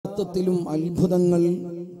അർത്ഥത്തിലും അത്ഭുതങ്ങൾ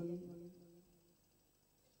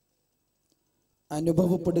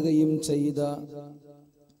അനുഭവപ്പെടുകയും ചെയ്ത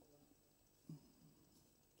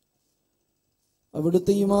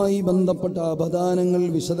അവിടുത്തെയുമായി ബന്ധപ്പെട്ട അപദാനങ്ങൾ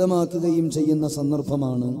വിശദമാക്കുകയും ചെയ്യുന്ന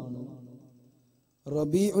സന്ദർഭമാണ്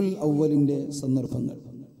റബീഉൽ അവ്വലിന്റെ സന്ദർഭങ്ങൾ.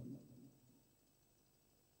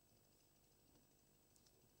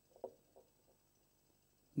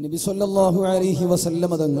 നബി സല്ലല്ലാഹു അലൈഹി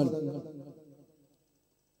വസല്ലമ തങ്ങൾ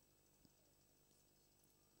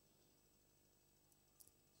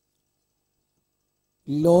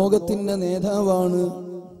ലോകത്തിന്റെ നേതാവാണ്,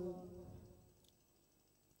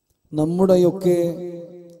 നമ്മുടെയൊക്കെ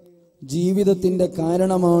ജീവിതത്തിന്റെ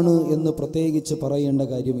കാരണമാണ് എന്ന് പ്രത്യേകിച്ച് പറയേണ്ട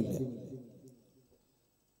കാര്യമില്ല.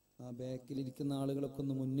 ആ ബാക്കിലിരിക്കുന്ന ആളുകളൊക്കെ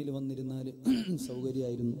ഒന്ന് മുന്നിൽ വന്നിരുന്നാൽ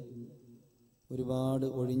സൗകര്യമായിരുന്നു. ഒരുപാട്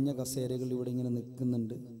ഒഴിഞ്ഞ കസേരകൾ ഇവിടെ ഇങ്ങനെ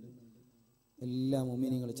നിൽക്കുന്നുണ്ട്. എല്ലാ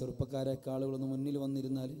മുഅ്മിനീങ്ങളും ചെറുപ്പക്കാരൊക്കെ ആളുകളൊന്ന് മുന്നിൽ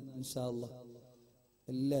വന്നിരുന്നാൽ ഇൻഷാ അല്ലാഹ്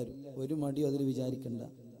എല്ലാവരും ഒരു മടിയും അതിൽ വിചാരിക്കണ്ട.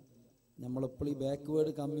 നമ്മളെപ്പോഴും ഈ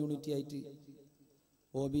ബാക്ക്വേർഡ് കമ്മ്യൂണിറ്റി ആയിട്ട്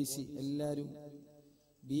OBC എല്ലാവരും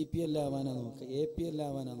BPL ആവാനാ നോക്കുക, APL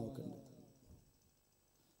ആവാനാ നോക്കണ്ട.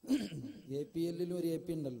 APL ഒരു AP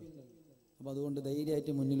ഉണ്ടല്ലോ. അപ്പൊ അതുകൊണ്ട്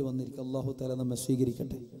ധൈര്യമായിട്ട് മുന്നിൽ വന്നിരിക്കുക. അല്ലാഹു തആല നമ്മെ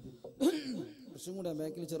സ്വീകരിക്കട്ടെ. കുറച്ചും കൂടെ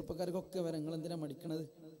ബാക്കിൽ ചെറുപ്പക്കാർക്കൊക്കെ വരാം. നിങ്ങൾ എന്തിനാ മടിക്കണത്?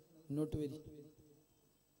 മുന്നോട്ട് വരി.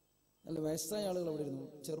 അല്ല, വയസ്സായ ആളുകൾ അവിടെ ഇരുന്നു,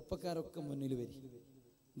 ചെറുപ്പക്കാരൊക്കെ മുന്നിൽ വരി.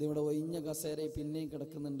 ഇതിവിടെ ഒഴിഞ്ഞ കസേര പിന്നെയും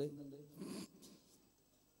കിടക്കുന്നുണ്ട്.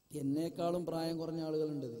 എന്നേക്കാളും പ്രായം കുറഞ്ഞ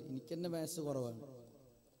ആളുകളുണ്ട്. എനിക്കെന്നെ വയസ്സ് കുറവാണ്.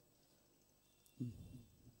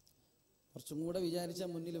 കുറച്ചും കൂടെ വിചാരിച്ചാൽ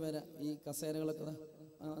മുന്നിൽ വരാം. ഈ കസേരകളൊക്കെ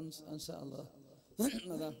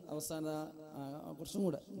അതാ അവസാന കുറച്ചും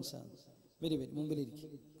കൂടെ വരി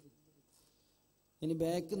മുമ്പിലിരിക്കും. ഇനി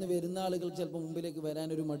ബാക്കിൽ നിന്ന് വരുന്ന ആളുകൾ ചിലപ്പോൾ മുമ്പിലേക്ക്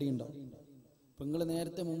വരാനൊരു മടിയുണ്ടാവും. അപ്പൊ നിങ്ങൾ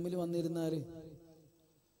നേരത്തെ മുമ്പിൽ വന്നിരുന്നാല്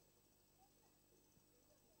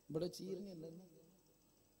ഇവിടെ ചീരണി ഉണ്ടല്ലോ.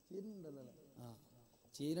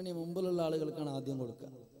 ചീരണി മുമ്പിലുള്ള ആളുകൾക്കാണ് ആദ്യം കൊടുക്കുക.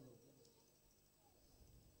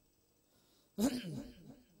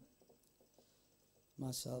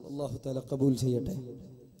 മാഷാ അല്ലാഹു തആല ഖബൂൽ ചെയ്യട്ടെ.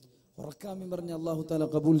 ഉറക്കാമി പറഞ്ഞ അല്ലാഹു തആല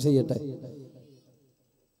ഖബൂൽ ചെയ്യട്ടെ.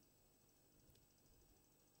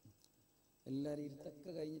 എല്ലാവരും ഇരുത്തൊക്കെ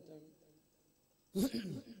കഴിഞ്ഞിട്ടാണ്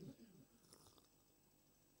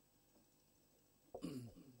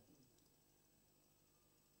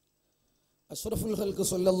അഷ്റഫുൽ ഖൽഖ്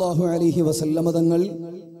സല്ലല്ലാഹു അലൈഹി വസല്ലമ തങ്ങൾ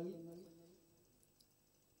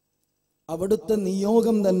അവിടുത്തെ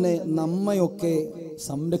നിയോഗം തന്നെ നമ്മയൊക്കെ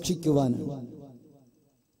സംരക്ഷിക്കുവാനാണ്.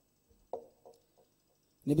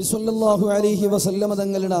 നബി സല്ലല്ലാഹു അലൈഹി വസല്ലമ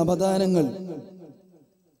തങ്ങളുടെ അപദാനങ്ങൾ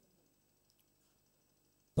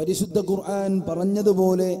പരിശുദ്ധ ഖുർആൻ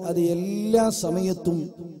പറഞ്ഞതുപോലെ അത് എല്ലാ സമയത്തും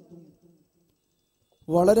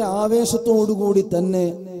വളരെ ആവേശത്തോടുകൂടി തന്നെ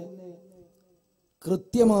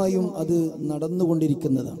കൃത്യമായും അത്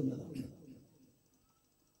നടന്നുകൊണ്ടിരിക്കുന്നതാണ്.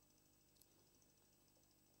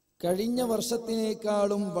 കഴിഞ്ഞ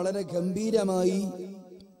വർഷത്തിനേക്കാളും വളരെ ഗംഭീരമായി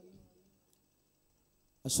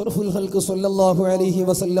അഷ്റഫുൽ ഖൽഖ് സല്ലല്ലാഹു അലൈഹി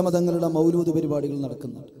വസല്ലമ തങ്ങളുടെ മൗലൂദ് പരിപാടികൾ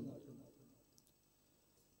നടക്കുന്നുണ്ട്.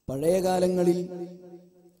 പഴയ കാലങ്ങളിൽ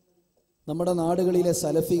നമ്മുടെ നാടുകളിലെ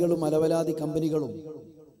സലഫികളും അലവലാദി കമ്പനികളും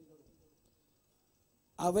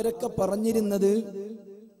അവരൊക്കെ പറഞ്ഞിരുന്നത്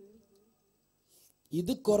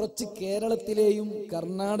ഇത് കുറച്ച് കേരളത്തിലെയും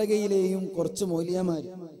കർണാടകയിലെയും കുറച്ച് മൗലിയമാർ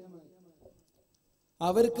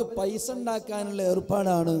അവർക്ക് പൈസ ഉണ്ടാക്കാനുള്ള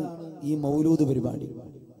ഏർപ്പാടാണ് ഈ മൗലൂദ് പരിപാടി.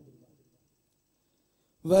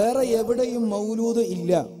 വേറെ എവിടെയും മൗലൂദ്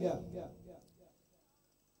ഇല്ല.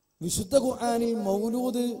 വിശുദ്ധ ഖുർആനിൽ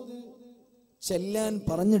മൗലൂദ് ചെല്ലാൻ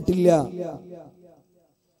പറഞ്ഞിട്ടില്ല.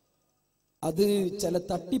 അത് ചില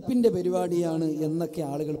തട്ടിപ്പിന്റെ പരിപാടിയാണ് എന്നൊക്കെ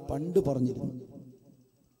ആളുകൾ പണ്ട് പറഞ്ഞിരുന്നു.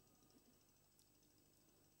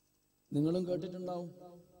 നിങ്ങളും കേട്ടിട്ടുണ്ടാവും.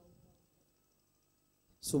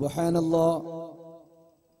 സുബ്ഹാനല്ലാഹ്,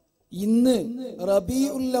 ഇന്ന്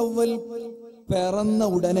റബീഉൽ അവ്വൽ പിറന്ന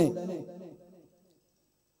ഉടനെ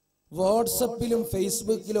വാട്സപ്പിലും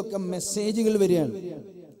ഫേസ്ബുക്കിലൊക്കെ മെസ്സേജുകൾ വരികയാണ്.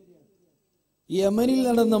 യമനിൽ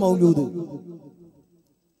നടന്ന മൗലൂദ്,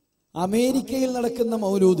 അമേരിക്കയിൽ നടക്കുന്ന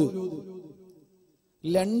മൗലൂദ്,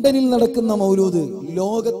 ലണ്ടനിൽ നടക്കുന്ന മൗലൂദ്,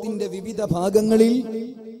 ലോകത്തിന്റെ വിവിധ ഭാഗങ്ങളിൽ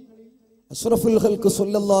അഷ്റഫുൽ ഖൽഖ്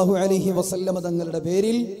സല്ലല്ലാഹു അലൈഹി വസല്ലമ തങ്ങളുടെ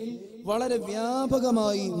പേരിൽ വളരെ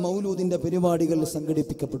വ്യാപകമായി മൗലൂദിന്റെ പരിപാടികൾ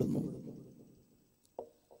സംഘടിപ്പിക്കപ്പെടുന്നു.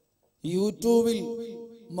 യൂട്യൂബിൽ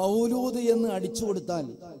മൗലൂദ് എന്ന് അടിച്ചു കൊടുത്താൽ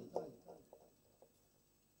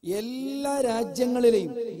എല്ലാ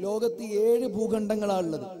രാജ്യങ്ങളിലെയും, ലോകത്ത് 7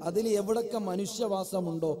 ഭൂഖണ്ഡങ്ങളാണുള്ളത്, അതിൽ എവിടൊക്കെ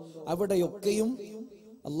മനുഷ്യവാസമുണ്ടോ അവിടെയൊക്കെയും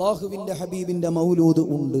അള്ളാഹുവിന്റെ ഹബീബിന്റെ മൗലൂദ്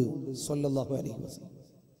ഉണ്ട് സല്ലല്ലാഹു അലൈഹി വസല്ലം.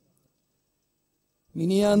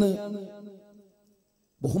 മിനിയാന്ന്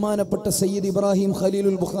ബഹുമാനപ്പെട്ട സയ്യിദ് ഇബ്രാഹിം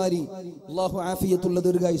ഖലീലുൽ ബുഖാരി, അല്ലാഹു ആഫിയത്തുള്ള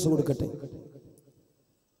ദീർഘായുസ്സ് കൊടുക്കട്ടെ,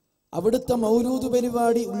 അവിടുത്തെ മൗലൂദ്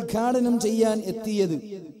പരിപാടി ഉദ്ഘാടനം ചെയ്യാൻ എത്തിയത്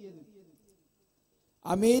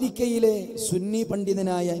അമേരിക്കയിലെ സുന്നി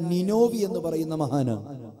പണ്ഡിതനായ നിനോവി എന്ന് പറയുന്ന മഹാനാണ്.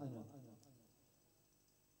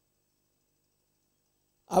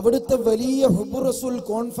 അവിടുത്തെ വലിയ ഹുബ്ബ് റസൂൽ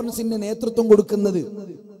കോൺഫറൻസിന് നേതൃത്വം കൊടുക്കുന്നത്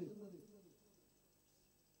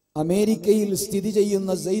അമേരിക്കയിൽ സ്ഥിതി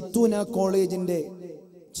ചെയ്യുന്ന സൈത്തൂന കോളേജിന്റെ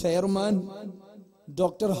ചെയർമാൻ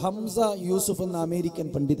ഡോക്ടർ ഹംസ യൂസുഫ് എന്ന അമേരിക്കൻ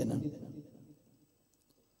പണ്ഡിതനാണ്.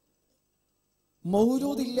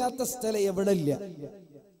 മൗലൂദ് ഇല്ലാത്ത സ്ഥലം എവിടെ ഇല്ല.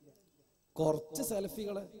 കുറച്ച്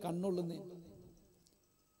സെൽഫികളെ കണ്ണുള്ളുന്നേ,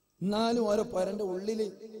 എന്നാലും ഓരോ പരന്റെ ഉള്ളില്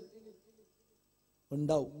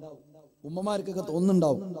ഉണ്ടാവും. ഉമ്മമാർക്കൊക്കെ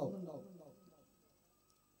തോന്നുന്നുണ്ടാവും.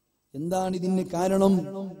 എന്താണ് ഇതിന് കാരണം?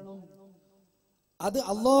 അത്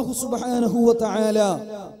അല്ലാഹു സുബ്ഹാനഹു വ തആല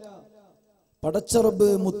പടച്ച റബ്ബ്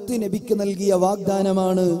മുത്ത് നബിക്ക് നൽകിയ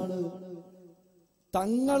വാഗ്ദാനമാണ്.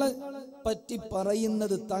 തങ്ങളെ പറ്റി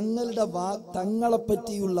പറയുന്നത്, തങ്ങളെ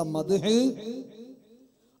പറ്റിയുള്ള മദ്ഹ്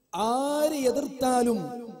ആര് എതിർത്താലും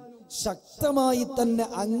ശക്തമായി തന്നെ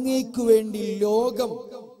അങ്ങേക്കു വേണ്ടി ലോകം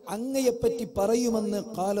അങ്ങയെപ്പറ്റി പറയുമെന്ന്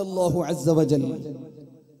ഖാലല്ലാഹു അസ്സ വജൽ.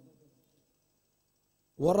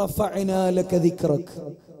 വറഫഅനാ ലക ദിക്റക്.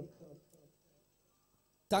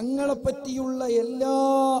 തങ്ങളെ പറ്റിയുള്ള എല്ലാ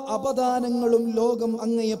അപദാനങ്ങളും ലോകം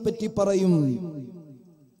അങ്ങയെപ്പറ്റി പറയും.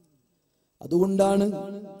 അതുകൊണ്ടാണ്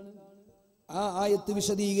ആ ആയത്ത്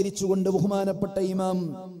വിശദീകരിച്ചുകൊണ്ട് ബഹുമാനപ്പെട്ട ഇമാം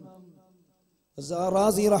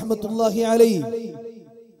റാസി റഹ്മത്തുള്ളാഹി അലൈഹി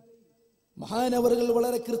മഹാനവറുകൾ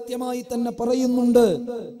വളരെ കൃത്യമായി തന്നെ പറയുന്നുണ്ട്,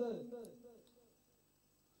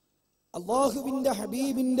 അല്ലാഹുവിന്റെ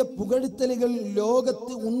ഹബീബിന്റെ പുകഴ്ത്തലുകൾ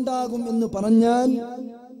ലോകത്ത് ഉണ്ടാകും എന്ന് പറഞ്ഞാൽ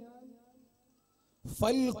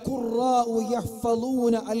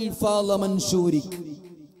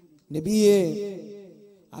നബിയെ,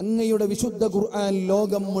 അങ്ങയുടെ വിശുദ്ധ ഖുർആൻ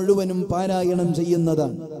ലോകം മുഴുവനും പാരായണം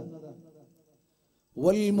ചെയ്യുന്നതാണ്.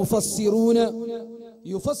 വൽ മുഫസ്സിറൂന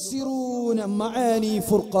യുഫസ്സിറൂന മആനി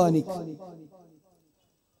ഫുർഖാനിക്.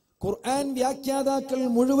 ഖുർആൻ വ്യാഖ്യാതാക്കൾ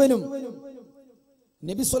മുഴുവനും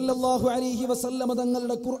നബി സല്ലല്ലാഹു അലൈഹി വസല്ലമ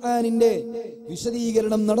തങ്ങളുടെ ഖുർആനിന്റെ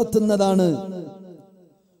വിശദീകരണം നടത്തുന്നതാണ്.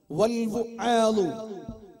 വൽ വഅലു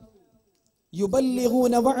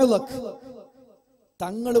യുബല്ലിഗൂന വഅലക്.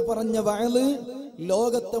 തങ്ങൾ പറഞ്ഞ വഅല്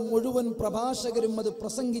ലോകത്തെ മുഴുവൻ പ്രഭാഷകരും അത്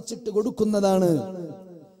പ്രസംഗിച്ചിട്ട് കൊടുക്കുന്നതാണ്.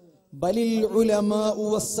 ബലിൽ ഉലമാഉ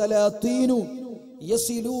വസ്സലാത്തീനു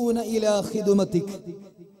യസിലൂന ഇലാ ഖിദ്മതിക്.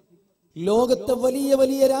 ലോകത്തെ വലിയ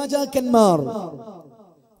വലിയ രാജാക്കന്മാർ,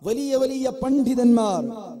 വലിയ വലിയ പണ്ഡിതന്മാർ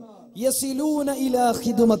യസിലൂന ഇലാ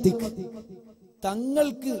ഖിദ്മതിക്,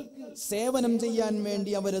 തങ്ങൾക്ക് സേവനം ചെയ്യാൻ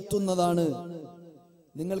വേണ്ടി അവരെത്തുന്നതാണ്.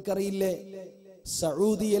 നിങ്ങൾക്കറിയില്ലേ,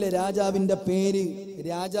 സഊദിയിലെ രാജാവിന്റെ പേര്,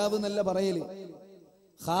 രാജാവ് എന്നല്ല പറയല്,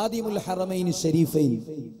 ഖാദിമുൽ ഹറമൈൻ ഷരീഫൈൻ.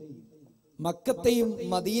 മക്കത്തെയും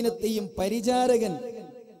മദീനത്തെയും പരിചാരകൻ,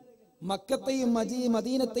 മക്കത്തെയും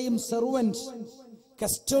മദീനത്തെയും സെർവന്റ്,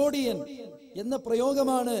 കസ്റ്റോഡിയൻ എന്ന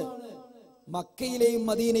പ്രയോഗമാണ് മക്കയിലെയും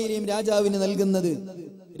മദീനയിലെയും രാജാവിന് നൽകുന്നത്.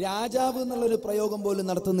 രാജാവ് എന്നുള്ളൊരു പ്രയോഗം പോലും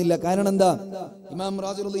നടത്തുന്നില്ല. കാരണം എന്താ? ഇമാം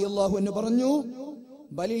റാസി റളിയല്ലാഹു അൻഹു പറഞ്ഞു,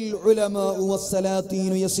 ബലിൽ ഉലമാഉ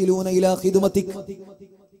വസ്സലാത്തീനു യസിലൂന ഇലാ ഖിദ്മതിക്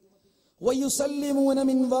വയുസല്ലിമൂന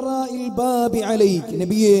മിൻ വറാഇൽ ബാബി അലൈക്.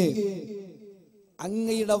 നബിയേ,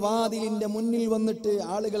 അങ്ങയുടെ വാതിലിന്റെ മുന്നിൽ വന്നിട്ട്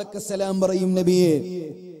ആളുകളൊക്കെ സലാം പറയും നബിയേ.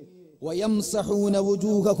 വയംസഹൂന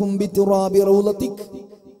വുജൂഹഹും ബിതുറാബി റൗളതിക്.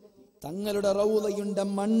 തങ്ങളുടെ റൗളയുടെ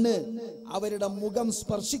മണ്ണ് അവരുടെ മുഖം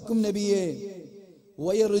സ്പർശിക്കും നബിയേ.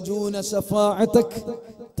 വയർജൂന ശഫാഅതക്.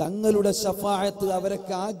 തങ്ങളുടെ ശഫാഅത്ത്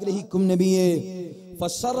അവരൊക്കെ ആഗ്രഹിക്കും നബിയേ.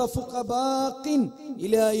 ഫശറഫുക ബാഖിൻ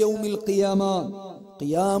ഇലാ യൗമിൽ ഖിയാമ.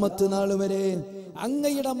 ഖിയാമത്ത് നാൾ വരെ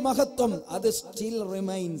അങ്ങയുടെ മഹത്വം അത് സ്റ്റിൽ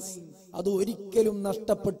റിമൈൻസ്, അത് ഒരിക്കലും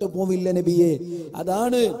നഷ്ടപ്പെട്ടു പോവില്ല നബിയെ.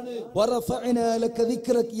 അതാണ് വറഫഅനാ ലക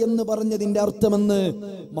ദിക്റക് എന്ന് പറഞ്ഞതിന്റെ അർത്ഥമെന്ന്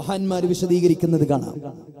മഹാന്മാർ വിശദീകരിക്കുന്നത് കാണാം.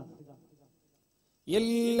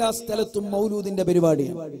 എല്ലാ സ്ഥലത്തും മൗലൂദിന്റെ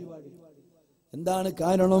പരിപാടിയാണ്. എന്താണ്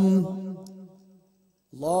കാരണം?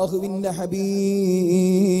 അല്ലാഹുവിന്റെ ഹബീബ്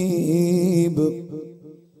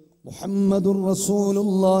മുഹമ്മദുർ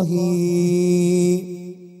റസൂലുള്ളാഹി.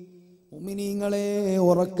 മുഅ്മിനീങ്ങളെ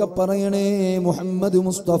ഉറക്കെ പറയണേ, മുഹമ്മദ്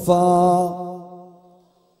മുസ്തഫ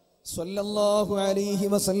സ്വല്ലല്ലാഹു അലൈഹി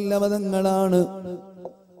വസല്ലമ തങ്ങളാണ്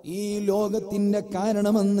ഈ ലോകത്തിന്റെ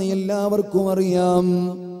കാരണമെന്ന് എല്ലാവർക്കും അറിയാം.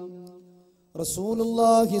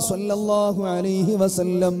 റസൂലുള്ളാഹി സ്വല്ലല്ലാഹു അലൈഹി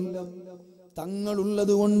വസല്ലം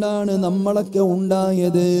തങ്ങളുള്ളത് കൊണ്ടാണ് നമ്മളൊക്കെ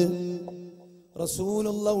ഉണ്ടായത്.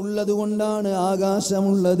 റസൂലുള്ള ഉള്ളത് കൊണ്ടാണ്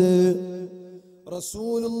ആകാശമുള്ളത്.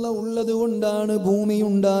 റസൂലുള്ള ഉള്ളത് കൊണ്ടാണ് ഭൂമി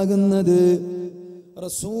ഉണ്ടാകുന്നത്.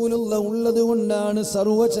 റസൂലുള്ള ഉള്ളത് കൊണ്ടാണ്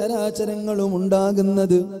സർവചരാചരങ്ങളും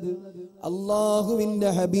ഉണ്ടാകുന്നത്. അള്ളാഹുവിന്റെ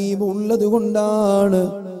ഹബീബ് ഉള്ളത് കൊണ്ടാണ്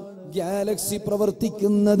ഗാലക്സി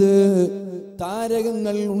പ്രവർത്തിക്കുന്നത്,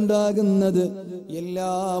 താരകങ്ങൾ ഉണ്ടാകുന്നത്.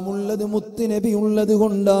 എല്ലാം ഉള്ളത് മുത്തുനബി ഉള്ളത്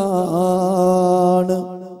കൊണ്ടാണ്.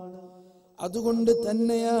 അതുകൊണ്ട്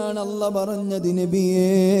തന്നെയാണ് അല്ലാഹ് പറഞ്ഞത്,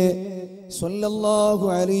 നബിയേ സ്വല്ലല്ലാഹു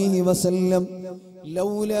അലൈഹി വസല്ലം,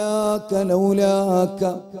 ലൗലാക ലൗലാക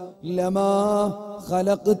ലമാ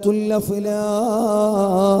ഖലഖതുൽ അഫ്ലാഖ്.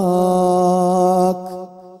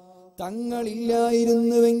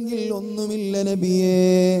 തങ്ങളില്ലായിരുന്നുവെങ്കിൽ ഒന്നുമില്ല നബിയേ.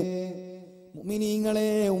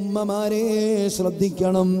 മുഅ്മിനീങ്ങളെ, ഉമ്മമാരെ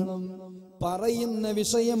ശ്രദ്ധിക്കണം. പറയുന്ന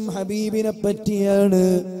വിഷയം ഹബീബിനെ പറ്റിയാണ്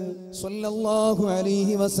സ്വല്ലല്ലാഹു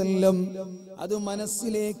അലൈഹി വസല്ലം. അത്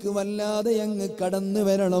മനസ്സിലേക്ക് വല്ലാതെ അങ്ങ് കടന്നു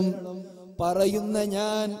വരണം. പറയുന്ന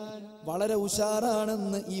ഞാൻ വളരെ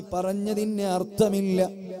ഉഷാറാണെന്ന് ഈ പറഞ്ഞതിന് അർത്ഥമില്ല.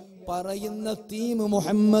 പറയുന്ന തീം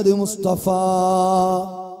മുഹമ്മദ് മുസ്തഫ.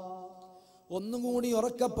 ഒന്നുകൂടി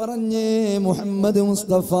ഉറക്കെ പറഞ്ഞേ, മുഹമ്മദ്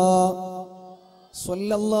മുസ്തഫ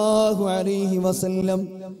സ്വല്ലല്ലാഹു അലൈഹി വസല്ലം.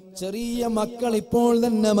 ചെറിയ മക്കൾ ഇപ്പോൾ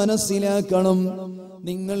തന്നെ മനസ്സിലാക്കണം,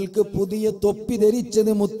 നിങ്ങൾക്ക് പുതിയ തൊപ്പി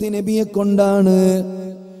ധരിച്ചത് മുത്തുനബിയെ കൊണ്ടാണ്.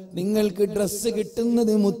 നിങ്ങൾക്ക് ഡ്രസ്സ്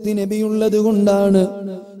കിട്ടുന്നത് മുത്തുനബിയുള്ളത് കൊണ്ടാണ്.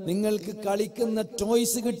 നിങ്ങൾക്ക് കളിക്കുന്ന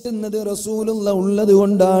ടോയ്സ് കിട്ടുന്നത് റസൂലുള്ള ഉള്ളത്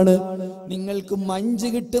കൊണ്ടാണ്. നിങ്ങൾക്ക് മഞ്ച്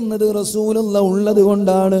കിട്ടുന്നത് റസൂലുള്ള ഉള്ളത്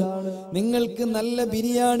കൊണ്ടാണ്. നിങ്ങൾക്ക് നല്ല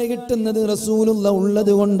ബിരിയാണി കിട്ടുന്നത് റസൂലുള്ള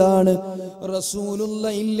ഉള്ളത് കൊണ്ടാണ്. റസൂലുള്ള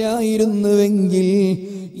ഇല്ലായിരുന്നുവെങ്കിൽ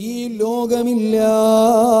ഈ ലോകമില്ല,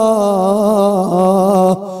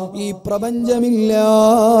 ഈ പ്രപഞ്ചമില്ല.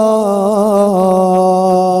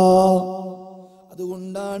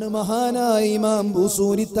 അതുകൊണ്ടാണ് മഹാനായ ഇമാം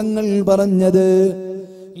ബുസൂരി തങ്ങൾ പറഞ്ഞത്,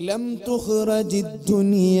 ലം തുഖ്റജിദ്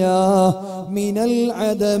ദുനിയാ മിനൽ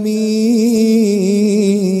അദമി.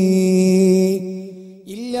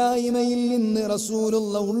 ഇല്ലായ്മയിൽ നിന്ന്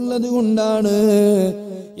റസൂലുള്ള ഉള്ളത് കൊണ്ടാണ്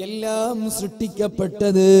എല്ലാം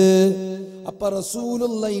സൃഷ്ടിക്കപ്പെട്ടത്. അപ്പൊ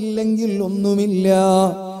റസൂലുള്ള ഇല്ലെങ്കിൽ ഒന്നുമില്ല.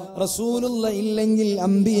 റസൂലുള്ള ഇല്ലെങ്കിൽ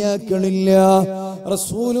അമ്പിയാക്കളില്ല.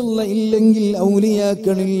 റസൂലുള്ള ഇല്ലെങ്കിൽ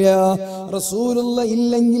ഔലിയാക്കളില്ല. റസൂലുള്ള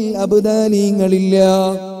ഇല്ലെങ്കിൽ അബ്ദാലീങ്ങളില്ല.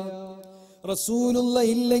 റസൂലുള്ള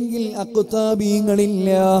ഇല്ലെങ്കിൽ അഖ്താബീങ്ങളില്ല.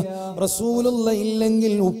 റസൂലുള്ള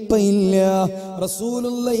ഇല്ലെങ്കിൽ ഉപ്പയില്ല.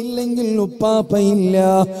 റസൂലുള്ള ഇല്ലെങ്കിൽ ഉപ്പാപ്പയില്ല.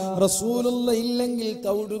 റസൂലുള്ള ഇല്ലെങ്കിൽ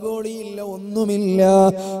തൗടുകോടിയില്ല, ഒന്നുമില്ല.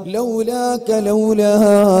 ലൗലാക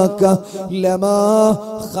ലൗലാക ലമാ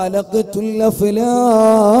ഖലഖതുൽ അഫ്ലാഖ്.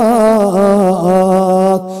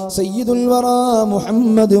 സയ്യിദുൽ വറാ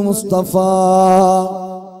മുഹമ്മദ് മുസ്തഫ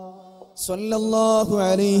സ്വല്ലല്ലാഹു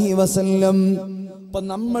അലൈഹി വസല്ലം. അപ്പൊ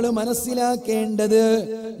നമ്മൾ മനസ്സിലാക്കേണ്ടത്,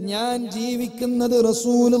 ഞാൻ ജീവിക്കുന്നത്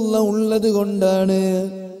റസൂലുള്ള ഉള്ളത് കൊണ്ടാണ്.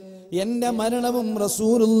 എന്റെ മരണവും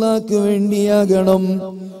റസൂലുള്ളാഹ്ക്ക് വേണ്ടിയാകണം.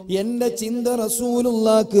 എന്റെ ചിന്ത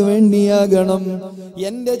റസൂലുള്ളാഹ്ക്ക് വേണ്ടിയാകണം.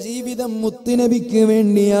 എന്റെ ജീവിതം മുത്തുനബിക്ക്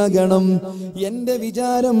വേണ്ടിയാകണം. എന്റെ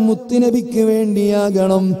വിചാരം മുത്തുനബിക്ക്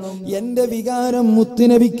വേണ്ടിയാകണം. എന്റെ വികാരം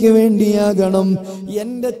മുത്തുനബിക്ക് വേണ്ടിയാകണം.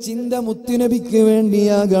 എന്റെ ചിന്ത മുത്തുനബിക്ക്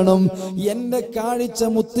വേണ്ടിയാകണം. എന്റെ കാഴ്ച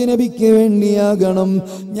മുത്തുനബിക്ക് വേണ്ടിയാകണം.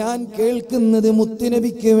 ഞാൻ കേൾക്കുന്നത്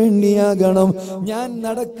മുത്തുനബിക്ക് വേണ്ടിയാകണം. ഞാൻ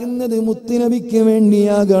നടക്കുന്നത് മുത്തുനബിക്ക്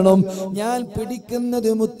വേണ്ടിയാകണം. ഞാൻ പിടിക്കുന്നത്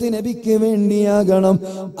മുത്തുനബിക്ക് വേണ്ടിയാകണം.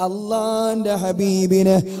 അള്ളാന്റെ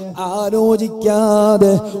ഹബീബിനെ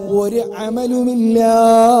ആലോചിക്കാതെ ഒരു അമലുമില്ല.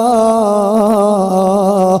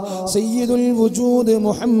 സയ്യിദുൽ വജൂദ്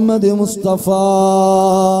മുഹമ്മദ് മുസ്തഫ.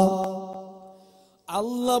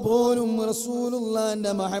 അല്ലാഹ് പോലും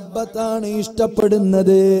റസൂലുള്ളാന്റെ മഹബ്ബത്താണ്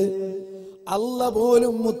ഇഷ്ടപ്പെടുന്നത്. അല്ലാഹ്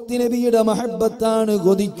പോലും മുത്തുനബിയുടെ മഹബ്ബത്താണ്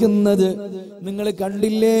കൊതിക്കുന്നത്. നിങ്ങൾ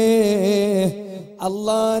കണ്ടില്ലേ,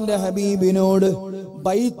 അള്ളാന്റെ ഹബീബിനോട്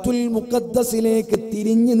ബൈത്തുൽ മുഖദ്ദസിലേക്ക്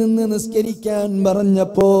തിരിഞ്ഞു നിന്ന് നിസ്കരിക്കാൻ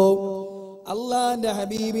പറഞ്ഞപ്പോ അള്ളാന്റെ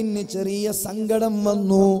ഹബീബിന് ചെറിയ സങ്കടം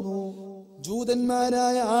വന്നു.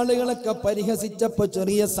 ജൂതന്മാരായ ആളുകളൊക്കെ പരിഹസിച്ചപ്പോ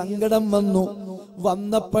ചെറിയ സങ്കടം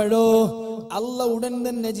വന്നപ്പോഴോ അല്ലാഹ് ഉടൻ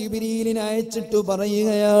തന്നെ ജിബ്രീലിനെ അയച്ചിട്ട്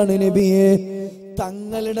പറയുകയാണ്, നബിയെ,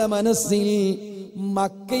 തങ്ങളുടെ മനസ്സിൽ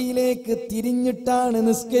മക്കയിലേക്ക് തിരിഞ്ഞിട്ടാണ്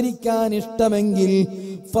നിസ്കരിക്കാൻ ഇഷ്ടമെങ്കിൽ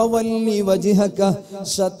ഫവല്ലി വജ്ഹക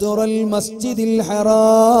ശത്റൽ മസ്ജിദിൽ ഹറാം.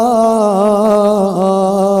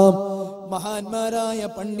 മഹാന്മാരായ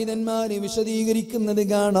പണ്ഡിതന്മാര് വിശദീകരിക്കുന്നത്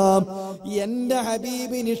കാണാം. എന്റെ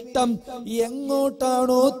ഹബീബിന് ഇഷ്ടം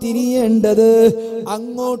എങ്ങോട്ടാണോ തിരിയേണ്ടത്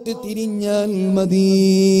അങ്ങോട്ട് തിരിഞ്ഞാൽ മതി.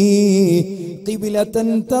 ഖിബ്ലതൻ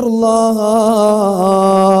തർലാഹാ.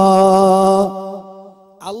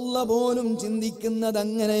 അല്ലാഹ് പോലും ചിന്തിക്കുന്നത്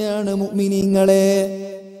അങ്ങനെയാണ്. മുഅ്മിനീങ്ങളെ,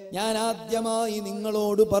 ഞാൻ ആദ്യമായി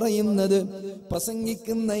നിങ്ങളോട് പറയുന്നത്,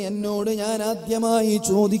 പ്രസംഗിക്കുന്ന എന്നോട് ഞാൻ ആദ്യമായി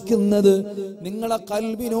ചോദിക്കുന്നത്, നിങ്ങളെ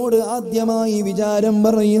കൽബിനോട് ആദ്യമായി വിചാരം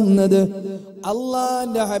പറയുന്നത്,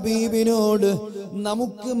 അള്ളാന്റെ ഹബീബിനോട്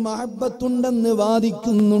നമുക്ക് മഹബത്തുണ്ടെന്ന്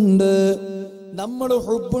വാദിക്കുന്നുണ്ട്, നമ്മൾ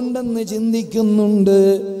ഹുബ്ബുണ്ടെന്ന് ചിന്തിക്കുന്നുണ്ട്.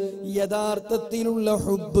 യഥാർത്ഥത്തിലുള്ള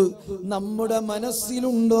ഹുബ്ബ് നമ്മുടെ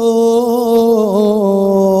മനസ്സിലുണ്ടോ?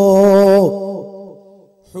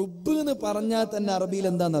 ഹുബ്ബ് എന്ന് പറഞ്ഞാൽ തന്നെ അറബിയിൽ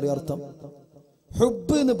എന്താണെന്നറിയോ അർത്ഥം?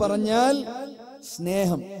 ഹുബ്ബ് എന്ന് പറഞ്ഞാൽ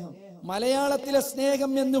സ്നേഹം. മലയാളത്തിലെ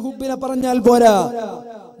സ്നേഹം എന്ന് ഹുബ്ബിനെ പറഞ്ഞാൽ പോരാ.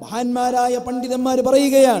 മഹാന്മാരായ പണ്ഡിതന്മാര്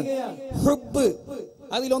പറയുകയാണ്, ഹുബ്ബ്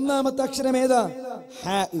അതിലൊന്നാമത്തെ അക്ഷരം ഏതാ?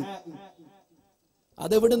 ഹാ.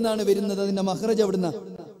 അതെവിടുന്നാണ് വരുന്നത്? അതിന്റെ മഖ്റജ് എവിടുന്ന?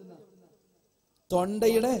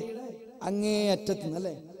 തൊണ്ടയുടെ അങ്ങേ അറ്റത്ത് നിന്ന്,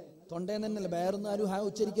 അല്ലെ? തൊണ്ടയിൽ തന്നെയല്ല, വേറൊന്നും ആരും ഹാ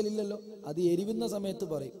ഉച്ചരിക്കലില്ലല്ലോ. അത് എരിവുന്ന സമയത്ത്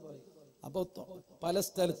പറയും. അപ്പൊ പല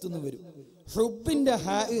സ്ഥലത്തുനിന്ന് വരും. ഹുബ്ബിന്റെ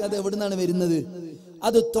ഹാ അത് എവിടുന്നാണ് വരുന്നത്?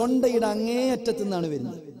 അത് തൊണ്ടയുടെ അങ്ങേ അറ്റത്തു നിന്നാണ്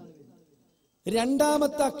വരുന്നത്.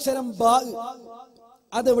 രണ്ടാമത്തെ അക്ഷരം ബാ,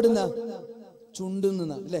 അതെവിടുന്ന? ചുണ്ടിൽ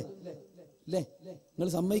നിന്നാണ്. അല്ലേ? അല്ലേ? നിങ്ങൾ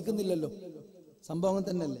സമ്മതിക്കുന്നില്ലല്ലോ. സംഭവം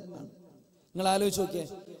തന്നെയല്ലേ? നിങ്ങൾ ആലോചിച്ച് നോക്കിയേ.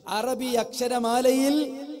 അറബി അക്ഷരമാലയിൽ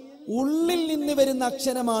ഉള്ളിൽ നിന്ന് വരുന്ന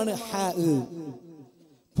അക്ഷരമാണ് ഹാ,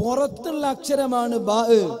 പുറത്തുള്ള അക്ഷരമാണ് ബാ.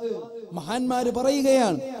 മഹാന്മാര്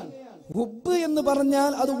പറയുകയാണ്, ഹുബ്ബ് എന്ന്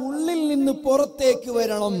പറഞ്ഞാൽ അത് ഉള്ളിൽ നിന്ന് പുറത്തേക്ക്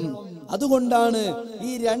വരണം. അതുകൊണ്ടാണ് ഈ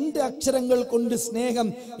രണ്ട് അക്ഷരങ്ങൾ കൊണ്ട് സ്നേഹം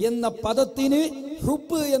എന്ന പദത്തിന്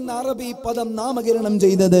ഹുബ്ബ് എന്ന അറബി പദം നാമകരണം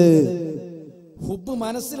ചെയ്തത്. ഹുബ്ബ്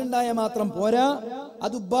മനസ്സിലുണ്ടായ മാത്രം പോരാ,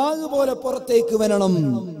 അത് ബാഗ് പോലെ പുറത്തേക്ക് വരണം.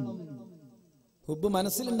 ഹുബ്ബ്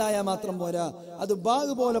മനസ്സിലുണ്ടായ മാത്രം പോരാ, അത്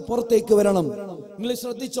ബാഗ് പോലെ പുറത്തേക്ക് വരണം. നിങ്ങൾ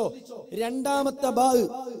ശ്രദ്ധിച്ചോ, രണ്ടാമത്തെ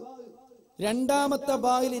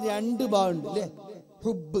ബാഗിൽ രണ്ട് ബാഗുണ്ട്, അല്ലേ?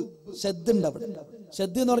 ഹുബ്ബ് ഷദ്ദുണ്ട് അവിടെ.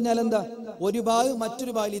 ഷദ്ദ് എന്ന് പറഞ്ഞാൽ എന്താ? ഒരു ബാഗ്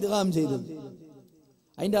മറ്റൊരു ബാഗിൽ ഇദ്ഗാം ചെയ്തത്.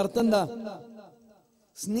 അതിന്റെ അർത്ഥം എന്താ?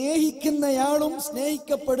 സ്നേഹിക്കുന്നയാളും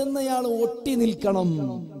സ്നേഹിക്കപ്പെടുന്നയാളും ഒട്ടി നിൽക്കണം.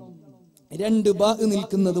 രണ്ട് ബാഗ്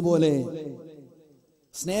നിൽക്കുന്നത് പോലെ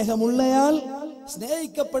സ്നേഹമുള്ളയാൾ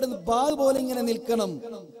സ്നേഹിക്കപ്പെടുന്ന ബാഗ് പോലെ ഇങ്ങനെ നിൽക്കണം.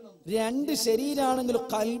 രണ്ട് ശരീരാണെങ്കിലും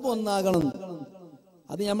കൽബ് ഒന്നാകണം.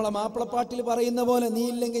 അത് നമ്മളെ മാപ്പിളപ്പാട്ടിൽ പറയുന്ന പോലെ, നീ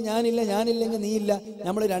ഇല്ലെങ്കിൽ ഞാനില്ല, ഞാനില്ലെങ്കിൽ നീ ഇല്ല,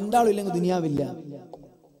 നമ്മൾ രണ്ടാളും ഇല്ലെങ്കിൽ ദുനിയാവില്ല.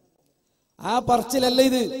 ആ പറച്ചിലല്ല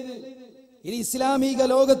ഇത്. ഇത് ഇസ്ലാമിക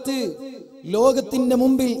ലോകത്തിന്റെ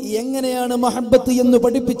മുമ്പിൽ എങ്ങനെയാണ് മഹബത്ത് എന്ന്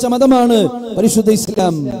പഠിപ്പിച്ച മതമാണ് പരിശുദ്ധ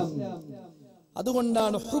ഇസ്ലാം.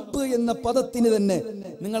 അതുകൊണ്ടാണ് ഹുബ്ബ് എന്ന പദത്തിന് തന്നെ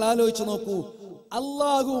നിങ്ങൾ ആലോചിച്ച് നോക്കൂ,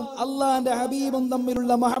 അള്ളാഹുവും അള്ളാന്റെ ഹബീബും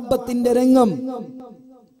തമ്മിലുള്ള മഹബത്തിന്റെ രംഗം.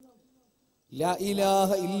 ലാ ഇലാഹ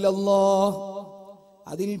ഇല്ലല്ലാഹ്,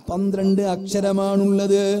 അതിൽ 12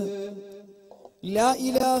 അക്ഷരമാണുള്ളത്. ലാ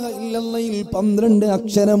ഇലാഹ ഇല്ലല്ലാഹിൽ 12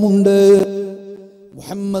 അക്ഷരമുണ്ട്.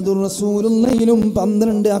 മുഹമ്മദുർ റസൂലുള്ളാഹിലും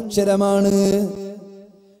 12 അക്ഷരമാണ്.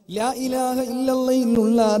 ലാ ഇലാഹ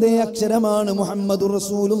ഇല്ലല്ലാഹിലുള്ള അതേ അക്ഷരമാണ് മുഹമ്മദുർ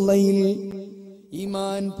റസൂലുള്ളാഹിൽ.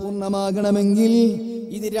 ഈമാൻ പൂർണ്ണമാകണമെങ്കിൽ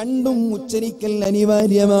ഇത് രണ്ടും ഉച്ചരിക്കൽ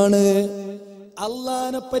അനിവാര്യമാണ്.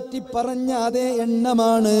 അള്ളാനെ പറ്റി പറഞ്ഞ അതേ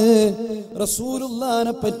എണ്ണമാണ്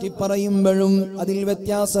റസൂലുള്ളാഹിനെ പറ്റി പറയുമ്പോഴും അതിൽ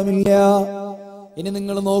വ്യത്യാസമില്ല. ഇനി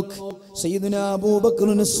നിങ്ങൾ നോക്ക്, സയ്യിദുനാ അബൂബക്കർ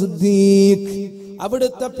സിദ്ദീഖ്,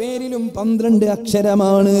 അവിടുത്തെ പേരിലും 12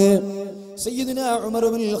 അക്ഷരമാണ്. സയ്യിദുനാ ഉമർ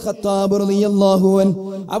ഇബ്നുൽ ഖത്താബ് റളിയല്ലാഹു അൻഹു,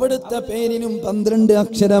 അവിടുത്തെ പേരിലും 12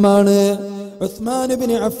 അക്ഷരമാണ്. ഉസ്മാൻ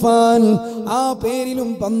ഇബ്നു അഫ്ഫാൻ, ആ പേരിലും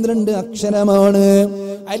 12 അക്ഷരമാണ്.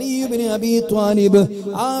 അലി ഇബ്നു അബീ ത്വാലിബ്,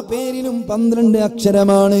 ആ പേരിലും 12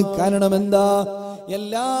 അക്ഷരമാണ്. കാരണം എന്താ?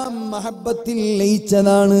 എല്ലാം മഹബത്തിൽ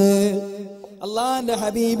ലയിച്ചതാണ്, അള്ളാന്റെ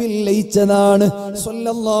ഹബീബിൽ ലയിച്ചതാണ്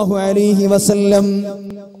സ്വല്ലല്ലാഹു അലൈഹി വസല്ലം.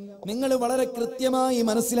 നിങ്ങൾ വളരെ കൃത്യമായി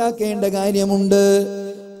മനസ്സിലാക്കേണ്ട കാര്യമുണ്ട്,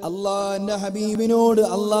 അള്ളാന്റെ ഹബീബിനോട്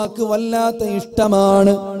അള്ളാഹ്ക്ക് വല്ലാത്ത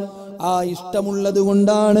ഇഷ്ടമാണ്. ആ ഇഷ്ടമുള്ളത്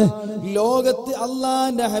കൊണ്ടാണ് ലോകത്ത്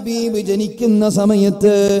അള്ളാന്റെ ഹബീബ് ജനിക്കുന്ന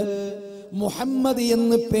സമയത്ത് മുഹമ്മദ്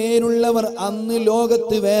എന്ന് പേരുള്ളവർ അന്ന്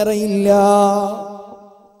ലോകത്ത് വേറെയില്ല.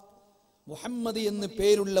 മുഹമ്മദ് എന്ന്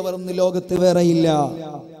പേരുള്ളവർ അന്ന് ലോകത്ത് വേറെയില്ല.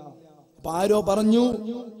 അപ്പൊ ആരോ പറഞ്ഞു,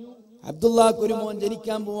 അബ്ദുള്ളാഹ്ക്ക് ഒരു മോൻ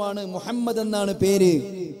ജനിക്കാൻ പോവാണ്, മുഹമ്മദ് എന്നാണ് പേര്,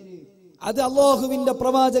 അത് അല്ലാഹുവിന്റെ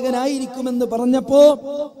പ്രവാചകനായിരിക്കുമെന്ന് പറഞ്ഞപ്പോ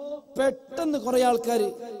പെട്ടെന്ന് കുറെ ആൾക്കാർ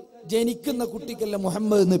ജനിക്കുന്ന കുട്ടിക്കല്ല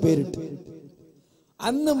മുഹമ്മദ് എന്ന് പേരിട്ട്.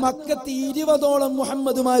 അന്ന് മക്കത്ത് 20ഓളം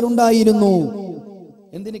മുഹമ്മദുമാരുണ്ടായിരുന്നു.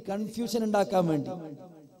 എന്തിന്? കൺഫ്യൂഷൻ ഉണ്ടാക്കാൻ വേണ്ടി.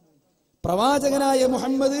 പ്രവാചകനായ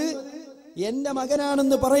മുഹമ്മദ് എന്റെ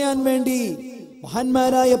മകനാണെന്ന് പറയാൻ വേണ്ടി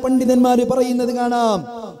മഹാന്മാരായ പണ്ഡിതന്മാര് പറയുന്നത് കാണാം.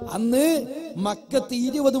 അന്ന് മക്കത്ത്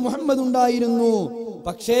 20 മുഹമ്മദ് ഉണ്ടായിരുന്നു.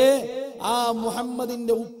 പക്ഷേ ആ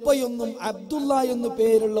മുഹമ്മദിന്റെ ഉപ്പയൊന്നും അബ്ദുള്ള എന്ന്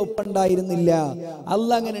പേരുള്ള ഉപ്പ ഉണ്ടായിരുന്നില്ല.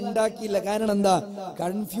 അള്ളാഹ് അങ്ങനെ ഉണ്ടാക്കിയില്ല. കാരണം എന്താ?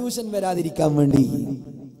 കൺഫ്യൂഷൻ വരാതിരിക്കാൻ വേണ്ടി.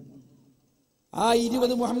 ആ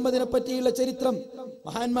 20 മുഹമ്മദിനെ പറ്റിയുള്ള ചരിത്രം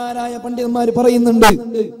മഹാന്മാരായ പണ്ഡിതന്മാർ പറയുന്നുണ്ട്.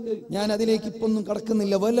 ഞാൻ അതിലേക്ക് ഇപ്പൊന്നും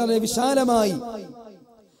കടക്കുന്നില്ല. വളരെ വിശാലമായി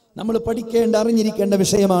നമ്മൾ പഠിക്കേണ്ട, അറിഞ്ഞിരിക്കേണ്ട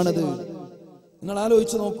വിഷയമാണത്. നിങ്ങൾ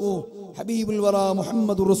ആലോചിച്ച് നോക്കൂ. ഹബീബുൽ വറ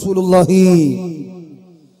മുഹമ്മദുർ റസൂലുള്ളാഹി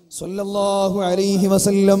സ്വല്ലല്ലാഹു അലൈഹി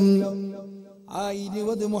വസല്ലം ആ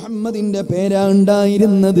 20 മുഹമ്മദിന്റെ പേരാ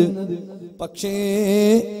ഉണ്ടായിരുന്നത്. പക്ഷേ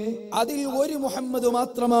അതിൽ ഒരു മുഹമ്മദ്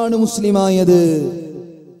മാത്രമാണ് മുസ്ലിമായത്.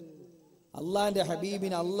 അള്ളാന്റെ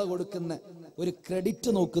ഹബീബിന് അള്ളാഹ് കൊടുക്കുന്ന ഒരു ക്രെഡിറ്റ്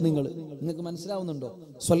നോക്ക്. നിങ്ങൾക്ക് മനസ്സിലാവുന്നുണ്ടോ?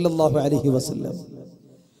 സ്വല്ലല്ലാഹു അലൈഹി വസല്ലം.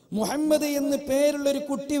 മുഹമ്മദ് എന്ന് പേരുള്ള ഒരു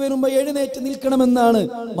കുട്ടി വരുമ്പോ എഴുന്നേറ്റ് നിൽക്കണമെന്നാണ്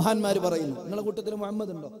മഹാന്മാര് പറയുന്നത്. നിങ്ങളുടെ കൂട്ടത്തിൽ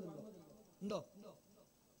മുഹമ്മദ് ഉണ്ടോ?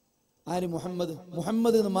 ആര്?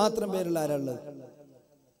 മുഹമ്മദ് എന്ന് മാത്രം പേരുള്ള ആരാളുള്ളത്?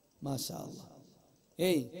 മാഷാ അല്ലാഹ്.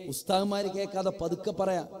 ഉസ്താദ്മാര് കേൾക്കാതെ പതുക്കെ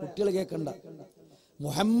പറയാ, കുട്ടികൾ കേൾക്കണ്ട.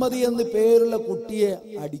 മുഹമ്മദ് എന്ന് പേരുള്ള കുട്ടിയെ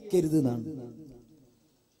അടിക്കരുത് എന്നാണ്.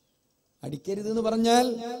 അടിക്കരുത് എന്ന് പറഞ്ഞാൽ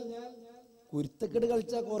കുരുത്തക്കെട്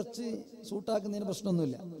കളിച്ചാൽ കുറച്ച് സൂട്ടാക്കുന്നതിന്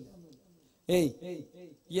പ്രശ്നമൊന്നുമില്ല.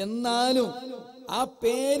 എന്നാലും ആ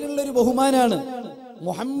പേരുള്ളൊരു ബഹുമാനാണ്.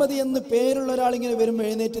 മുഹമ്മദ് എന്ന് പേരുള്ള ഒരാളിങ്ങനെ വരുമ്പോൾ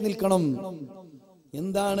എഴുന്നേറ്റ് നിൽക്കണം.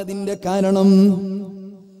 എന്താണ് ഇതിന്റെ കാരണം?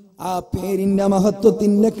 ആ പേരിന്റെ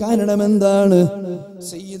മഹത്വത്തിന്റെ കാരണം എന്താണ്?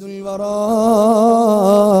 സയ്യിദുൽ വറാ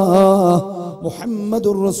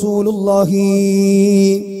മുഹമ്മദുർ റസൂലുള്ളാഹി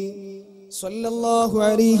സ്വല്ലല്ലാഹു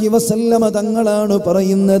അലൈഹി വസല്ലമ തങ്ങളാണ്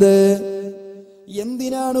പറയുന്നത്.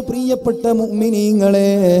 എന്തിനാണ് പ്രിയപ്പെട്ട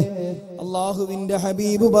മുഅ്മിനീങ്ങളെ? അല്ലാഹുവിന്റെ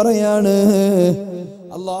ഹബീബ്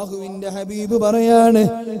പറയാണ്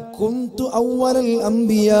കുന്തു അവ്വലൽ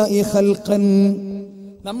അംബിയാഇ ഖൽഖൻ.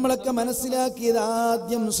 നമ്മളൊക്കെ മനസ്സിലാക്കിയത്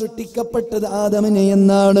ആദ്യം സൃഷ്ടിക്കപ്പെട്ടത് ആദമിനെ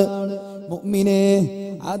എന്നാണ്. മുഅ്മിനെ,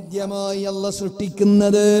 ആദ്യമായി അല്ലാഹ്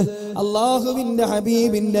സൃഷ്ടിക്കുന്നത് അല്ലാഹുവിന്റെ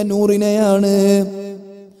ഹബീബിന്റെ നൂറിനെയാണ്,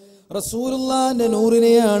 റസൂലുള്ളാഹിന്റെ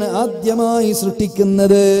നൂറിനെയാണ് ആദ്യമായി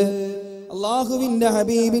സൃഷ്ടിക്കുന്നത്. അല്ലാഹുവിന്റെ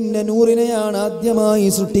ഹബീബിന്റെ നൂറിനെയാണ് ആദ്യമായി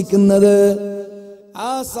സൃഷ്ടിക്കുന്നത്.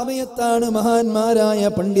 ആ സമയത്താണ് മഹാന്മാരായ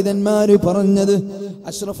പണ്ഡിതന്മാര് പറഞ്ഞത്,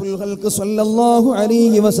 അഷ്റഫുൽ ഖൽഖ് സ്വല്ലല്ലാഹു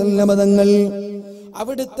അലൈഹി വസല്ലമ തങ്ങൾ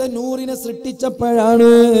അവിടുത്തെ നൂറിനെ സൃഷ്ടിച്ചപ്പോഴാണ്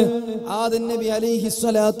ആദം നബി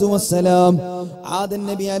അലൈഹിസ്സലാത്തു വസ്സലാം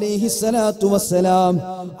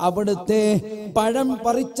അവിടുത്തെ പഴം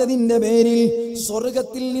പറിച്ചതിന്റെ പേരിൽ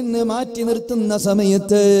സ്വർഗത്തിൽ നിന്ന് മാറ്റി നിർത്തുന്ന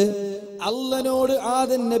സമയത്ത് അള്ളനോട്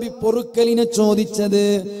ആദം നബി പൊറുക്കലിനെ ചോദിച്ചത്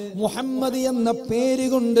മുഹമ്മദ് എന്ന പേര്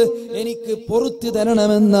കൊണ്ട് എനിക്ക് പൊറുത്തു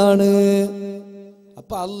തരണമെന്നാണ്.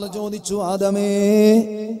 അപ്പൊ അള്ള ചോദിച്ചു, ആദമേ,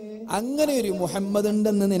 അങ്ങനെ ഒരു മുഹമ്മദ്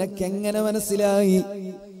ഉണ്ടെന്ന് നിനക്ക് എങ്ങനെ മനസ്സിലായി?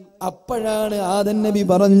 അപ്പോഴാണ് ആദം നബി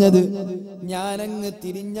പറഞ്ഞത്, ഞാനങ്ങ്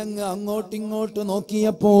തിരിഞ്ഞങ്ങ് അങ്ങോട്ടിങ്ങോട്ട്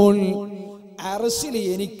നോക്കിയപ്പോൾ അർശിൽ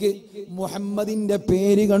എനിക്ക് മുഹമ്മദിന്റെ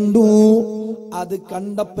പേര് കണ്ടു. അത്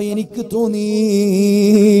കണ്ടപ്പോ എനിക്ക് തോന്നി,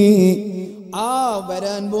 ആ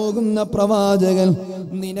വരാൻ പോകുന്ന പ്രവാചകൻ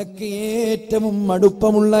നിനക്ക് ഏറ്റവും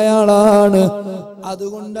അടുപ്പമുള്ളയാളാണ്.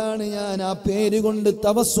 അതുകൊണ്ടാണ് ഞാൻ ആ പേര് കൊണ്ട്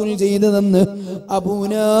തവസ്സുൽ ചെയ്തതെന്ന്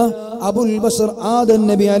അബൂന അബുൽ ബശർ ആദം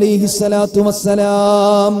നബി അലൈഹിസ്സലാത്തു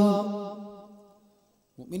വസ്സലാം.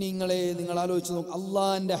 മുഅ്മിനീങ്ങളെ, നിങ്ങൾ ആലോചിച്ച് നോക്ക്.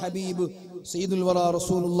 അല്ലാഹുവിന്റെ ഹബീബ് സയ്യിദുൽ വറാ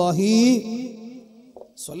റസൂലുള്ളാഹി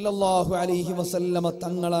സ്വല്ലല്ലാഹു അലൈഹി വസല്ലമ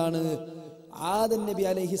തങ്ങളാണ് ആദം നബി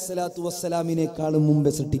അലൈഹിസ്സലാത്തു വസ്സലാമിനേക്കാളും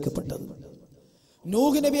മുമ്പേ സൃഷ്ടിക്കപ്പെട്ടത്.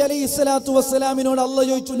 നൂഹ് നബി അലൈഹിസ്സലാത്തു വസ്സലാമിനോട് അല്ലാഹ്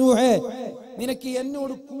ചോദിച്ചു, നൂഹേ, നിനക്ക്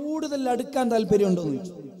എന്നോട് കൂടുതൽ അടുക്കാൻ താല്പര്യമുണ്ടോ എന്ന്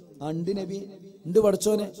ചോദിച്ചു. ഉണ്ട് നബി, ഉണ്ട്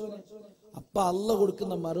പഠിച്ചോനെ. അപ്പൊ അല്ലാഹ്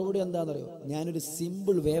കൊടുക്കുന്ന മറുപടി എന്താണെന്നറിയോ? ഞാനൊരു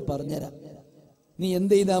സിമ്പിൾ വേ പറഞ്ഞുതരാം. നീ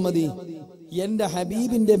എന്ത് ചെയ്താ മതി? എന്റെ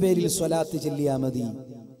ഹബീബിന്റെ പേരിൽ സ്വലാത്ത് ചൊല്ലിയാ മതി.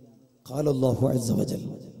 ഖാലല്ലാഹു അസ്സ വജൽ.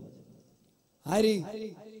 ആര്?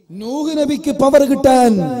 നൂഹ് നബിക്ക് പവർ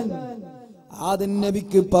കിട്ടാൻ, ആദം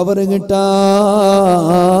നബിക്ക് പവർ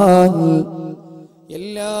കിട്ടാൻ,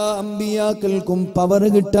 എല്ലാ അമ്പിയാക്കൾക്കും പവർ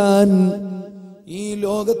കിട്ടാൻ, ഈ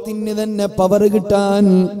ലോകത്തിന് തന്നെ പവർ കിട്ടാൻ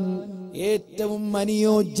ഏറ്റവും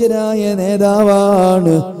അനുയോജ്യരായ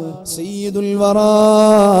നേതാവാണ് സയ്യിദുൽ വറാ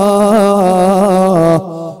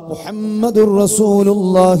മുഹമ്മദുർ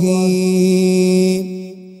റസൂലുള്ളാഹി.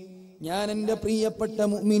 ഞാൻ എൻ്റെ പ്രിയപ്പെട്ട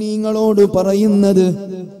മുഅ്മിനീങ്ങളോട് പറയുന്നത്,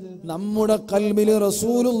 നമ്മുടെ ഖൽബിൽ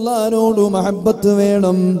റസൂലുള്ളാഹിനോട് മഹബ്ബത്ത്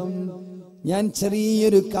വേണം. ഞാൻ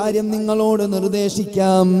ചെറിയൊരു കാര്യം നിങ്ങളോട്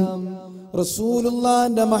നിർദ്ദേശിക്കാം.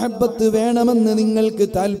 റസൂലുള്ളാഹിന്റെ മഹബ്ബത്ത് വേണമെന്ന് നിങ്ങൾക്ക്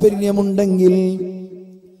താല്പര്യമുണ്ടെങ്കിൽ,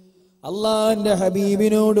 അള്ളാഹിന്റെ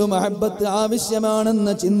ഹബീബിനോട് മഹബ്ബത്ത് ആവശ്യമാണെന്ന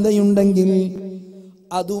ചിന്തയുണ്ടെങ്കിൽ,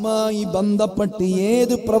 അതുമായി ബന്ധപ്പെട്ട്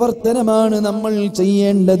ഏത് പ്രവർത്തനമാണ് നമ്മൾ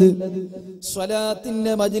ചെയ്യേണ്ടത്?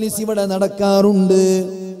 സ്വലാത്തിന്റെ മജ്ലിസ് ഇവിടെ നടക്കാറുണ്ട്.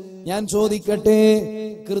 ഞാൻ ചോദിക്കട്ടെ,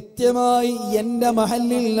 കൃത്യമായി എന്റെ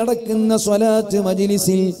മഹല്ലിൽ നടക്കുന്ന സ്വലാത്ത്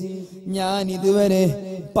മജ്ലിസിൽ ഞാൻ ഇതുവരെ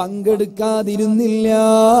പങ്കെടുക്കാതിരുന്നില്ല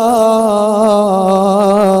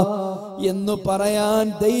എന്ന് പറയാൻ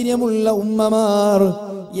ധൈര്യമുള്ള ഉമ്മമാർ,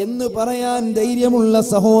 എന്ന് പറയാൻ ധൈര്യമുള്ള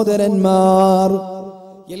സഹോദരന്മാർ,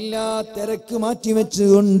 എല്ലാ തിരക്ക്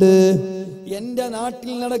മാറ്റിവെച്ചുകൊണ്ട് എന്റെ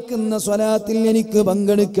നാട്ടിൽ നടക്കുന്ന സ്വലാത്തിൽ എനിക്ക്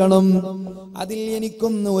പങ്കെടുക്കണം, അതിൽ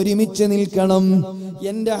എനിക്കൊന്ന് ഒരുമിച്ച് നിൽക്കണം,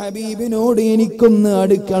 എന്റെ ഹബീബിനോട് എനിക്കൊന്ന്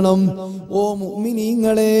അടുക്കണം. ഓ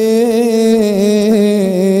മുഅ്മിനീങ്ങളെ,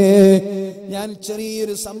 ഞാൻ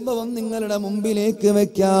ചെറിയൊരു സംഭവം നിങ്ങളുടെ മുമ്പിലേക്ക്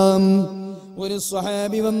വെക്കാം. ഒരു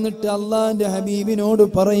സ്വഹാബി വന്നിട്ട് അള്ളാന്റെ ഹബീബിനോട്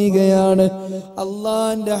പറയുകയാണ്,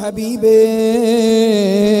 അള്ളാന്റെ ഹബീബേ,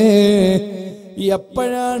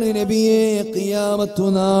 എപ്പോഴാണ് നബിയെ ഖിയാമത്തു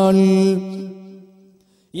നാൾ?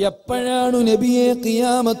 എപ്പോഴാണ് നബിയെ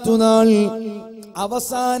ഖിയാമത്തു നാൾ?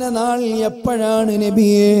 അവസാന നാൾ എപ്പോഴാണ്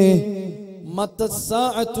നബിയെ?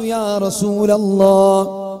 മത്തസ്സാഅതു യാ റസൂലല്ലാഹ്.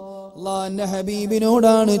 അല്ലാഹുവിന്റെ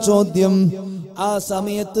ഹബീബിനോടാണ് ചോദ്യം. ആ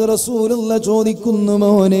സമയത്ത് റസൂലുള്ള ചോദിക്കുന്നു,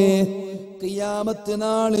 മോനെ, ഖിയാമത്ത്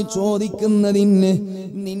നാൾ ചോദിക്കുന്നതിന്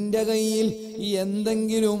നിന്റെ കയ്യിൽ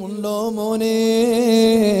എന്തെങ്കിലും ഉണ്ടോ മോനെ?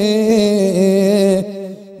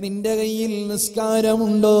 നിന്റെ കയ്യിൽ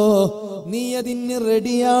നിസ്കാരമുണ്ടോ? നീ അതിന്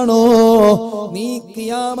റെഡിയാണോ? നീ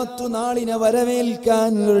ഖിയാമത്തു നാളിനെ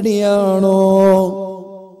വരവേൽക്കാൻ റെഡിയാണോ?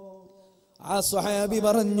 ആ സ്വഹാബി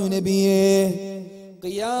പറഞ്ഞു, നബിയേ,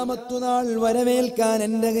 ഖിയാമത്തു നാൾ വരവേൽക്കാൻ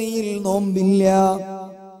എന്റെ കയ്യിൽ നോമ്പില്ല,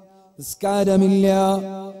 നിസ്കാരമില്ല,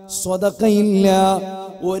 സ്വതക്കയില്ല,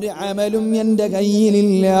 ഒരു അമലും എന്റെ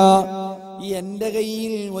കയ്യിലില്ല. എന്റെ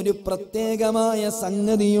കയ്യിൽ ഒരു പ്രത്യേകമായ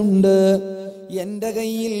സംഗതിയുണ്ട്, എന്റെ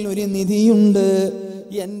കയ്യിൽ ഒരു നിധിയുണ്ട്,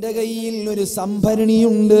 എന്റെ കയ്യിൽ ഒരു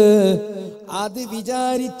സംഭരണിയുണ്ട്. അത്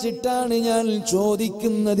വിചാരിച്ചിട്ടാണ് ഞാൻ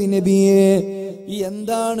ചോദിക്കുന്നത് നബിയെ.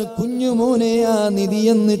 എന്താണ് കുഞ്ഞുമോനെ ആ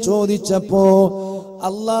നിധിയെന്ന് ചോദിച്ചപ്പോ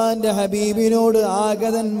അള്ളാന്റെ ഹബീബിനോട്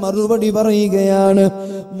ആഗതൻ മറുപടി പറയുകയാണ്,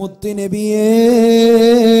 മുത്തുനബിയേ,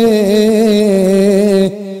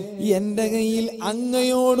 എന്റെ കയ്യിൽ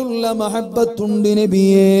അങ്ങയോടുള്ള മഹബ്ബത്തുണ്ട്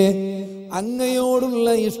നബിയേ, അങ്ങയോടുള്ള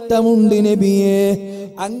ഇഷ്ടമുണ്ട് നബിയേ,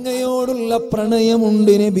 അങ്ങയോടുള്ള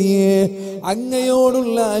പ്രണയമുണ്ട് നബിയേ,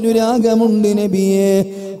 അങ്ങയോടുള്ള അനുരാഗമുണ്ട് നബിയേ,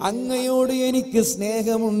 അങ്ങയോട് എനിക്ക്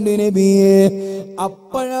സ്നേഹമുണ്ട് നബിയേ.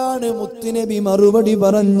 അപ്പോഴാണ് മുത്തുനബി മറുപടി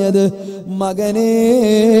പറഞ്ഞത്, മകനേ,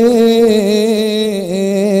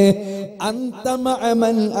 അന്ത മഅ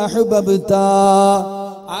മൻ അഹ്ബബ്ത,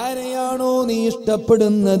 ആരെയാണോ നീ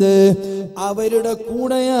ഇഷ്ടപ്പെടുന്നത് അവരുടെ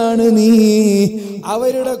കൂടെയാണ് നീ,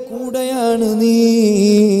 അവരുടെ കൂടെയാണ് നീ.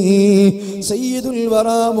 സയ്യിദുൽ വറ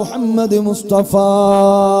മുഹമ്മദ് മുസ്തഫ.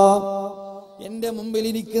 എന്റെ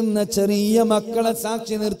മുമ്പിലിരിക്കുന്ന ചെറിയ മക്കളെ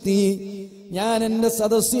സാക്ഷി നിർത്തി ഞാൻ എന്റെ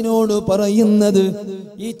സദസ്സിനോട് പറയുന്നത്,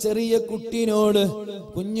 ഈ ചെറിയ കുട്ടിനോട്,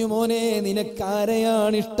 കുഞ്ഞുമോനെ,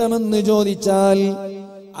 നിനക്കാരെയാണ് ഇഷ്ടമെന്ന് ചോദിച്ചാൽ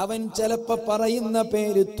അവൻ ചിലപ്പോ പറയുന്ന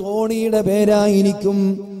പേര് ധോണിയുടെ പേരായിരിക്കും,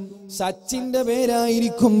 സച്ചിന്റെ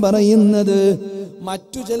പേരായിരിക്കും പറയുന്നത്.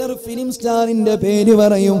 മറ്റു ചിലർ ഫിലിം സ്റ്റാറിന്റെ പേര്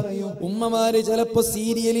പറയും, ഉമ്മമാര് ചിലപ്പോ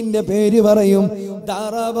സീരിയലിന്റെ പേര് പറയും,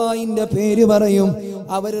 ധാരാവാഹിന്റെ പേര് പറയും,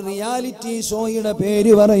 അവർ റിയാലിറ്റി ഷോയുടെ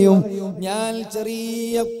പേര് പറയും. ഞാൻ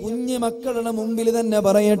ചെറിയ കുഞ്ഞു മക്കളുടെ മുമ്പിൽ തന്നെ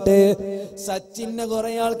പറയട്ടെ, സച്ചിനെ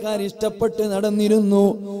കുറെ ആൾക്കാർ ഇഷ്ടപ്പെട്ട് നടന്നിരുന്നു.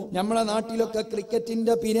 നമ്മളെ നാട്ടിലൊക്കെ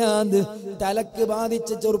ക്രിക്കറ്റിന്റെ പിരാന്ത് തലക്ക് ബാധിച്ച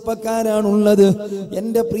ചെറുപ്പക്കാരാണുള്ളത്.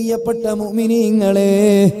 എന്റെ പ്രിയപ്പെട്ട മുഅ്മിനീങ്ങളെ,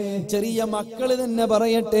 ചെറിയ മക്കള് തന്നെ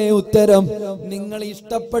പറയട്ടെ ഉത്തരം. നിങ്ങൾ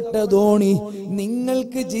ഇഷ്ടപ്പെട്ട ധോണി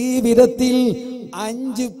നിങ്ങൾക്ക് ജീവിതത്തിൽ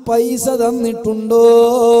 5 പൈസ തന്നിട്ടുണ്ടോ?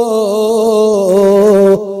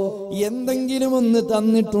 എന്തെങ്കിലും ഒന്ന്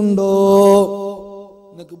തന്നിട്ടുണ്ടോ?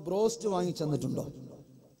 നിങ്ങൾക്ക് ബ്രോസ്റ്റ് വാങ്ങിച്ചെന്നിട്ടുണ്ടോ?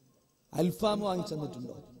 അൽഫാം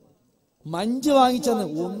വാങ്ങിച്ചെന്നിട്ടുണ്ടോ? മഞ്ച് വാങ്ങിച്ചെന്ന്?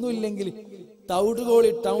 ഒന്നുമില്ലെങ്കിൽ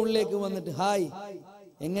തൗടുകോളി ടൗണിലേക്ക് വന്നിട്ട് ഹായ്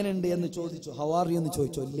എങ്ങനെയുണ്ട് എന്ന് ചോദിച്ചോ? ഹൗ ആർ യു എന്ന്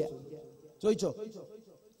ചോദിച്ചോ? ഇല്ല. ചോദിച്ചോ?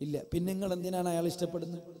 ഇല്ല. പിന്നെ നിങ്ങൾ എന്തിനാണ് അയാൾ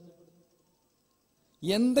ഇഷ്ടപ്പെടുന്നത്?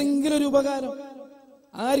 എന്തെങ്കിലും ഒരു ഉപകാരം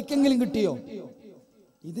ആർക്കെങ്കിലും കിട്ടിയോ?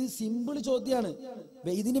 ഇത് സിമ്പിൾ ചോദ്യമാണ്.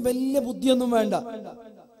 ഇതിന് വലിയ ബുദ്ധിയൊന്നും വേണ്ട.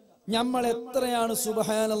 നമ്മൾ എത്രയാണ്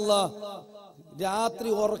സുബ്ഹാനല്ലാഹ് രാത്രി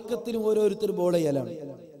ഉറക്കത്തിനും ഓരോരുത്തർ ബോൾ ചെയ്യലാണ്.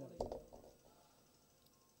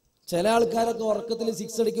 ചില ആൾക്കാരൊക്കെ ഉറക്കത്തിൽ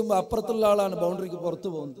 6 അടിക്കുമ്പോ അപ്പുറത്തുള്ള ആളാണ് ബൗണ്ടറിക്ക് പുറത്തു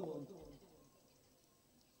പോകുന്നത്,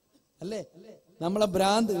 അല്ലേ? നമ്മളെ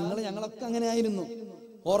ഭ്രാന്ത്. ഞങ്ങളൊക്കെ അങ്ങനെ ആയിരുന്നു.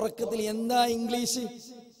 ഉറക്കത്തിൽ എന്താ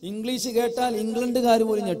ഇംഗ്ലീഷ് കേട്ടാൽ ഇംഗ്ലണ്ടുകാർ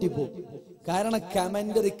പോലും ഞെട്ടിപ്പോ. കാരണം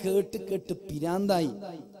കമന്ററി കേട്ട് കേട്ട് പിരാന്തായി.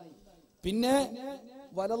 പിന്നെ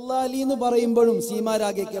വലല്ലാലി എന്ന് പറയുമ്പോഴും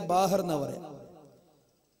സീമാരാഗയ്ക്ക് ബാഹർ എന്നാ പറയാം.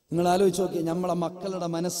 നിങ്ങൾ ആലോചിച്ച് നോക്കിയേ, നമ്മളെ മക്കളുടെ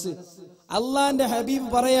മനസ്സ്. അള്ളാന്റെ ഹബീബ്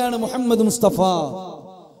പറയാണ് മുഹമ്മദ് മുസ്തഫ,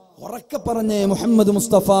 ഉറക്കെ പറഞ്ഞേ മുഹമ്മദ്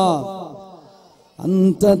മുസ്തഫ,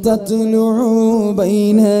 അന്ത തത്ലുഉ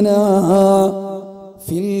ബൈനനാ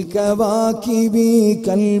ഫിൽ കവാകിബി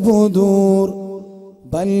കൽബുദൂർ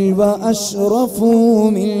ബൽ വഅശ്റഫു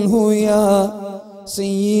മിൻഹു യാ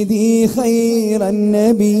സയ്യിദി ഖൈറൻ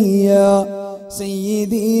നബിയ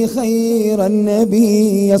സയ്യിദി ഖൈറൻ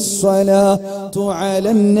നബിയ അസ്സലാത്തു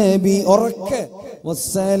അലൻ നബി ഉറക്കെ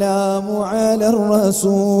വസ്സലാമു അലർ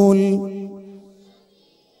റസൂൽ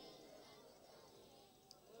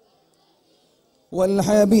വൽ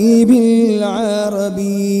ഹബീബിൽ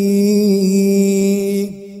അറബി.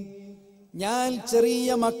 ഞാൻ ചെറിയ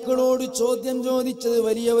മക്കളോട് ചോദ്യം ചോദിച്ചത്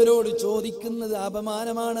വലിയവരോട് ചോദിക്കുന്നത്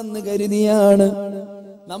അപമാനമാണെന്ന് കരുതിയാണ്.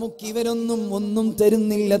 നമുക്കിവരൊന്നും ഒന്നും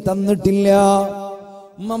തരുന്നില്ല, തന്നിട്ടില്ല.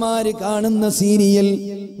 ഉമ്മമാര് കാണുന്ന സീരിയൽ,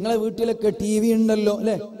 നിങ്ങളെ വീട്ടിലൊക്കെ ടി വി ഉണ്ടല്ലോ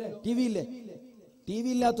അല്ലെ? ടി വി ഇല്ലേ? T V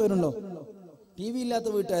ഇല്ലാത്തവരുണ്ടോ? ടി വി ഇല്ലാത്ത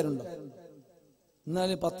വീട്ടുകാരുണ്ടോ?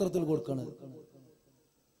 എന്നാലും പത്രത്തിൽ കൊടുക്കണത്.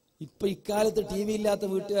 ഇപ്പൊ ഇക്കാലത്ത് ടി വി ഇല്ലാത്ത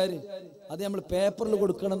വീട്ടുകാര് അത് നമ്മൾ പേപ്പറിൽ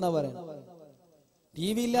കൊടുക്കണം എന്നാ പറയാം. ടി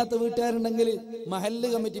വി ഇല്ലാത്ത വീട്ടുകാരുണ്ടെങ്കിൽ മഹല്ല്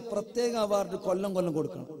കമ്മിറ്റി പ്രത്യേക അവാർഡ് കൊല്ലം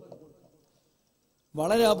കൊടുക്കണം.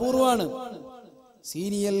 വളരെ അപൂർവമാണ്.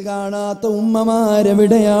 സീരിയൽ കാണാത്ത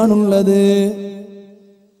ഉമ്മമാരെവിടെയാണുള്ളത്?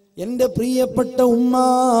 എന്റെ പ്രിയപ്പെട്ട ഉമ്മ,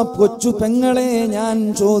 കൊച്ചു പെങ്ങളെ ഞാൻ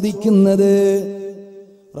ചോദിക്കുന്നത്,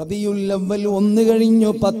 റബീഉൽ അവ്വൽ 1 കഴിഞ്ഞു,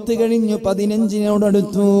 10 കഴിഞ്ഞു,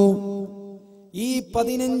 15നോടടുത്തു. ഈ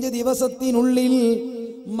 15 ദിവസത്തിനുള്ളിൽ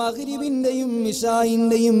മഗ്രിബിന്റെയും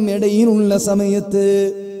ഇശാഇന്റെയും ഇടയിലുള്ള സമയത്ത്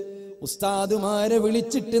ഉസ്താദുമാരെ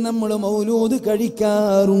വിളിച്ചിട്ട് നമ്മൾ മൗലൂദ്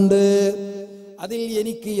കഴിക്കാറുണ്ട്. അതിൽ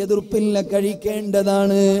എനിക്ക് എതിർപ്പില്ല,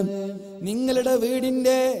 കഴിക്കേണ്ടതാണ്. നിങ്ങളുടെ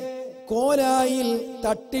വീടിന്റെ കോലായിൽ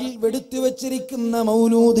തട്ടിൽ വെടുത്തു വെച്ചിരിക്കുന്ന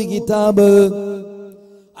മൗലൂദ് കിതാബ്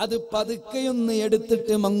അത് പതുക്കെയൊന്ന്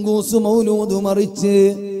എടുത്തിട്ട് മങ്കൂസ് മൗലൂദ് മറിച്ച്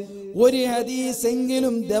ഒരു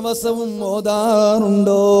ഹദീസെങ്കിലും ദിവസവും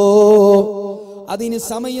ഓതാറുണ്ടോ? അതിന്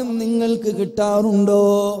സമയം നിങ്ങൾക്ക് കിട്ടാറുണ്ടോ?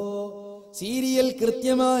 സീരിയൽ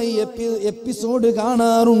കൃത്യമായി എപ്പിസോഡ്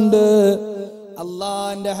കാണാറുണ്ട്.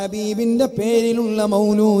 അള്ളാന്റെ ഹബീബിന്റെ പേരിലുള്ള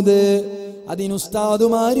മൗലൂദ് അതിന്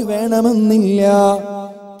ഉസ്താദുമാര് വേണമെന്നില്ല,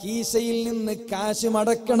 കീശയിൽ നിന്ന് കാശ്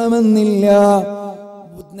മടക്കണമെന്നില്ല,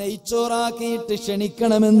 നെയ്ച്ചോറാക്കിയിട്ട്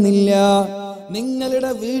ക്ഷണിക്കണമെന്നില്ല.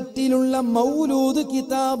 നിങ്ങളുടെ വീട്ടിലുള്ള മൗലൂദ്,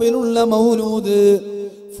 കിതാബിലുള്ള മൗലൂദ്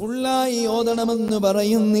ഫുള്ളായി ഓതണമെന്ന്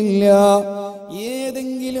പറയുന്നില്ല.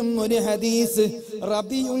 ഏതെങ്കിലും ഒരു ഹദീസ്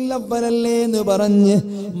റബീഉൽ അവ്വലല്ലേ എന്ന് പറഞ്ഞ്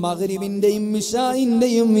മഗ്രിബിന്റെയും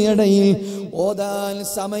ഇശാഇന്റെയും ഇടയിൽ ഓതാൻ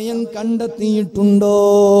സമയം കണ്ടെത്തിയിട്ടുണ്ടോ?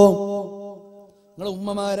 നിങ്ങൾ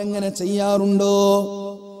ഉമ്മമാരെങ്ങനെ ചെയ്യാറുണ്ടോ?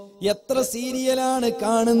 എത്ര സീരിയലാണ്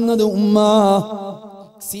കാണുന്നത് ഉമ്മ?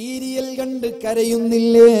 സീരിയൽ കണ്ട്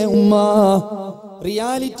കരയുന്നില്ലേ ഉമ്മ?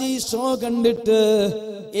 റിയാലിറ്റി ഷോ കണ്ടിട്ട്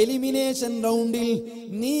എലിമിനേഷൻ റൗണ്ടിൽ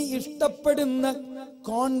നീ ഇഷ്ടപ്പെടുന്ന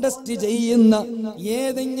കോണ്ടസ്റ്റ് ചെയ്യുന്ന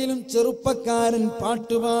ഏതെങ്കിലും ചെറുപ്പക്കാരൻ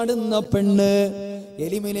പാട്ടുപാടുന്ന പെണ്ണ്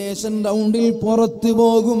എലിമിനേഷൻ റൗണ്ടിൽ പുറത്തു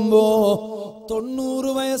പോകുമ്പോ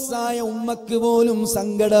 90 വയസ്സായ ഉമ്മക്ക് പോലും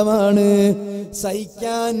സങ്കടമാണ്,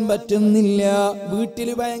 സഹിക്കാൻ പറ്റുന്നില്ല. വീട്ടിൽ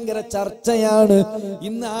ഭയങ്കര ചർച്ചയാണ്.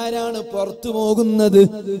 ഇന്ന് ആരാണ് പുറത്തു പോകുന്നത്,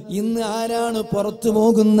 ഇന്ന് ആരാണ് പുറത്തു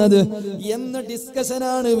പോകുന്നത് എന്ന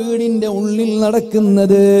ഡിസ്കഷനാണ് വീടിന്റെ ഉള്ളിൽ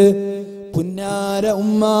നടക്കുന്നത്. പുന്നാര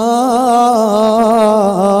ഉമ്മ,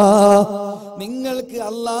 നിങ്ങൾക്ക്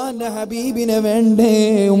അള്ളാന്റെ ഹബീബിനെ വേണ്ടേ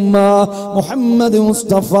ഉമ്മ? മുഹമ്മദ്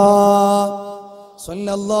മുസ്തഫ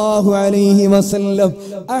സല്ലല്ലാഹു അലൈഹി വസല്ലം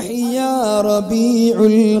അഹ്യാ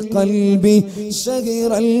റബീഉൽ ഖൽബി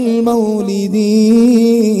ശഗ്റൽ മൗലിദി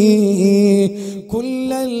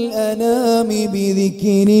കുല്ലൽ അനാമി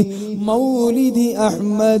ബിദിക്രി മൗലിദി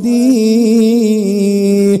അഹ്മദി.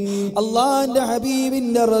 അള്ളാന്റെ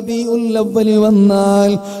ഹബീബിന്റെ റബീഉൽ അവ്വൽ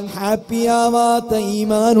വന്നാൽ ഹാപ്പി ആവാത്ത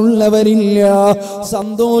ഈമാനുള്ളവരില്ല,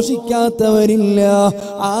 സന്തോഷിക്കാത്തവരില്ല,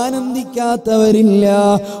 ആനന്ദിക്കാത്തവരില്ല,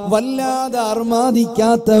 വല്ലാതെ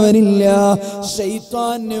അർമാദിക്കാത്തവരില്ല.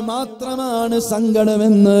 ശൈത്വാന് മാത്രമാണ്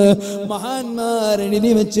സങ്കടമെന്ന് മഹാന്മാർ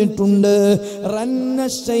എഴുതി വെച്ചിട്ടുണ്ട്. റന്ന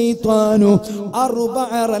ശൈത്വാനു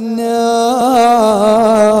അർബഅ റന്ന,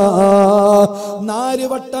 4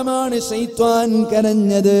 വട്ടമാണ് ശൈത്വാൻ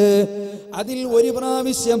കരഞ്ഞത്. അതിൽ ഒരു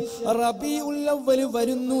പ്രാവശ്യം റബീഉൽ അവ്വൽ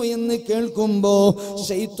വരുന്നു എന്ന് കേൾക്കുമ്പോ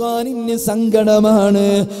ശൈത്താനിന് സങ്കടമാണ്,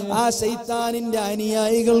 ആ ശൈത്താനിന്റെ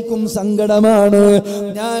അനുയായികൾക്കും സങ്കടമാണ്.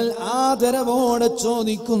 ഞാൻ ആദരവോടെ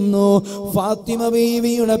ചോദിക്കുന്നു, ഫാത്തിമ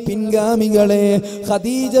ബീവിയുടെ പിൻഗാമികളെ,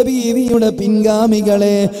 ഖദീജ ബീവിയുടെ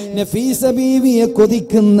പിൻഗാമികളെ, നഫീസ ബീവിയെ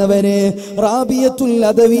കൊതിക്കുന്നവരെ, റാബിയത്തുൽ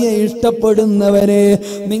അദവിയെ ഇഷ്ടപ്പെടുന്നവരെ,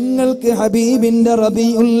 നിങ്ങൾക്ക് ഹബീബിന്റെ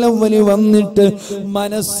റബീഉൽ അവ്വൽ വന്നിട്ട്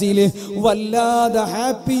മനസ്സിൽ വല്ലാതെ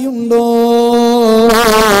ഹാപ്പിയുണ്ടോ?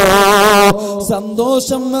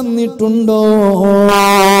 സന്തോഷം വന്നിട്ടുണ്ടോ?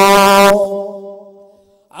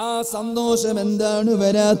 ആ സന്തോഷം എന്താണ്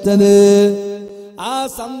വരാത്തത്? ആ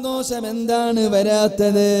സന്തോഷം എന്താണ്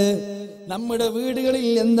വരാത്തത്? നമ്മുടെ വീടുകളിൽ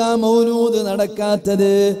എന്താ മൗലൂദ്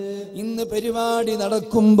നടക്കാത്തത്? ഇന്ന് പരിപാടി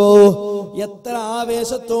നടക്കുമ്പോ എത്ര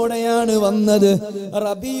ആവേശത്തോടെയാണ് വന്നത്.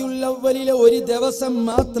 റബീഉൽ അവ്വലിലെ ഒരു ദിവസം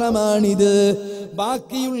മാത്രമാണിത്,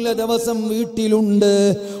 ബാക്കിയുള്ള ദിവസം വീട്ടിലുണ്ട്.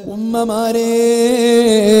 ഉമ്മമാരെ,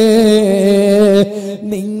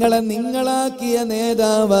 നിങ്ങളാക്കിയ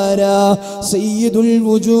നേതാവാരാ? സയ്യിദുൽ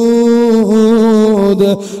വജൂദ്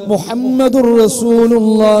മുഹമ്മദുർ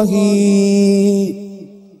റസൂലുള്ളാഹി.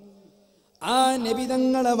 ആ നബി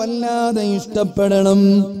തങ്ങളെ വല്ലാതെ ഇഷ്ടപ്പെടണം,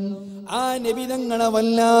 ആ നബി തങ്ങളെ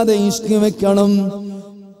വല്ലാതെ ഇഷ്ക് വെക്കണം.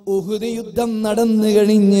 ഉഹുദ് യുദ്ധം നടന്നു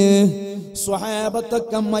കഴിഞ്ഞ്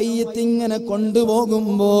സ്വഹാബത്തൊക്കെ മയ്യത്തിങ്ങനെ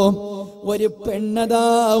കൊണ്ടുപോകുമ്പോ ഒരു പെണ്ണതാ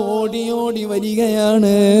ഓടി ഓടി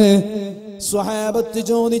വരികയാണ്. സ്വഹാബത്ത്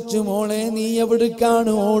ചോദിച്ചു, മോളെ നീ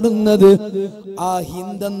എവിടേക്കാണ് ഓടുന്നത്? ആ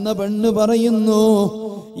ഹിന്ദെന്ന പെണ്ണ് പറയുന്നു,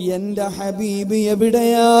 എന്റെ ഹബീബ്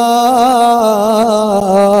എവിടെയാ?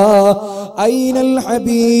 ഐനൽ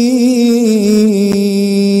ഹബീബ്,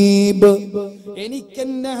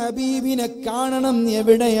 എനിക്കെന്റെ ഹബീബിനെ കാണണം,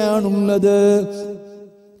 എവിടെയാണുള്ളത്?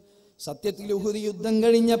 സത്യത്തിൽ ഉഹുദ് യുദ്ധം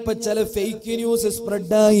കഴിഞ്ഞപ്പോ ചില ഫേക്ക് ന്യൂസ്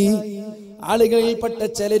സ്പ്രെഡായി. ആളുകളിൽപ്പെട്ട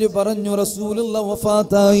ചിലര് പറഞ്ഞു റസൂലുള്ള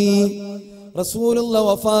വഫാത്തായി, റസൂലുള്ള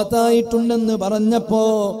വഫാത്തായിട്ടുണ്ടെന്ന് പറഞ്ഞപ്പോ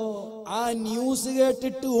ആ ന്യൂസ്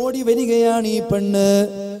കേട്ടിട്ട് ഓടി വരികയാണ് ഈ പെണ്ണ്.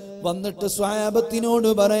 വന്നിട്ട് സ്വഹാബത്തിനോട്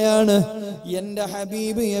പറയാണ്, എന്റെ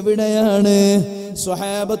ഹബീബ് എവിടെയാണ്?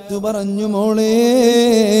 സ്വഹാബത്ത് പറഞ്ഞു, മോളെ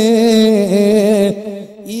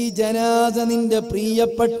ഈ ജനാസ നിന്റെ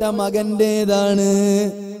പ്രിയപ്പെട്ട മകന്റേതാണ്,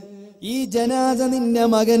 ഈ ജനാസ നിന്റെ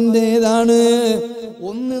മകന്റേതാണ്,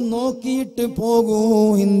 ഒന്ന് നോക്കിയിട്ട് പോകൂ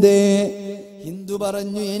ഹിന്ദേ. ഹിന്ദു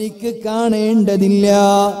പറഞ്ഞു, എനിക്ക് കാണേണ്ടതില്ല.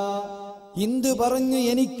 ഹിന്ദു പറഞ്ഞു,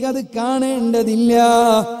 എനിക്കത് കാണേണ്ടതില്ല.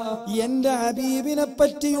 എന്റെ ഹബീബിനെ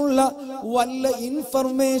പറ്റിയുള്ള വല്ല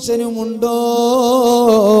ഇൻഫർമേഷനും ഉണ്ടോ?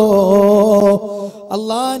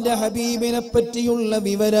 അള്ളാന്റെ ഹബീബിനെ പറ്റിയുള്ള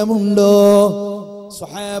വിവരമുണ്ടോ?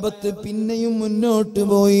 സ്വഹാബത്ത് പിന്നെയും മുന്നോട്ട്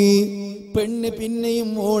പോയി, പെണ്ണ് പിന്നെയും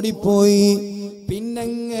ഓടിപ്പോയി.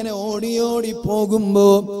 പിന്നെങ്ങനെ ഓടി ഓടി പോകുമ്പോ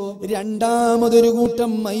രണ്ടാമതൊരു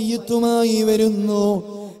കൂട്ടം മയ്യത്തുമായി വരുന്നു.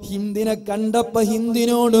 ഹിന്ദിനെ കണ്ടപ്പോ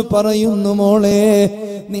ഹിന്ദിനോട് പറയുന്നു, മോളെ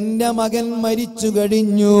നിന്റെ മകൻ മരിച്ചു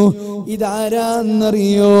കഴിഞ്ഞു.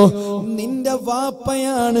 ഇതാരാന്നറിയോ? നിന്റെ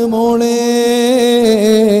വാപ്പയാണ് മോളെ,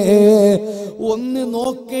 ഒന്ന്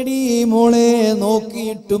നോക്കടി മോളെ,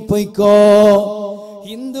 നോക്കിയിട്ട് പൊയ്ക്കോ.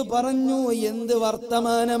 ഹിന്ദു പറഞ്ഞു, എന്ത്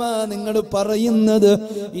വർത്തമാനമാ നിങ്ങൾ പറയുന്നത്?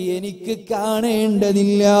 എനിക്ക്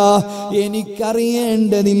കാണേണ്ടതില്ല,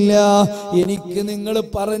 എനിക്കറിയേണ്ടതില്ല, എനിക്ക് നിങ്ങൾ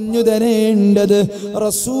പറഞ്ഞു തരേണ്ടത്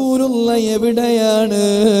റസൂലുള്ള എവിടെയാണ്,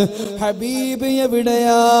 ഹബീബ്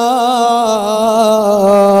എവിടെയാ?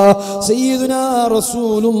 സയ്യിദുനാ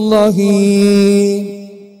റസൂലുള്ളാഹി.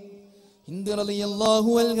 ഹിന്ദു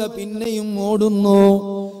റളിയല്ലാഹു അൻഹു പിന്നെയും ഓടുന്നു.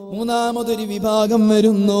 മൂന്നാമതൊരു വിഭാഗം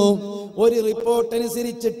വരുന്നു. ഒരു റിപ്പോർട്ട്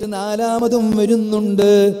അനുസരിച്ചിട്ട് നാലാമതും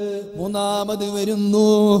വരുന്നുണ്ട്, മൂന്നാമത് വരുന്നു.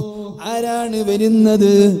 ആരാണ്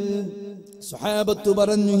വരുന്നത്? സ്വഹാബത്ത്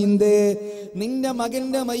പറഞ്ഞു, ഹിന്ദേ നിന്റെ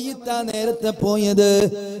മകന്റെ മയ്യത്താ നേരത്തെ പോയത്,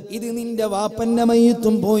 ഇത് നിന്റെ വാപ്പന്റെ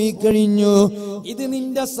മയ്യത്തും പോയി കഴിഞ്ഞു, ഇത്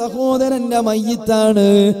നിന്റെ സഹോദരന്റെ മയ്യത്താണ്,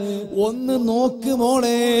 ഒന്ന് നോക്ക്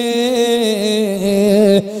മോളെ.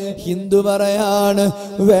 ഹിന്ദു പറയാണ്,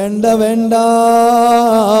 വേണ്ട വേണ്ട,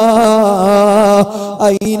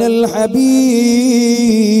 ഐനൽ ഹബീബ്,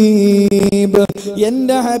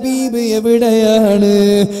 എന്റെ ഹബീബ് എവിടെയാണ്,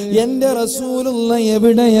 എന്റെ റസൂലുള്ള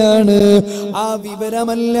എവിടെയാണ്? ആ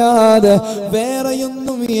വിവരമല്ലാതെ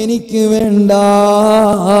വേറെയൊന്നും എനിക്ക് വേണ്ട.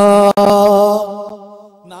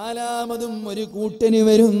 നാലാമതും ഒരു കൂട്ടന്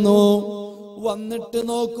വരുന്നു. വന്നിട്ട്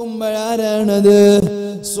നോക്കുമ്പോഴാരാണത്?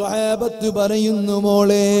 സ്വഹാബത്ത് പറയുന്നു,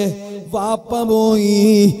 മോളെ വാപ്പ പോയി,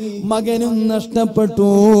 മകനും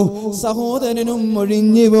നഷ്ടപ്പെട്ടു, സഹോദരനും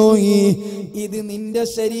ഒഴിഞ്ഞു പോയി, ഇത് നിന്റെ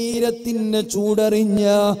ശരീരത്തിന്റെ ചൂടറിഞ്ഞ,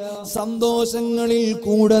 സന്തോഷങ്ങളിൽ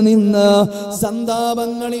കൂടെ നിന്ന,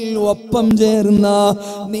 സന്താപങ്ങളിൽ ഒപ്പം ചേർന്ന,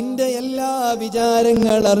 നിന്റെ എല്ലാ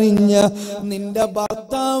വിചാരങ്ങൾ അറിഞ്ഞ നിന്റെ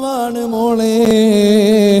ഭർത്താവാണ് മോളെ.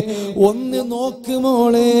 ഒന്ന് നോക്ക്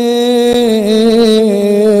മോളെ.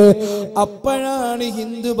 അപ്പോഴാണ്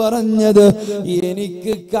ഹിന്ദു പറഞ്ഞത്,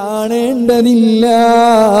 എനിക്ക് കാണേണ്ടതില്ല,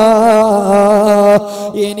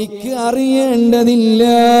 എനിക്ക് അറിയേണ്ടതില്ല.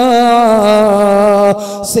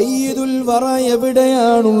 സയ്യിദുൽ വറ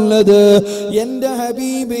എവിടെയാണുള്ളത്? എന്റെ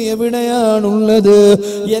ഹബീബ് എവിടെയാണുള്ളത്?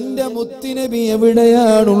 എന്റെ മുത്തുനബി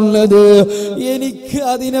എവിടെയാണുള്ളത്? എനിക്ക്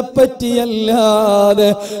അതിനെപ്പറ്റിയല്ലാതെ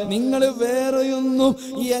നിങ്ങൾ വേറെയൊന്നും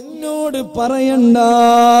എന്നോട് പറയണ്ട.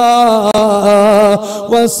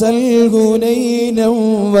 വസൽ ഹുനൈനം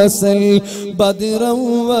വസൽ ബദ്റൻ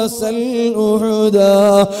വസൽ ഉഹുദ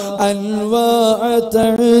അൻവാഅ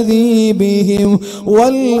തഅദീബിഹിം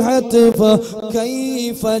വൽ ഹത്ഫ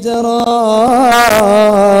കൈഫ ജറാ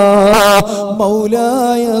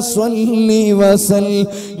മൗലായ സ്വല്ലി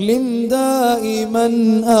വസല്ലിം ദായിമൻ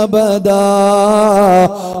അബദാ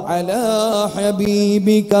അലാ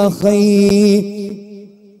ഹബീബിക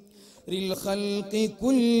ഖൈറിൽ ഖൽഖി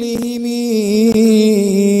കുല്ലിഹിം.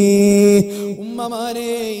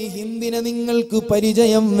 ഉമ്മമാരെ, ഈ ഹിന്ദിനെ നിങ്ങൾക്ക്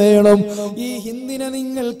പരിചയം വേണം. ഈ ഹിന്ദിനെ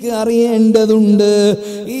നിങ്ങൾക്ക് അറിയേണ്ടതുണ്ട്.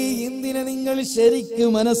 ഈ ഹിന്ദിനെ നിങ്ങൾ ശരിക്കും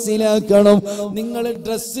മനസ്സിലാക്കണം. നിങ്ങൾ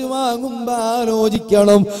ഡ്രസ്സ് വാങ്ങുമ്പോ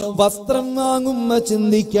ആലോചിക്കണം, വസ്ത്രം വാങ്ങുമ്പോ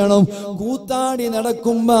ചിന്തിക്കണം, കൂത്താടി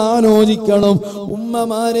നടക്കുമ്പോ ആലോചിക്കണം.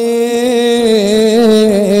 ഉമ്മമാരെ,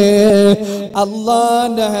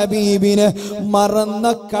 അള്ളാന്റെ ഹബീബിനെ മറന്ന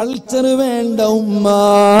കൾച്ചർ വേണ്ട ഉമ്മ.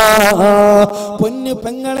 പൊന്നു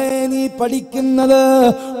പെങ്ങളെ, നീ പഠിക്കുന്നത്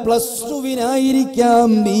 +2-വിനായിരിക്കാം,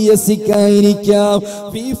 BSc-ക്കായിരിക്കാം,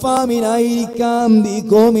 ബിഫാമിനായിരിക്കാം,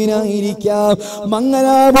 ബികോമിനായിരിക്കാം.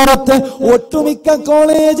 മംഗലാപുരത്ത് ഒട്ടുമിക്ക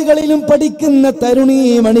കോളേജുകളിലും പഠിക്കുന്ന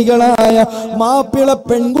തരുണീമണികളായ മാപ്പിള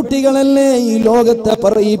പെൺകുട്ടികളല്ലേ ഈ ലോകത്തെ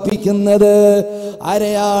പറയിപ്പിക്കുന്നത്.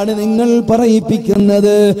 ആരെയാണ് നിങ്ങൾ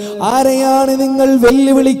പറയിപ്പിക്കുന്നത്? ആരെയാണ് നിങ്ങൾ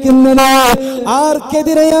വെല്ലുവിളിക്കുന്നത്?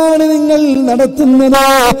 ആർക്കെതിരെയാണ് നിങ്ങൾ നടത്തുന്നത്?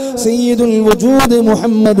 സയ്യിദുൽ വജൂദ്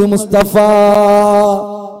മുഹമ്മദ് മുസ്തഫ.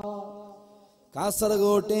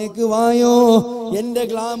 കാസർഗോട്ടേക്ക് വായോ, എന്റെ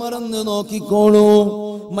ഗ്ലാമർ ഒന്ന് നോക്കിക്കോളൂ.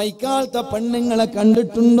 മൈക്കാലത്തെ പെണ്ണുങ്ങളെ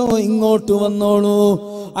കണ്ടിട്ടുണ്ടോ? ഇങ്ങോട്ട് വന്നോളൂ.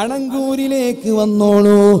 അണങ്കൂരിലേക്ക്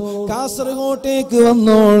വന്നോളൂ, കാസർഗോട്ടേക്ക്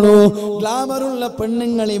വന്നോളൂ. ഗ്ലാമറുള്ള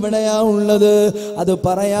പെണ്ണുങ്ങൾ ഇവിടെയാ ഉള്ളത്. അത്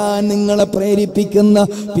പറയാൻ നിങ്ങളെ പ്രേരിപ്പിക്കുന്ന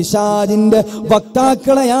പിശാചിന്റെ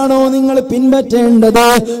വക്താക്കളെയാണോ നിങ്ങൾ പിൻപറ്റേണ്ടത്?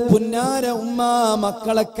 പുന്നാര ഉമ്മ,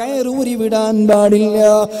 മക്കളെ കയറൂരി വിടാൻ പാടില്ല.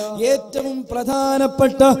 ഏറ്റവും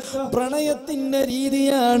പ്രധാനപ്പെട്ട പ്രണയത്തിന്റെ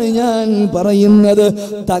രീതിയാണ് ഞാൻ പറയുന്നത്.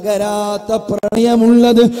 തകരാത്ത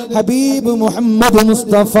പ്രണയമുള്ളത് ഹബീബ് മുഹമ്മദ്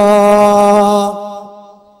മുസ്തഫ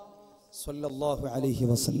സല്ലല്ലാഹു അലൈഹി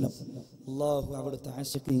വസല്ലം. അല്ലാഹു അവിടുത്തെ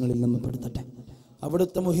ആശിഖീങ്ങളിൽ നമ്മെ പെടുത്തട്ടെ,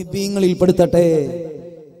 അവിടുത്തെ മുഹിബ്ബീങ്ങളിൽ പെടുത്തട്ടെ.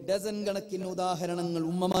 ഡസൻ കണക്കിന് ഉദാഹരണങ്ങൾ.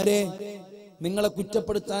 ഉമ്മമാരെ, നിങ്ങളെ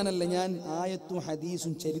കുറ്റപ്പെടുത്താനല്ല ഞാൻ ആയത്തും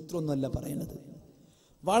ഹദീസും ചരിത്രമൊന്നുമല്ല പറയുന്നത്.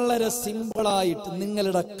 വളരെ സിമ്പിളായിട്ട്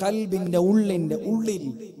നിങ്ങളുടെ കൽബിന്റെ ഉള്ളിൽ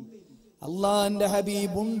അള്ളാന്റെ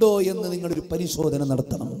ഹബീബ് ഉണ്ടോ എന്ന് നിങ്ങളൊരു പരിശോധന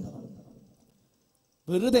നടത്തണം.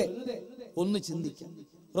 വെറുതെ ഒന്ന് ചിന്തിക്കാം.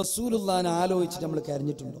 റസൂലുള്ളാഹിനെ ആലോചിച്ചിട്ട് നമ്മൾ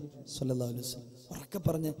കരഞ്ഞിട്ടുണ്ടോ? സല്ലല്ലാഹു അലൈഹി വസല്ലം. ഉറക്കെ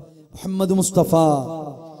പറഞ്ഞേ മുഹമ്മദ് മുസ്തഫ.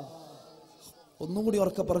 ഒന്നും കൂടി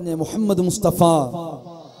ഉറക്കെ പറഞ്ഞേ മുഹമ്മദ് മുസ്തഫ.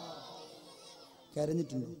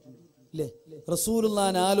 കരഞ്ഞിട്ടുണ്ടോ? ഇല്ലേ?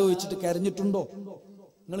 റസൂലുള്ളാഹിനെ ആലോചിച്ചിട്ട് കരഞ്ഞിട്ടുണ്ടോ?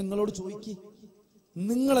 നിങ്ങളോട് ചോദിക്ക്,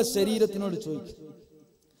 നിങ്ങളെ ശരീരത്തിനോട് ചോദിക്ക്.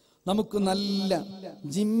 നമുക്ക് നല്ല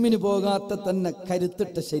ജിമ്മിന് പോകാത്ത തന്നെ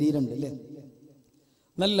കരുത്തിട്ട ശരീരമുണ്ട്, അല്ലേ?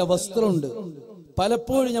 നല്ല വസ്ത്രമുണ്ട്.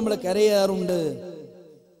 പലപ്പോഴും നമ്മൾ കരയാറുണ്ട്.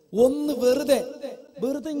 ഒന്ന് വെറുതെ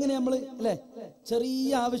ഇങ്ങനെ നമ്മൾ, അല്ലെ, ചെറിയ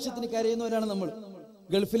ആവശ്യത്തിന് കരയുന്നവരാണ് നമ്മൾ.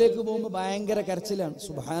 ഗൾഫിലേക്ക് പോകുമ്പോൾ ഭയങ്കര കരച്ചിലാണ്.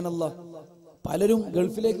 സുബ്ഹാനല്ലാഹ്. പലരും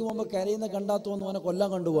ഗൾഫിലേക്ക് പോകുമ്പോൾ കരയുന്ന കണ്ടാത്തോന്ന് അവനെ കൊല്ലാൻ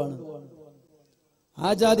കണ്ടുപോവാണ്. ആ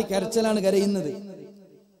ജാതി കരച്ചിലാണ് കരയുന്നത്.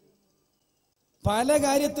 പല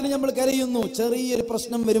കാര്യത്തിലും നമ്മൾ കരയുന്നു. ചെറിയൊരു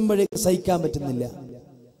പ്രശ്നം വരുമ്പോഴേക്ക് സഹിക്കാൻ പറ്റുന്നില്ല.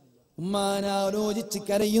 ഉമ്മാനെ ആലോചിച്ച്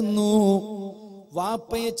കരയുന്നു,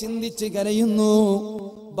 വാപ്പയെ ചിന്തിച്ച് കരയുന്നു,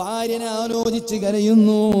 ഭാര്യനെ ആലോചിച്ച്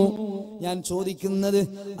കരയുന്നു. ഞാൻ ചോദിക്കുന്നത്,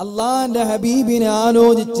 അള്ളാന്റെ ഹബീബിനെ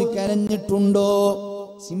ആലോചിച്ച് കരഞ്ഞിട്ടുണ്ടോ?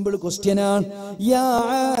 സിമ്പിൾ ക്വസ്റ്റ്യനാണ്. യാ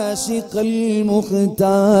ആശിഖൽ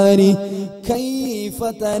മുഖ്താരി കൈഫ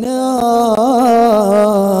തനാം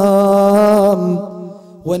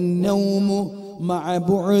വന്നൗമു മഅ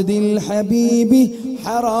ബുഅദിൽ ഹബീബി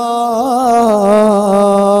ഹറാം.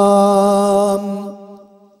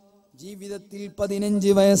 ജീവിതത്തിൽ 15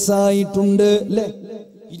 വയസ്സായിട്ടുണ്ട്, അല്ലേ?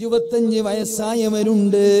 25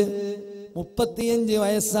 വയസ്സായവരുണ്ട്, 35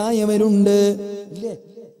 വയസ്സായവരുണ്ട്, ഇല്ലേ?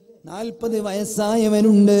 40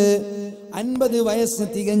 വയസ്സായവരുണ്ട്, 50 വയസ്സ്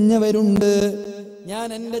തികഞ്ഞവരുണ്ട്. ഞാൻ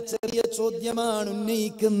എൻ്റെ ചെറിയ ചോദ്യമാണ്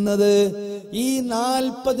ഉന്നയിക്കുന്നത്. ഈ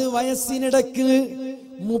 40 വയസ്സിനിടക്ക്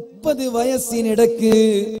 30 വയസ്സിനിടക്ക്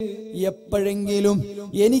എപ്പോഴെങ്കിലും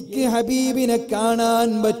എനിക്ക് ഹബീബിനെ കാണാൻ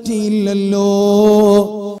പറ്റിയില്ലല്ലോ,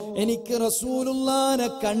 എനിക്ക് റസൂലുള്ളാനെ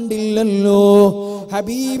കണ്ടില്ലല്ലോ,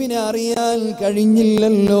 ഹബീബിനെ അറിയാൻ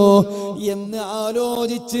കഴിഞ്ഞില്ലല്ലോ എന്ന്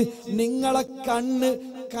ആലോചിച്ച് നിങ്ങളെ കണ്ണ്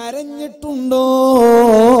കരഞ്ഞിട്ടുണ്ടോ?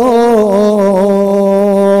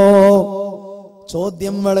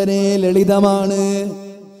 ചോദ്യം വളരെ ലളിതമാണ്,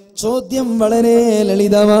 ചോദ്യം വളരെ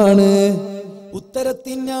ലളിതമാണ്.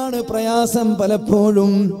 ഉത്തരത്തിനാണ് പ്രയാസം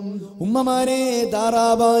പലപ്പോഴും. ഉമ്മമാരെ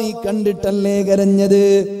ധാരാവായി കണ്ടിട്ടല്ലേ കരഞ്ഞത്,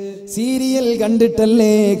 സീരിയൽ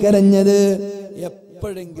കണ്ടിട്ടല്ലേ കരഞ്ഞത്.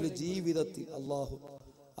 എപ്പോഴെങ്കിലും ജീവിതത്തിൽ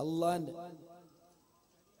അള്ളാന്റെ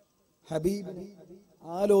ഹബീബിനെ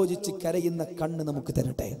ആലോചിച്ച് കരയുന്ന കണ്ണ് നമുക്ക്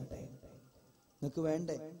തരട്ടെ. നിനക്ക്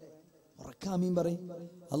വേണ്ടേ? ഉറക്കാമീൻ പറയും.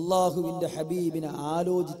 അള്ളാഹുവിന്റെ ഹബീബിനെ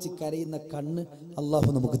ആലോചിച്ച് കരയുന്ന കണ്ണ് അള്ളാഹു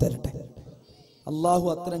നമുക്ക് തരട്ടെ. അള്ളാഹു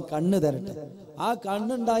അത്തരം കണ്ണ് തരട്ടെ. ആ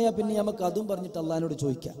കണ്ണുണ്ടായ പിന്നെ നമുക്ക് അതും പറഞ്ഞിട്ട് അള്ളാഹിനോട്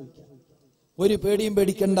ചോദിക്കാം. ഒരു പേടിയും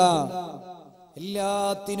പേടിക്കണ്ട.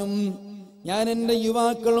 എല്ലാത്തിനും ഞാൻ എൻ്റെ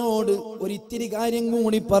യുവാക്കളോട് ഒരിത്തിരി കാര്യം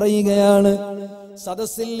കൂടി പറയുകയാണ്.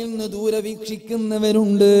 സദസ്സിൽ നിന്ന് ദൂരെ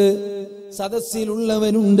വീക്ഷിക്കുന്നവരുണ്ട്,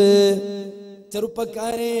 സദസ്സിലുള്ളവരുണ്ട്.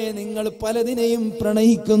 ചെറുപ്പക്കാരെ, നിങ്ങൾ പലതിനെയും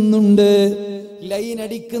പ്രണയിക്കുന്നുണ്ട്,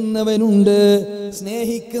 ലൈനടിക്കുന്നവനുണ്ട്,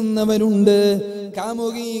 സ്നേഹിക്കുന്നവരുണ്ട്,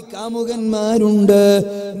 കാമുകന്മാരുണ്ട്,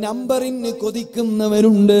 നമ്പറിന്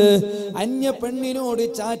കൊതിക്കുന്നവരുണ്ട്, അന്യ പെണ്ണിനോട്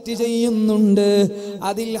ചാറ്റ് ചെയ്യുന്നുണ്ട്,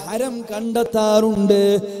 അതിൽ ഹരം കണ്ടെത്താറുണ്ട്,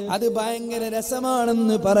 അത് ഭയങ്കര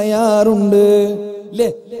രസമാണെന്ന് പറയാറുണ്ട്, അല്ലേ?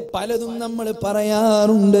 പലതും നമ്മൾ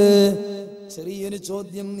പറയാറുണ്ട്. ചെറിയൊരു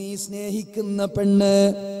ചോദ്യം. നീ സ്നേഹിക്കുന്ന പെണ്ണ്,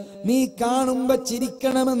 നീ കാണുമ്പോ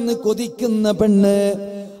ചിരിക്കണമെന്ന് കൊതിക്കുന്ന പെണ്ണ്,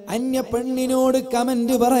 അന്യ പെണ്ണിനോട്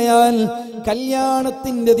കമന്റ് പറയാൻ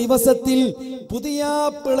കല്യാണത്തിന്റെ ദിവസത്തിൽ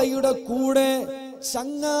പുതിയാപ്പിളയുടെ കൂടെ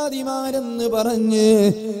ചങ്ങാതിമാരെന്ന് പറഞ്ഞ്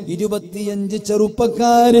 25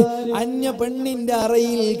 ചെറുപ്പക്കാര് അന്യ പെണ്ണിന്റെ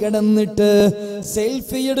അറയിൽ കിടന്നിട്ട്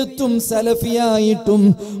സെൽഫി എടുത്തും സലഫിയായിട്ടും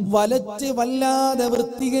വലച്ച് വല്ലാതെ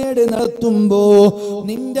വൃത്തികേട് നടത്തുമ്പോ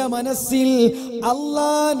നിന്റെ മനസ്സിൽ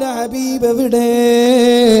അല്ലാഹുവിന്റെ ഹബീബ് എവിടെ?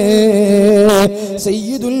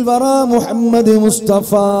 സയ്യിദുൽ വറ മുഹമ്മദ്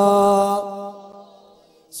മുസ്തഫ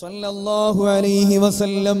സല്ലല്ലാഹു അലൈഹി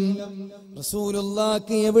വസല്ലം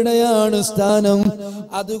റസൂലുള്ളാഹിക്ക് എവിടെയാണ് സ്ഥാനം?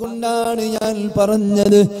 അതുകൊണ്ടാണ് ഞാൻ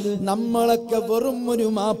പറഞ്ഞത്, നമ്മളൊക്കെ വെറും ഒരു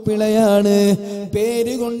മാപ്പിളയാണ്.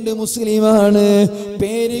 പേരുകൊണ്ട് മുസ്ലിമാണ്,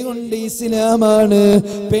 പേരുകൊണ്ട് ഇസ്ലാമാണ്,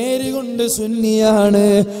 പേരുകൊണ്ട് സുന്നിയാണ്.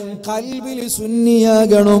 ഖൽബിൽ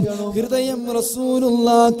സുന്നിയാകണം, ഹൃദയം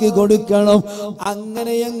റസൂലുള്ളാഹിക്ക് കൊടുക്കണം.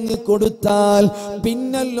 അങ്ങനെ അങ്ങ് കൊടുത്താൽ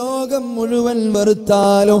പിന്നെ ലോകം മുഴുവൻ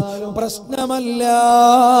വെറുത്താലും പ്രശ്നമല്ല.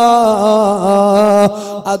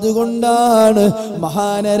 അതുകൊണ്ടാണ്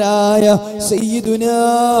മഹാനരായ സയ്യിദുനാ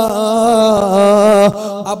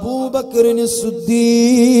അബൂബക്കറിന് സിദ്ദീഖ്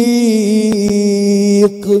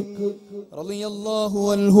റളിയല്ലാഹു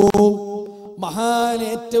അൻഹു മഹാൻ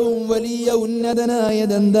ഏറ്റവും വലിയ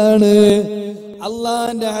ഉന്നതനായത് എന്താണ്?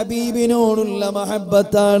 അള്ളാന്റെ ഹബീബിനോടുള്ള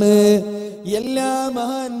മഹബ്ബത്താണ്. എല്ലാ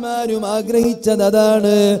മഹാന്മാരും ആഗ്രഹിച്ചത്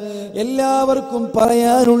അതാണ്. എല്ലാവർക്കും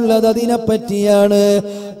പറയാനുള്ളത് അതിനെപ്പറ്റിയാണ്.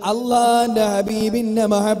 അള്ളാന്റെ ഹബീബിന്റെ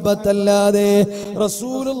മഹബ്ബത്തല്ലാതെ,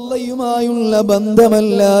 റസൂലുള്ളാഹിയുമായുള്ള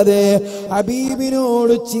ബന്ധമല്ലാതെ,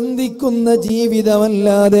 ഹബീബിനോട് ചിന്തിക്കുന്ന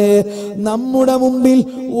ജീവിതമല്ലാതെ നമ്മുടെ മുമ്പിൽ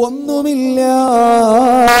ഒന്നുമില്ല.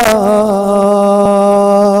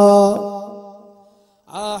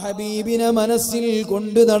 ആ ഹബീബിനെ മനസ്സിൽ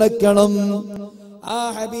കൊണ്ടു നടക്കണം. ആ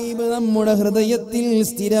ഹബീബ് നമ്മുടെ ഹൃദയത്തിൽ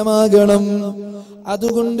സ്ഥിരമാകണം.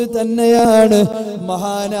 അതുകൊണ്ട് തന്നെയാണ്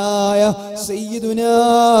മഹാനായ സയ്യിദുനാ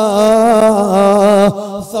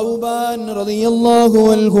സൗബാൻ റളിയല്ലാഹു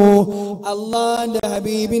അൻഹു അല്ലാഹുവിന്റെ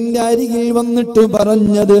ഹബീബിന്റെ അരികിൽ വന്നിട്ട്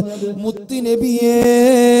പറഞ്ഞത്, മുത്ത് നബിയേ,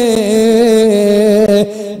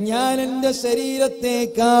 ഞാൻ എൻ്റെ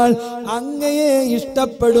ശരീരത്തേക്കാൾ അങ്ങയെ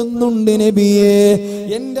ഇഷ്ടപ്പെടുന്നുണ്ട് നബിയേ.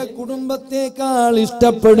 എൻ്റെ കുടുംബത്തേക്കാൾ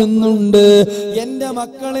ഇഷ്ടപ്പെടുന്നുണ്ട്, എൻ്റെ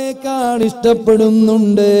മക്കളെക്കാൾ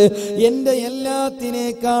ഇഷ്ടപ്പെടുന്നുണ്ട്, എൻ്റെ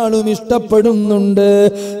എല്ലാത്തിനേക്കാളും ഇഷ്ടപ്പെടുന്നുണ്ട്.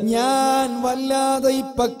 ഞാൻ വല്ലാതെ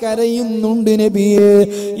ഇപ്പൊ കരയുന്നുണ്ട് നബിയേ.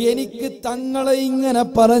 എനിക്ക് തങ്ങളെ ഇങ്ങനെ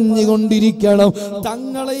പറഞ്ഞുകൊണ്ടിരിക്കണം,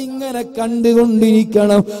 തങ്ങളെ ഇങ്ങനെ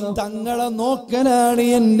കണ്ടുകൊണ്ടിരിക്കണം, തങ്ങളെ നോക്കലാണ്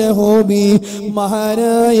എൻ്റെ ഹോബി.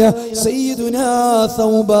 മഹാനായ സയ്യിദുനാ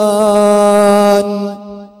സൗബാൻ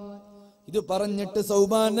ഇത് പറഞ്ഞിട്ട്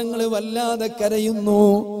സൗബാൻ ഞങ്ങൾ വല്ലാതെ കരയുന്നു.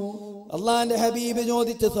 അള്ളാന്റെ ഹബീബ്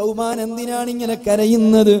ചോദിച്ചു, സൗബാൻ എന്തിനാണ് ഇങ്ങനെ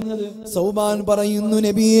കരയുന്നത്? സൗബാൻ പറയുന്നു,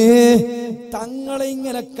 നബിയേ, തങ്ങളെ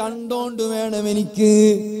ഇങ്ങനെ കണ്ടോണ്ട് വേണം എനിക്ക്,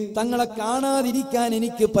 തങ്ങളെ കാണാതിരിക്കാൻ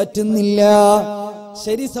എനിക്ക് പറ്റുന്നില്ല.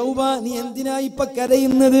 ശരി സൗബാൻ, നീ എന്തിനാ ഇപ്പൊ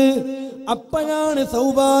കരയുന്നത്? അപ്പോഴാണ്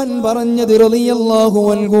സൗബാൻ പറഞ്ഞത്, റളിയല്ലാഹു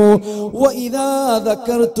അൻഹു, വഇദാ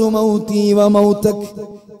ദക്കർതു മൗതി വമൗതക്,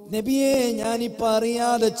 നബിയെ, ഞാനിപ്പോ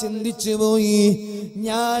അറിയാതെ ചിന്തിച്ചു പോയി,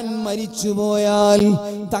 ഞാൻ മരിച്ചുപോയാൽ,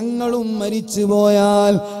 തങ്ങളും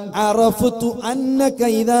മരിച്ചുപോയാൽ, അറഫ്തു അന്നക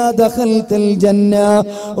ഇദാ ദഖൽതൽ ജന്ന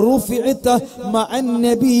റുഫിഅത മഅൻ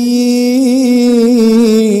നബിയ്യീൻ,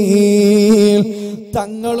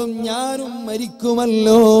 തങ്ങളും ഞാനും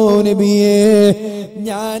മരിക്കുമല്ലോ നബിയേ.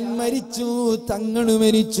 ഞാൻ മരിച്ചു, തങ്ങള്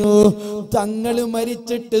മരിച്ചു. തങ്ങള്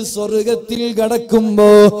മരിച്ചിട്ട് സ്വർഗത്തിൽ കടക്കുമ്പോ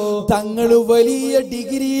തങ്ങള് വലിയ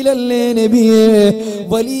ഡിഗ്രിയിലല്ലേ നബിയേ,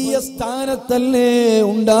 വലിയ സ്ഥാനത്തല്ലേ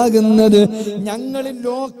ഉണ്ടാകുന്നത്. ഞങ്ങൾ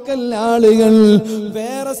ലോക്കൽ ആളുകൾ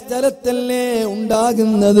വേറെ സ്ഥലത്തല്ലേ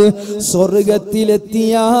ഉണ്ടാകുന്നത്.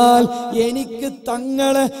 സ്വർഗത്തിലെത്തിയാൽ എനിക്ക്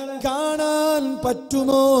തങ്ങളെ കാണാൻ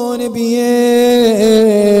പറ്റുമോ നബിയേ?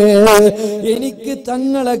 എനിക്ക്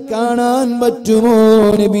തങ്ങളെ കാണാൻ പറ്റുമോ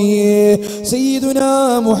നബിയേ? സയ്യിദുനാ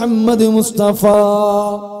മുഹമ്മദ് മുസ്തഫ.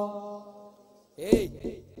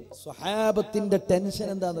 സ്വഹാബത്തിന്റെ ടെൻഷൻ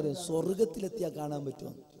എന്താണെന്നറിയോ? സ്വർഗത്തിലെത്തിയാ കാണാൻ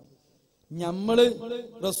പറ്റുമോ? നമ്മള്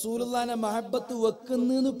റസൂലുള്ളാഹിനെ മഹബത്ത്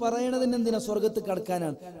വെക്കുന്നെന്ന് പറയണതിന് എന്തിനാ? സ്വർഗത്ത്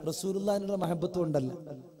കടക്കാനാണ്. റസൂലുള്ളാഹിനുള്ള മഹബത്ത് കൊണ്ടല്ല,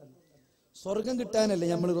 സ്വർഗം കിട്ടാനല്ലേ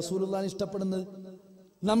നമ്മൾ റസൂലുള്ളാഹിനെ ഇഷ്ടപ്പെടുന്നത്.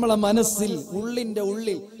 നമ്മളെ മനസ്സിൽ, ഉള്ളിന്റെ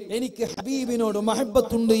ഉള്ളിൽ എനിക്ക് ഹബീബിനോട്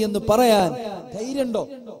മഹബത്തുണ്ട് എന്ന് പറയാൻ ധൈര്യമുണ്ടോ?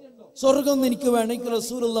 സ്വർഗം എനിക്ക് വേണം, എനിക്ക്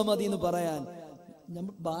റസൂലുള്ളാഹി മതി എന്ന് പറയാൻ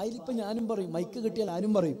ബായിലിപ്പോ ഞാനും പറയും, മൈക്ക് കിട്ടിയാൽ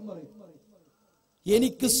ആരും പറയും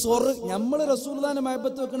എനിക്ക് നമ്മള് റസൂലുള്ളാഹിനെ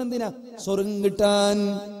മഹബത്ത് വെക്കണം എന്തിനാ? സ്വർഗം കിട്ടാൻ.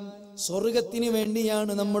 സ്വർഗത്തിന്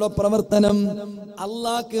വേണ്ടിയാണ് നമ്മുടെ പ്രവർത്തനം,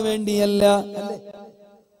 അള്ളാഹ്ക്ക് വേണ്ടിയല്ല. അല്ലേ?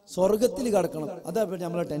 സ്വർഗത്തിൽ കടക്കണം, അതാ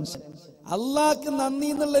നമ്മളെ ടെൻഷൻ. അള്ളാഹ്ക്ക് നന്ദി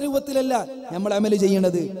എന്നുള്ള രൂപത്തിലല്ല നമ്മൾ അമല്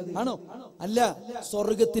ചെയ്യണത്, ആണോ? അല്ല,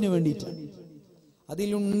 സ്വർഗത്തിന് വേണ്ടിയിട്ടാണ്.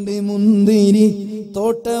 അതിലുണ്ട് മുന്തിരി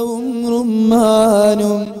തോട്ടവും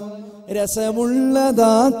റുമ്മാനും,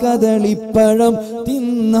 രസമുള്ളതാ കദളിപ്പഴം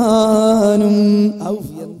തിന്നാനും.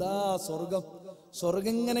 എന്താ സ്വർഗം!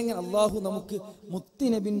 സ്വർഗം ഇങ്ങനെ അള്ളാഹു നമുക്ക്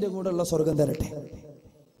മുത്തുനബിന്റെ കൂടെയുള്ള സ്വർഗം തരട്ടെ.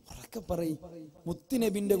 ഉറക്കെ പറയും,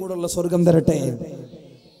 മുത്തുനബിന്റെ കൂടെയുള്ള സ്വർഗം തരട്ടെ.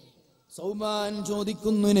 സൗബാൻ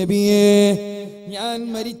ചോദിക്കുന്നു, നബിയേ, ഞാൻ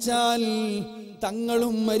മരിച്ചാൽ,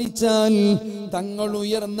 തങ്ങളും മരിച്ചാൽ, തങ്ങൾ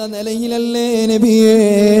ഉയർന്ന നിലയിലല്ലേ നബിയേ,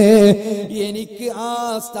 എനിക്ക് ആ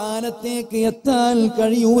സ്ഥാനത്തേക്ക് എത്താൻ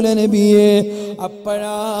കഴിയൂല നബിയേ.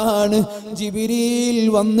 അപ്പോഴാണ് ജിബ്രീൽ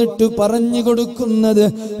വന്നിട്ട് പറഞ്ഞു കൊടുക്കുന്നത്,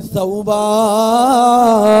 സൗബാൻ,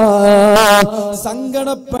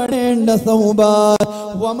 സങ്കടപ്പെടേണ്ട സൗബാൻ,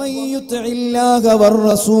 വമൻ യുതിഇല്ലാഹ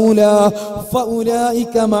വറസൂല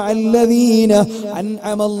ഫഉലൈക മഅല്ലദീന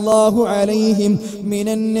അൻഅമല്ലാഹു അലൈഹിം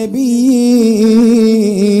മിനൻ നബിയ്യീന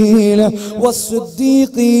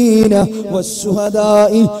വസ്സുദ്ദീഖീന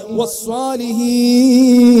വസ്സുഹദാഇ വസ്സാലിഹീൻ.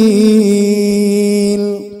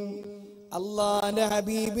 അല്ലാഹുവിന്റെ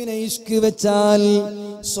ഹബീബിനെ ഇഷ്ക് വെച്ചാൽ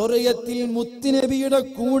സ്വർഗ്ഗത്തിൽ മുത്തുനബിയുടെ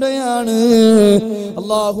കൂടെയാണ്.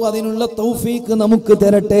 അല്ലാഹു അതിനുള്ള തൗഫീഖ് നമുക്ക്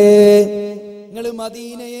തരട്ടെ. നിങ്ങൾ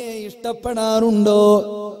മദീനയെ ഇഷ്ടപ്പെടാറുണ്ടോ?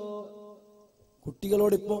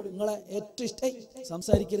 കുട്ടികളോട് ഇപ്പോ നിങ്ങളെ ഏറ്റവും ഇഷ്ടമായി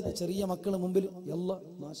സംസാരിക്കരുത്, ചെറിയ മക്കളെ മുമ്പിൽ. അല്ലാ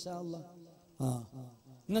മാഷാ അല്ലാ,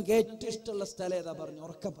 നിങ്ങൾക്ക് ഏറ്റവും ഇഷ്ടമുള്ള സ്ഥലം ഏതാ? പറഞ്ഞു,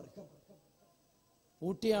 ഉറക്കം പറയും.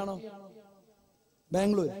 ഊട്ടിയാണോ?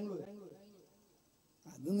 ബാംഗ്ലൂർ?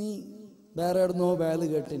 അത് നീ വേറെ എവിടുന്നോ വേള്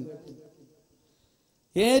കേട്ടിന്.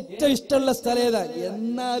 ഏറ്റവും ഇഷ്ടമുള്ള സ്ഥലം ഏതാ?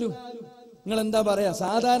 എന്നാലും നിങ്ങൾ എന്താ പറയാ?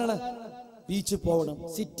 സാധാരണ ബീച്ചിൽ പോകണം,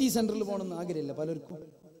 സിറ്റി സെന്ററിൽ പോകണം എന്ന് ആഗ്രഹമില്ല പലർക്കും.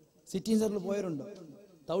 സിറ്റി സെന്ററിൽ പോയവരുണ്ടോ?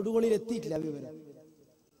 തൗടുകൊളിയിൽ എത്തിയിട്ടില്ല വിവരം.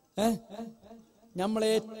 നമ്മളെ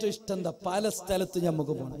ഏറ്റവും ഇഷ്ടം എന്താ? പല സ്ഥലത്ത്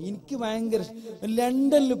നമുക്ക് പോകണം. എനിക്ക് ഭയങ്കര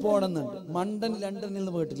ലണ്ടനിൽ പോകണമെന്നുണ്ട്. ലണ്ടനിൽ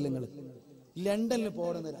നിന്ന് പോയിട്ടില്ല നിങ്ങൾ? ലണ്ടനിൽ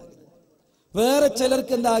പോകണം എന്നൊരാഗ്രഹം. വേറെ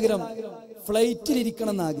ചിലർക്ക് എന്താ ആഗ്രഹം? ഫ്ലൈറ്റിൽ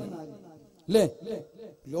ഇരിക്കണം എന്നാഗ്രഹം, അല്ലേ?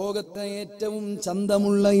 ലോകത്തെ ഏറ്റവും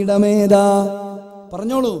ചന്തമുള്ള ഇടമേതാ?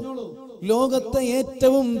 പറഞ്ഞോളൂ. ലോകത്തെ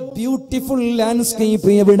ഏറ്റവും ബ്യൂട്ടിഫുൾ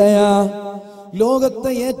ലാൻഡ്സ്കേപ്പ് എവിടെയാ?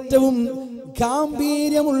 ലോകത്തെ ഏറ്റവും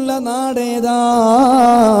ഗാംഭീര്യമുള്ള നാടേതാ?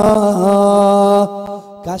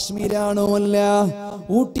 കാശ്മീരാണോ? അല്ല.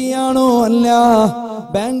 ഊട്ടിയാണോ? അല്ല.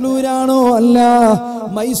 ബാംഗ്ലൂരാണോ? അല്ല.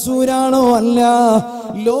 മൈസൂരാണോ? അല്ല.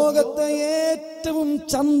 ലോകത്തെ ഏറ്റവും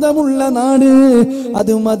ചന്തമുള്ള നാട്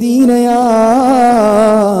അത് മദീനയാണ്.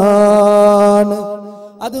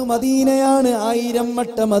 അത് മദീനയാണ്. 1000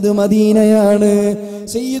 വട്ടം അത് മദീനയാണ്.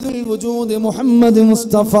 സയ്യിദുൽ വജൂദ് മുഹമ്മദ്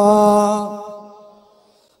മുസ്തഫ.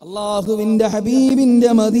 അല്ലാഹുവിന്റെ ഹബീബിന്റെ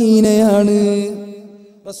മദീനയാണ്,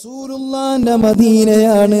 റസൂലുള്ളാഹിന്റെ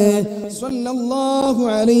മദീനയാണ് സ്വല്ലല്ലാഹു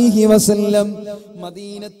അലൈഹി വസല്ലം.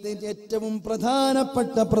 മദീനത്തിന്റെ ഏറ്റവും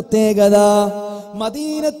പ്രധാനപ്പെട്ട പ്രത്യേകത,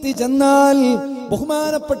 മദീനത്തിൽ ചെന്നാൽ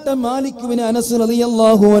ബഹുമാനപ്പെട്ട മാലിക് ബിൻ അനസ്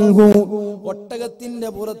റളിയല്ലാഹു അൻഹു ഒട്ടകത്തിന്റെ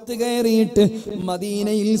പുറത്ത് കയറിയിട്ട്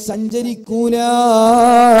മദീനയിൽ സഞ്ചരിക്കൂല.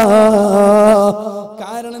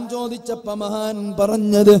 കാരണം ചോദിച്ചപ്പോ മഹാൻ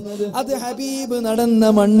പറഞ്ഞത്, അത് ഹബീബ് നടന്ന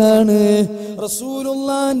മണ്ണാണ്,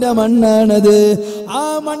 റസൂലുള്ളാഹിന്റെ മണ്ണാണത്. ആ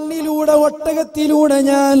മണ്ണിലൂടെ ഒട്ടകത്തിലൂടെ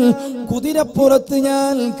ഞാൻ കുതിരപ്പുറത്ത്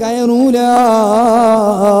ഞാൻ കയറൂല.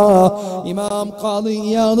 ഇമാം ഖാദി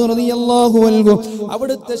ഇയാദ് റളിയല്ലാഹു അൻഹു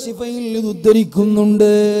അവിടുത്തെ ശിഫയിൽ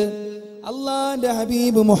ഉദ്ധരിക്കുന്നുണ്ട്, അല്ലാഹുവിന്റെ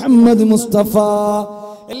ഹബീബ് മുഹമ്മദ് മുസ്തഫ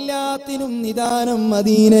എല്ലാത്തിനും നിദാനം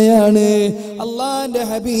മദീനയാണ്, അല്ലാഹുവിന്റെ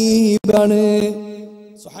ഹബീബാണ്.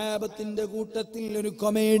 സ്വഹാബത്തിന്റെ കൂട്ടത്തിൽ ഒരു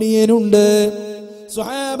കൊമേഡിയനുണ്ട്,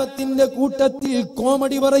 സ്വഹാബത്തിന്റെ കൂട്ടത്തിൽ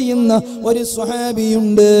കോമഡി പറയുന്ന ഒരു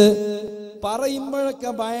സ്വഹാബിയുണ്ട്.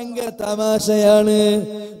 പറയുമ്പോഴൊക്കെ ഭയങ്കര തമാശയാണ്.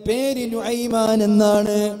 പേര് നുഐമാൻ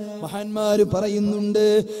എന്നാണ്. മഹാന്മാര് പറയുന്നുണ്ട്,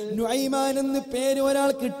 നുഐമാൻ എന്ന് പേര് ഒരാൾ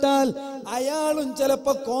കിട്ടാൽ അയാളും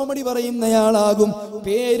ചിലപ്പോ കോമഡി പറയുന്നയാളാകും.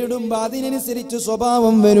 പേരിടുമ്പോ അതിനനുസരിച്ച്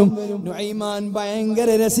സ്വഭാവം വരും. നുഐമാൻ ഭയങ്കര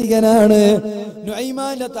രസികനാണ്.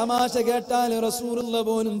 നുഐമാന്റെ തമാശ കേട്ടാൽ റസൂലുള്ള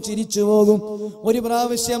പോലും ചിരിച്ചു പോകും. ഒരു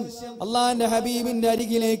പ്രാവശ്യം അള്ളാന്റെ ഹബീബിന്റെ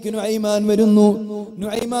അരികിലേക്ക് നുഐമാൻ വരുന്നു.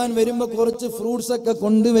 നുഐമാൻ വരുമ്പോ കുറച്ച് ഫ്രൂട്ട്സ് ഒക്കെ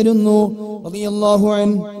കൊണ്ടുവരുന്നു. റളിയല്ലാഹു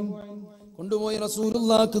അൻഹു കൊണ്ടുപോയി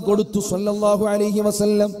റസൂലുള്ളാഹിക്ക് കൊടുത്തു സ്വല്ലല്ലാഹു അലൈഹി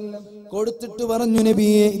വസല്ലം. കൊടുത്തിട്ട് പറഞ്ഞു,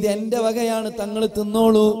 നബിയെ ഇത് എന്റെ വകയാണ്, തങ്ങൾ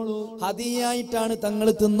തിന്നോളൂ, ഹദിയായിട്ടാണ്, തങ്ങൾ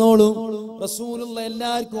തിന്നോളൂ. റസൂലുള്ള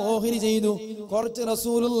എല്ലാവർക്കും ഓഹരി ചെയ്തു. കുറച്ച്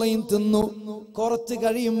റസൂലുള്ളയും തിന്നു. കുറച്ച്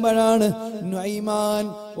കഴിയുമ്പോഴാണ് നുഐമാൻ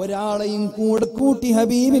ഒരാളെയും കൂടെ കൂട്ടി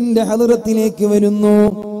ഹബീബിന്റെ ഹദറത്തിലേക്ക് വരുന്നു.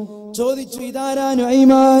 ചോദിച്ചു, ഇതാരാ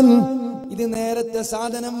നുഐമാൻ? ഇത് നേരത്തെ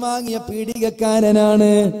സാധനം വാങ്ങിയ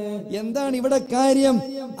പീഡികക്കാരനാണ്. എന്താണ് ഇവിടെ കാര്യം?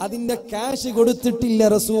 അതിന്റെ ക്യാഷ് കൊടുത്തിട്ടില്ല,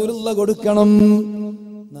 റസൂലുള്ള കൊടുക്കണം.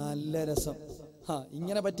 നല്ല രസം.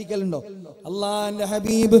 ഇങ്ങനെ പറ്റിക്കലുണ്ടോ? അല്ലാഹുവിന്റെ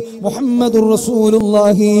ഹബീബ് മുഹമ്മദുർ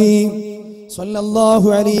റസൂലുള്ളാഹി സ്വല്ലല്ലാഹു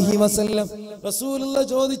അലൈഹി വസല്ലം റസൂലുള്ള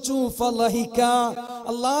ചോദിച്ചു, ഫളഹിക,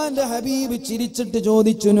 അല്ലാഹുവിന്റെ ഹബീബ് ചിരിച്ചിട്ട്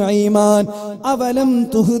ചോദിച്ചു, നുഐമാൻ അവലം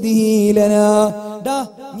തുഹ്ദിഹി ലനാ, ഡാ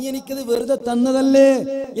നീ എനിക്കത് വെറുതെ തന്നതല്ലേ,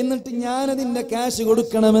 എന്നിട്ട് ഞാൻ അതിന്റെ ക്യാഷ്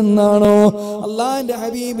കൊടുക്കണമെന്നാണോ? അല്ലാഹുവിന്റെ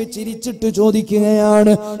ഹബീബ് ചിരിച്ചിട്ട്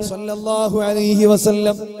ചോദിക്കുകയാണ് സ്വല്ലല്ലാഹു അലൈഹി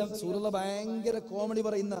വസല്ലം. റസൂലുള്ള ഭയങ്കര കോമഡി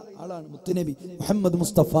പറയുന്ന ആളാണ് മുത്തുനബി മുഹമ്മദ്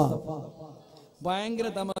മുസ്തഫ. ഭയങ്കര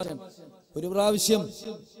തമാശ. ഒരു പ്രാവശ്യം,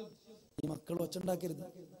 ഈ മക്കൾ ഒച്ചുണ്ടാക്കരുത്,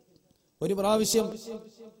 ഒരു പ്രാവശ്യം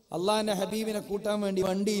അള്ളാഹിന്റെ ഹബീബിനെ കൂട്ടാൻ വേണ്ടി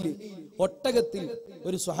വണ്ടിയിൽ ഒട്ടകത്തിൽ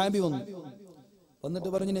ഒരു സ്വഹാബി വന്നു. വന്നിട്ട്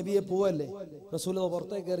പറഞ്ഞു, നബിയെ പോവല്ലേ? റസൂലുള്ളാഹി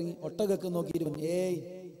പുറത്തേക്ക് ഇറങ്ങി ഒട്ടകമൊക്കെ നോക്കിയിട്ട് പറഞ്ഞു, ഏയ്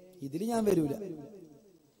ഇതിൽ ഞാൻ വരൂല,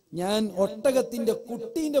 ഞാൻ ഒട്ടകത്തിന്റെ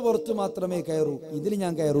കുട്ടീന്റെ പുറത്ത് മാത്രമേ കയറൂ, ഇതിൽ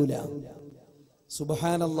ഞാൻ കയറൂല.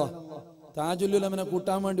 സുബ്ഹാനല്ലാഹ്. താജുൽ ഉലമനെ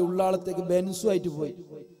കൂട്ടാൻ വേണ്ടി ഉള്ളാളത്തേക്ക് ബെൻസുമായിട്ട് പോയി.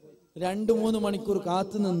 2-3 മണിക്കൂർ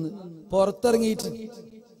കാത്തു നിന്ന് പുറത്തിറങ്ങിയിട്ട്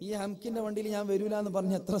ഈ ഹംകിന്റെ വണ്ടിയിൽ ഞാൻ വരൂല എന്ന്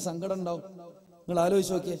പറഞ്ഞ് എത്ര സങ്കടം ഉണ്ടാവും. നിങ്ങൾ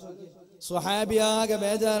ആലോചിച്ച് നോക്കിയേ. സ്വഹാബിയാകെ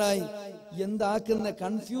ബേജാറായി, എന്താക്കുന്ന,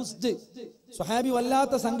 കൺഫ്യൂസ്ഡ്. സ്വഹാബി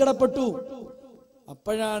വല്ലാത്ത സങ്കടപ്പെട്ടു.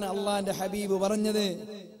 അപ്പോഴാണ് അള്ളാന്റെ ഹബീബ് പറഞ്ഞത്,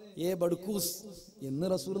 ഏ ബഡ്കൂസ് എന്ന്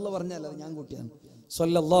റസൂലുള്ളാഹി പറഞ്ഞല്ല, ഞാൻ കൂട്ടിയാണ്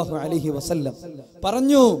സ്വല്ലല്ലാഹു അലൈഹി വസല്ലം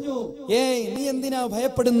പറഞ്ഞു, ഏയ് നീ എന്തിനാ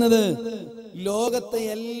ഭയപ്പെടുന്നത്? ലോകത്തെ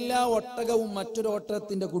എല്ലാ ഒട്ടകവും മറ്റൊരു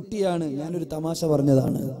ഒട്ടകത്തിന്റെ കുട്ടിയാണ്. ഞാനൊരു തമാശ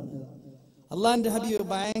പറഞ്ഞതാണ്. അള്ളാന്റെ ഹബീബ്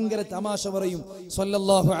ഭയങ്കര തമാശ പറയും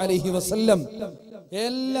സ്വല്ലല്ലാഹു അലൈഹി വസല്ലം.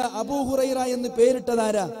 എല്ലാ അബൂ ഹുറൈറ എന്ന്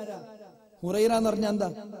പേരിട്ടതാരാ? ഹുറൈറ എന്ന് പറഞ്ഞാ എന്താ?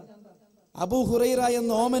 അബൂ ഹുറൈറ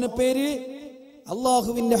എന്ന ഓമന പേര്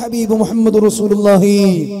അള്ളാഹുവിന്റെ ഹബീബ് മുഹമ്മദ് റസൂലുള്ളാഹി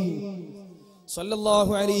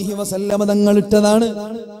സ്വല്ലല്ലാഹു അലൈഹി വസല്ലം തങ്ങൾ ഇട്ടതാണ്.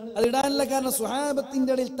 അതിടാനുള്ള കാരണം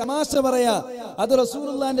സ്വഹാബത്തിന്റെ ഇടയിൽ തമാശ പറയാ, അത്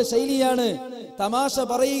റസൂലുള്ളാഹിന്റെ ശൈലിയാണ്. തമാശ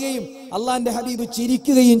പറയുകയും അള്ളാന്റെ ഹബീബ്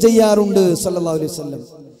ചിരിക്കുകയും ചെയ്യാറുണ്ട് സ്വല്ലല്ലാഹു അലൈഹി വസല്ലം.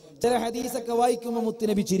 ചില ഹദീസൊക്കെ വായിക്കുമ്പോൾ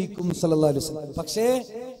മുത്തുനബി ചിരിക്കും സല്ലല്ലാഹു അലൈഹി വസല്ലം. പക്ഷേ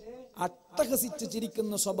അട്ടഹസിച്ച്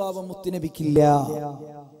ചിരിക്കുന്ന സ്വഭാവം മുത്തുനബിക്കില്ല.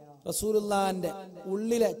 റസൂലുള്ളാഹിന്റെ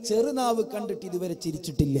ഉള്ളിലെ ചെറുനാവ് കണ്ടിട്ട് ഇതുവരെ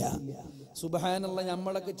ചിരിച്ചിട്ടില്ല. സുബ്ഹാനല്ലാഹ്.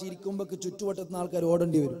 നമ്മളൊക്കെ ചിരിക്കുമ്പോ ചുറ്റുവട്ടത്തുന്ന ആൾക്കാർ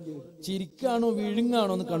ഓടേണ്ടി വരും. ചിരിക്കാണോ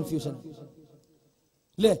വിഴുങ്ങാണോ എന്ന് കൺഫ്യൂഷൻ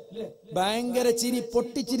അല്ലേ? ഭയങ്കര ചിരി,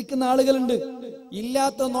 പൊട്ടിച്ചിരിക്കുന്ന ആളുകളുണ്ട്.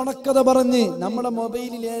 ഇല്ലാത്ത നുണക്കഥ പറഞ്ഞ് നമ്മുടെ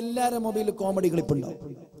മൊബൈലിൽ, എല്ലാവരുടെ മൊബൈലിൽ കോമഡി ക്ലിപ്പുണ്ടാവും.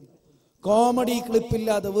 കോമഡി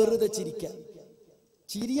ക്ലിപ്പില്ലാതെ വെറുതെ ചിരിക്കാൻ.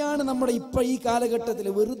 ചിരിയാണ് നമ്മുടെ ഇപ്പൊ ഈ കാലഘട്ടത്തിൽ,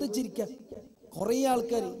 വെറുതെ ചിരിക്കാൻ. കുറെ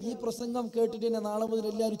ആൾക്കാർ ഈ പ്രസംഗം കേട്ടിട്ട് തന്നെ നാളെ മുതൽ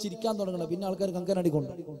എല്ലാവരും ചിരിക്കാൻ തുടങ്ങണം. പിന്നെ ആൾക്കാർ കങ്കനടി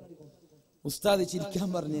കൊണ്ട് ഉസ്താദ് ചിരിക്കാൻ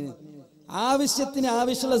പറഞ്ഞതിന് ആവശ്യത്തിന്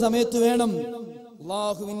ആവശ്യമുള്ള സമയത്ത് വേണം.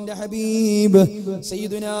 അല്ലാഹുവിന്റെ ഹബീബ്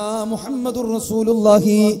സയ്യിദുനാ മുഹമ്മദുർ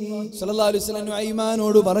റസൂലുള്ളാഹി സ്വല്ലല്ലാഹു അലൈഹി വസല്ലം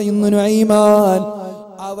നുഐമാനോട് പറയുന്നു, നുഐമാൻ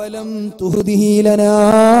അവലം തുഹ്ദിഹി ലനാ,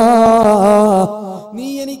 നീ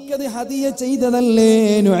എനിക്കത് ഹദിയ ചെയ്തതല്ലേ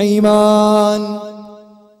നുഐമാൻ.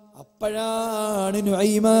 അപ്പോഴാണ്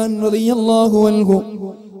നുഐമാൻ റളിയല്ലാഹു അൻഹു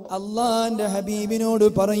അല്ലാഹുവിന്റെ ഹബീബിനോട്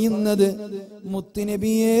പറയുന്നത്,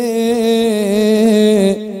 മുത്തുനബിയേ,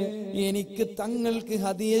 എനിക്ക് തങ്ങൾക്ക്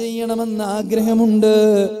ഹദിയ ചെയ്യണമെന്ന് ആഗ്രഹമുണ്ട്.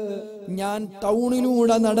 ഞാൻ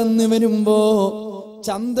ടൗണിലൂടെ നടന്നു വരുമ്പോ,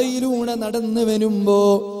 ചന്തയിലൂടെ നടന്നു വരുമ്പോ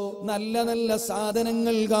നല്ല നല്ല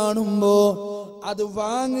സാധനങ്ങൾ കാണുമ്പോ അത്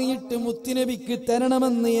വാങ്ങിയിട്ട് മുത്തുനബിക്ക്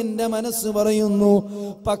തരണമെന്ന് എന്റെ മനസ്സ് പറയുന്നു.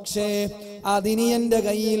 പക്ഷേ അതിന് എന്റെ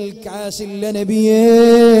കയ്യിൽ കാശില്ല നബിയേ.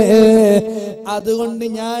 അതുകൊണ്ട്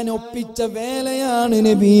ഞാൻ ഒപ്പിച്ച വേലയാണ്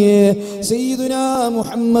നബിയേ. സയ്യിദുനാ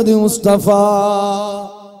മുഹമ്മദ് മുസ്തഫ.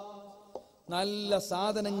 നല്ല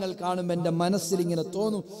സാധനങ്ങൾ കാണുമ്പോൾ എന്റെ മനസ്സിൽ ഇങ്ങനെ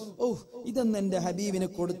തോന്നും, ഓ ഇതൊന്ന് എന്റെ ഹബീബിന്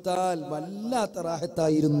കൊടുത്താൽ വല്ലാത്ത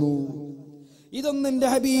റാഹത്തായിരുന്നു, ഇതൊന്നും എന്റെ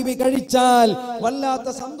ഹബീബ് കഴിച്ചാൽ വല്ലാത്ത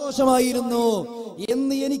സന്തോഷമായിരുന്നു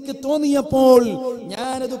എന്ന് എനിക്ക് തോന്നിയപ്പോൾ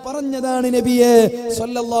ഞാനത് പറഞ്ഞതാണ് നബിയെ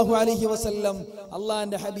സല്ലല്ലാഹു അലൈഹി വസല്ലം.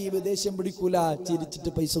 അള്ളാന്റെ ഹബീബ് ദേഷ്യം പിടിക്കൂല, ചിരിച്ചിട്ട്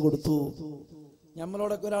പൈസ കൊടുത്തു.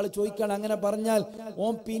 നമ്മളോടൊക്കെ ഒരാൾ ചോദിക്കാണ്, അങ്ങനെ പറഞ്ഞാൽ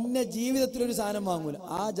ഓൻ പിന്നെ ജീവിതത്തിൽ ഒരു സാധനം വാങ്ങൂല,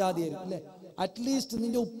 ആ ജാതിയായിരിക്കും അല്ലെ. അറ്റ്ലീസ്റ്റ്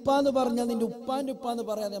നിന്റെ ഉപ്പാന്ന് പറഞ്ഞാൽ നിന്റെ ഉപ്പാന്റെ ഉപ്പാന്ന്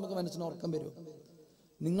പറയാതെ നമുക്ക് മനസ്സിന് ഉറക്കം വരും.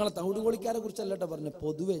 നിങ്ങളെ തൗടുകോളിക്കാരെ കുറിച്ചല്ലട്ടോ പറഞ്ഞു,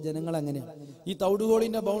 പൊതുവെ ജനങ്ങൾ അങ്ങനെയാണ്. ഈ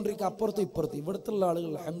തൗടുകോളിന്റെ ബൗണ്ടറിക്ക് അപ്പുറത്തും ഇപ്പുറത്തും ഇവിടുത്തുള്ള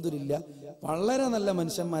ആളുകൾ അൽഹംദുലില്ലാ വളരെ നല്ല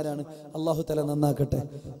മനുഷ്യന്മാരാണ്. അള്ളാഹു തആല നന്നാക്കട്ടെ.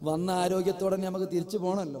 വന്ന ആരോഗ്യത്തോടെ നമുക്ക് തിരിച്ചു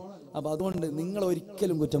പോകണമല്ലോ. അപ്പൊ അതുകൊണ്ട് നിങ്ങൾ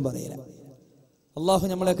ഒരിക്കലും കുറ്റം പറയില്ല. അള്ളാഹു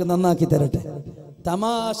നമ്മളെയൊക്കെ നന്നാക്കി തരട്ടെ.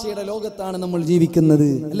 തമാശയുടെ ലോകത്താണ് നമ്മൾ ജീവിക്കുന്നത്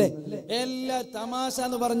അല്ലെ. എല്ലാ തമാശ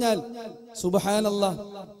എന്ന് പറഞ്ഞാൽ സുബ്ഹാനല്ലാഹ്.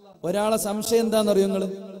 ഒരാളെ സംശയം എന്താണെന്നറിയോ നിങ്ങള്?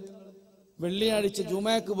 വെള്ളിയാഴ്ച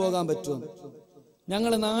ജുമാക്ക് പോകാൻ പറ്റുമോ?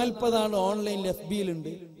 ഞങ്ങൾ 40 ആൾ ഓൺലൈനിൽ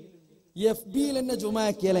FB-യിലുണ്ട്. FB-യിൽ തന്നെ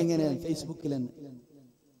ജുമാക്കിയാൽ എങ്ങനെയാണ്? ഫേസ്ബുക്കിൽ തന്നെ.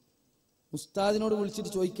 ഉസ്താദിനോട്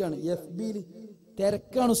വിളിച്ചിട്ട് ചോദിക്കാണ്, FB-യിൽ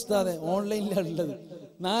തിരക്കാണ് ഉസ്താദെ, ഓൺലൈനിലാണ് ഉള്ളത്,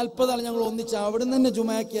 40 ആൾ ഞങ്ങൾ ഒന്നിച്ച് അവിടെ നിന്ന് തന്നെ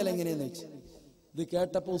ജുമാക്കിയാൽ എങ്ങനെയാന്ന് വെച്ച്. ഇത്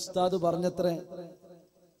കേട്ടപ്പോ ഉസ്താദ് പറഞ്ഞത്രേ,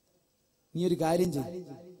 നീ ഒരു കാര്യം ചെയ്യും,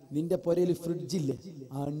 നിന്റെ പുരയിൽ ഫ്രിഡ്ജില്ലേ?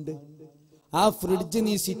 ഉണ്ട്. ആ ഫ്രിഡ്ജ്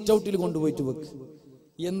നീ സിറ്റ് ഔട്ടിൽ കൊണ്ടുപോയിട്ട് വെക്ക്.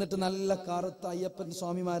 എന്നിട്ട് നല്ല കറുത്ത അയ്യപ്പൻ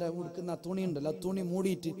സ്വാമിമാരെ ഉടുക്കുന്ന തുണി ഉണ്ടല്ലോ, ആ തുണി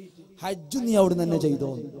മൂടിയിട്ട് ഹജ്ജ് നീ അവിടെ തന്നെ ചെയ്തോ.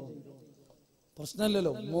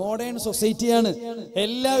 പ്രശ്നമില്ലല്ലോ. മോഡേൺ സൊസൈറ്റിയാണ്,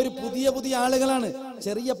 എല്ലാവരും പുതിയ പുതിയ ആളുകളാണ്.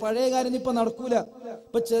 ചെറിയ പഴയ കാര്യം ഇപ്പൊ നടക്കൂല.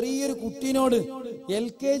 ഇപ്പൊ ചെറിയൊരു കുട്ടീനോട്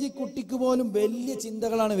LKG കുട്ടിക്ക് പോലും വലിയ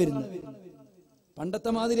ചിന്തകളാണ് വരുന്നത്. പണ്ടത്തെ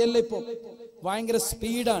മാതിരിയല്ല ഇപ്പൊ. ഭയങ്കര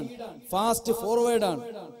സ്പീഡാണ്, ഫാസ്റ്റ് ഫോർവേഡാണ്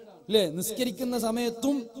അല്ലേ. നിസ്കരിക്കുന്ന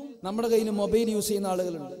സമയത്തും നമ്മുടെ കയ്യിൽ മൊബൈൽ യൂസ് ചെയ്യുന്ന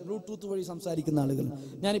ആളുകളുണ്ട്, ബ്ലൂടൂത്ത് വഴി സംസാരിക്കുന്ന ആളുകൾ.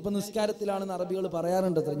 ഞാനിപ്പോ നിസ്കാരത്തിലാണെന്ന് അറബികൾ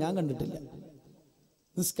പറയാറുണ്ട്, അത്ര ഞാൻ കണ്ടിട്ടില്ല.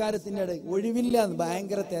 നിസ്കാരത്തിന്റെ ഇടയിൽ ഒഴിവില്ല,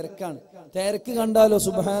 ഭയങ്കര തിരക്കാണ്. തിരക്ക് കണ്ടാലോ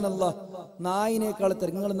സുബ്ഹാനല്ലാഹ്, നായിനേക്കാൾ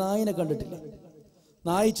തിരക്ക്. നിങ്ങൾ നായിനെ കണ്ടിട്ടില്ല?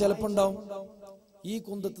 നായി ചിലപ്പോ ഉണ്ടാവും ഈ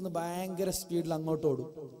കുന്തത്തുനിന്ന് ഭയങ്കര സ്പീഡിൽ അങ്ങോട്ട് ഓടും.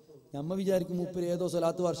 നമ്മ വിചാരിക്കും മൂപ്പര് ഏതോ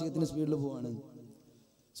സ്വലാത്ത് വാർഷികത്തിന് സ്പീഡിൽ പോവാണ്.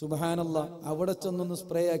 സുബ്ഹാനല്ലാഹ്, അവിടെ ചെന്നൊന്ന്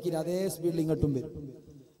സ്പ്രേ ആക്കി അതേ സ്പീഡിൽ ഇങ്ങോട്ടും വരും.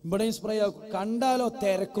 ഇവിടെയും സ്പ്രേ ആക്കും. കണ്ടാലോ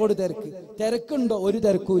തിരക്കോട് തിരക്ക്. തിരക്കുണ്ടോ? ഒരു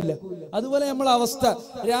തിരക്കും ഇല്ല. അതുപോലെ നമ്മളെ അവസ്ഥ.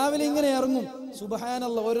 രാവിലെ ഇങ്ങനെ ഇറങ്ങും,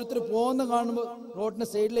 സുബ്ഹാനല്ലാഹ്, ഓരോരുത്തർ പോകുന്ന കാണുമ്പോൾ റോഡിന്റെ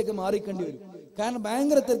സൈഡിലേക്ക് മാറിക്കേണ്ടി വരും. കാരണം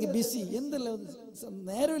ഭയങ്കര തിരക്ക്, ബിസി. എന്തല്ല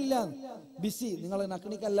നേരമില്ല, ബിസി. നിങ്ങളെ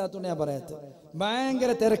നക്കണിക്കല്ലാത്തോണ്ട് ഞാൻ പറയാത്ത,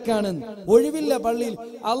 ഭയങ്കര തിരക്കാണ്, ഒഴിവില്ല പള്ളിയിൽ.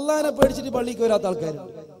 അള്ളാനെ പേടിച്ചിട്ട് പള്ളിക്ക് വരാത്ത ആൾക്കാരുണ്ട്.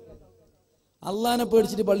 അള്ളാനെ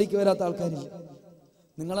പേടിച്ചിട്ട് പള്ളിക്ക് വരാത്ത ആൾക്കാരില്ല.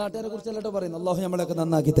 നിങ്ങളെ നാട്ടുകാരെ കുറിച്ചല്ലോ പറയുന്നത്. അള്ളാഹു നമ്മളെയൊക്കെ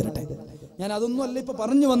നന്നാക്കി തരട്ടെ. ഞാൻ അതൊന്നും അല്ല ഇപ്പൊ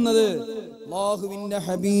പറഞ്ഞു വന്നത്. അല്ലാഹുവിന്റെ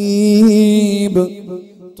ഹബീബ്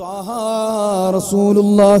ത്വാഹ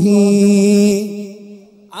റസൂലുള്ളാഹി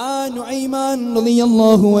ആ നുഐമാൻ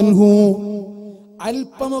റളിയല്ലാഹു അൻഹു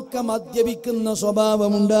അല്പമൊക്കെ മദ്യപിക്കുന്ന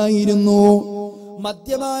സ്വഭാവമുണ്ടായിരുന്നു.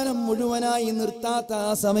 മദ്യപാനം മുഴുവനായി നിർത്താത്ത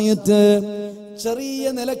ആ സമയത്ത് ചെറിയ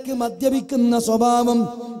നിലക്ക് മദ്യപിക്കുന്ന സ്വഭാവം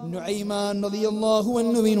നുഐമാൻ റളിയല്ലാഹു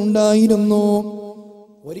അൻഹുവിനുണ്ടായിരുന്നു.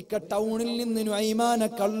 ഒരിക്കൽ ടൗണിൽ നിന്ന് നുഐമാനെ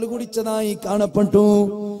കള്ളു കുടിച്ചതായി കാണപ്പെട്ടു.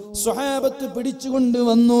 സ്വഹാബത്ത് പിടിച്ചുകൊണ്ട്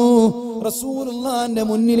വന്നു, റസൂലുള്ളാഹിന്റെ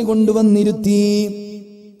മുന്നിൽ കൊണ്ടുവന്നിരുത്തി.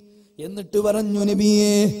 എന്നിട്ട് പറഞ്ഞു,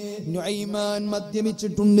 നബിയേ, നുഐമാൻ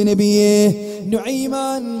മദ്യപിച്ചിട്ടുണ്ട് നബിയേ,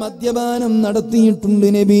 നുഐമാൻ മദ്യപാനം നടത്തിയിട്ടുണ്ട്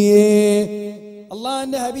നബിയേ.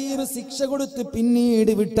 അള്ളാന്റെ ഹബീബ് ശിക്ഷ കൊടുത്ത്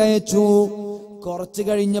പിന്നീട് വിട്ടയച്ചു. കുറച്ചു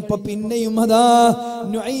കഴിഞ്ഞപ്പോ പിന്നെയും അതാ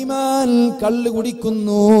നുഐമാൻ കള്ളു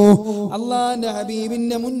കുടിക്കുന്നു. അള്ളാന്റെ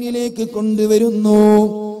ഹബീബിന്റെ മുന്നിലേക്ക് കൊണ്ടുവരുന്നു.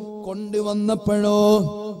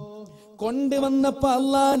 കൊണ്ടുവന്നപ്പോ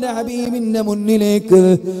അള്ളാന്റെ ഹബീബിന്റെ മുന്നിലേക്ക്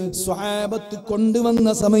സ്വഹാബത്ത് കൊണ്ടുവന്ന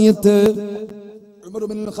സമയത്ത് ഉമർ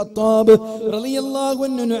ഇബ്നുൽ ഖത്താബ് റളിയല്ലാഹു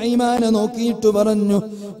അൻഹു നുഐമാനെ നോക്കിയിട്ട് പറഞ്ഞു,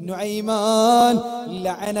 നുഐമാൻ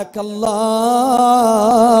ലഅനകല്ലാഹ്,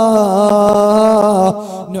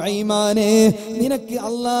 നുഐമാനെ നിനക്ക്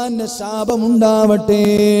അല്ലാഹുവിന്റെ ശാപമുണ്ടാവട്ടെ,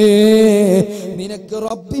 നിനക്ക്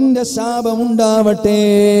റബ്ബിന്റെ ശാപമുണ്ടാവട്ടെ.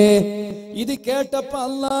 ഇത് കേട്ടപ്പോ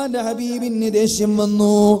അല്ലാഹുവിന്റെ ഹബീബിന് ദേഷ്യം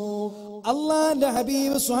വന്നു. അല്ലാഹുവിന്റെ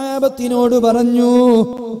ഹബീബ് സ്വഹാബത്തിനോട് പറഞ്ഞു,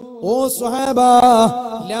 ഓ സ്വഹാബ,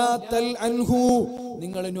 ലാ തൽഅൻഹു,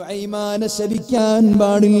 നിങ്ങൾ നുഐമാനെ ശപിക്കാൻ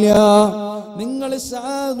പാടില്ല, നിങ്ങൾ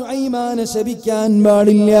നുഐമാനെ ശപിക്കാൻ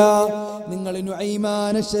പാടില്ല, നിങ്ങൾ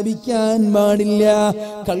നുഐമാനെ ശപിക്കാൻ പാടില്ല.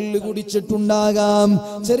 കള്ളു കുടിച്ചിട്ടുണ്ടാകാം,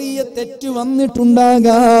 ചെറിയ തെറ്റ്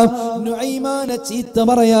വന്നിട്ടുണ്ടാകാം, നുഐമാനെ ചീത്ത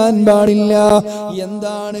പറയാൻ പാടില്ല.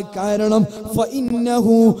 എന്താണ് കാരണം?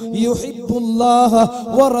 ഫഇന്നഹു യുഹിബ്ബുല്ലാഹ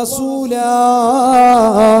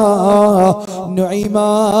വറസൂലഹു,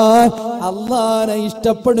 നുഐമാൻ അല്ലാഹനെ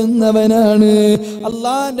ഇഷ്ടപ്പെടുന്നവനാണ്,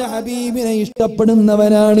 അല്ലാഹുവിന്റെ ഹബീബിനെ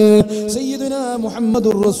ഇഷ്ടപ്പെടുന്നവനാണ്. സയ്യിദുനാ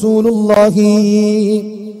മുഹമ്മദുർ റസൂലുള്ളാഹി.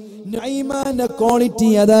 നുഐമാന്റെ ക്വാളിറ്റി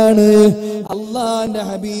അതാണ്. അല്ലാഹുവിന്റെ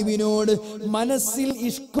ഹബീബിനോട് മനസ്സിൽ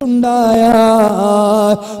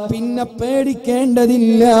ഇഷ്കുണ്ടായാൽ പിന്നെ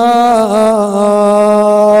പേടിക്കേണ്ടതില്ല.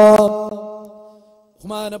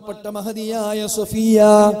 ബഹുമാനപ്പെട്ട മഹദിയായ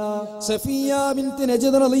സഫിയ ബിൻത്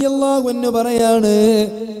നജ്ദ് റളിയല്ലാഹു അൻഹ പറയാണ്,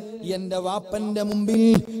 എന്റെ വാപ്പന്റെ മുമ്പിൽ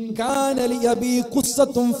കാന ലി അബി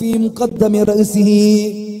ഖുസ്സത്തുൻ ഫീ മുഖദ്ദമി റഅസിഹി,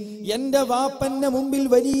 എന്റെ വാപ്പന്റെ മുമ്പിൽ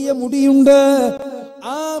വലിയ മുടിയുണ്ട്.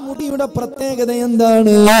 ആ മുടിയുടെ പ്രത്യേകത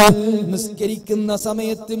എന്താണ്? നിസ്കരിക്കുന്ന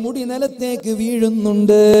സമയത്ത് മുടി നിലത്തേക്ക്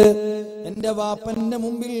വീഴുന്നുണ്ട്. എന്റെ വാപ്പന്റെ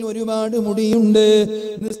മുമ്പിൽ ഒരുപാട് മുടിയുണ്ട്,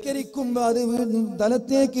 നിസ്കരിക്കുമ്പോ അത്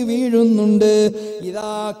തലത്തേക്ക് വീഴുന്നുണ്ട്.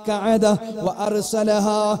 ഇദാ ഖഅദ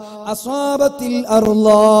വഅർസലഹാ അസ്വാബത്തിൽ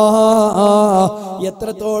അർളാ,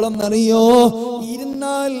 എത്രത്തോളം അറിയോ?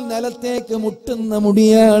 ഇരുന്നാൽ നിലത്തേക്ക് മുട്ടുന്ന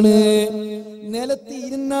മുടിയാണ്. നിലത്ത്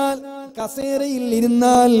ഇരുന്നാൽ, കസേരയിൽ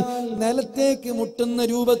ഇരുന്നാൽ നിലത്തേക്ക് മുട്ടുന്ന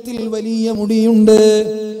രൂപത്തിൽ വലിയ മുടിയുണ്ട്.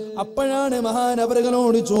 അപ്പോഴാണ്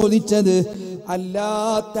മഹാനവറുകളോട് ചോദിച്ചത്, അല്ലാ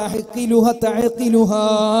തഹ്ഖിലുഹ തഹ്ഖിലുഹാ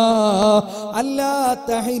അല്ലാ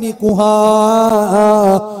തഹ്നിഖുഹാ,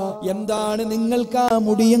 എന്താണ് നിങ്ങൾക്ക് ആ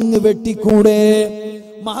മുടിയങ്ങ് വെട്ടിക്കൂടെ?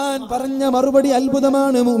 മഹാൻ പറഞ്ഞ മറുപടി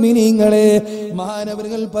അത്ഭുതമാണ് മുഅ്മിനീങ്ങളെ.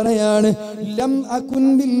 മഹാനവറുകൾ പറയാണ്, ലം അകുൻ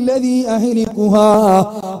ബില്ലദീ അഹ്ലിഖുഹാ,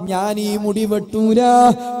 ഞാൻ ഈ മുടി വെട്ടൂല.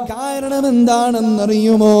 കാരണം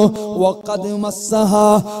എന്താണെന്നറിയുമോ? വഖദ് മസ്സഹാ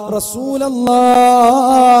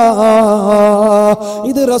റസൂലല്ലാഹ്,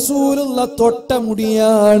 ഇത് റസൂലുള്ള തൊട്ട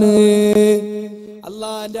മുടിയാണ്.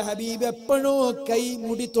 അല്ലാഹുവിന്റെ ഹബീബ് എപ്പോഴോ കൈ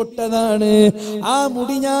മുടി തൊട്ടതാണ്. ആ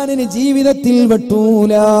മുടി ഞാൻ ജീവിതത്തിൽ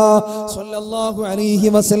വെട്ടൂല. സ്വല്ലല്ലാഹു അലൈഹി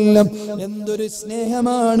വസല്ലം. എന്തൊരു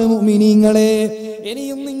സ്നേഹമാണ് മുഅ്മിനീങ്ങളെ.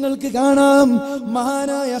 ഇനിയും നിങ്ങൾക്ക് കാണാം,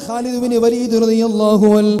 മഹാനായ ഖാലിദ് ഇബ്നു വലീദ് റളിയല്ലാഹു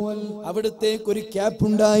അൻഹു, അവിടത്തേക്ക് ഒരു ക്യാപ്പ്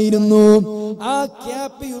ഉണ്ടായിരുന്നു. ആ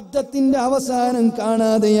ക്യാപ്പ് യുദ്ധത്തിന്റെ അവസാനം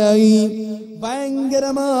കാണാതെയായി.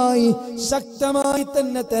 ഭയങ്കരമായി ശക്തമായി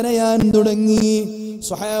തന്നെ തിരയാൻ തുടങ്ങി.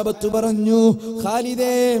 സ്വഹാബത്ത് പറഞ്ഞു,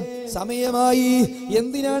 ഖാലിദേ, സമയമായി,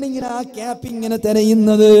 എന്തിനാണ് ഇങ്ങനെ ആ ക്യാപ്പ് ഇങ്ങനെ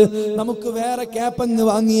തിരയുന്നത്? നമുക്ക് വേറെ ക്യാപ്പ് അങ്ങ്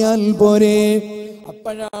വാങ്ങിയാൽ പോരെ?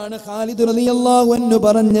 അപ്പോഴാണ് ഖാലിദ് റളിയല്ലാഹു അൻഹു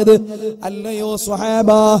പറഞ്ഞത്, അല്ലയോ സ്വഹാബ,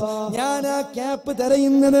 ഞാൻ ആ ക്യാപ്പ്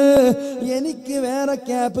തിരയുന്നത് എനിക്ക് വേറെ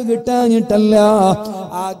ക്യാപ്പ് കിട്ടാഞ്ഞിട്ടല്ല.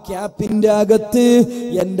 ആ ക്യാപ്പിന്റെ അകത്ത്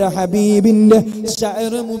എന്റെ ഹബീബിന്റെ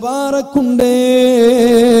ശഅർ മുബാറക്കുണ്ട്.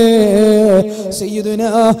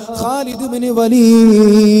 സയ്യിദുനാ ഖാലിദ് ഇബ്നു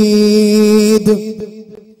വലീദ്,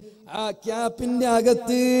 ആ ക്യാപ്പിന്റെ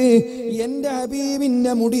അകത്ത് എന്റെ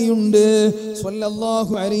ഹബീബിന്റെ മുടിയുണ്ട്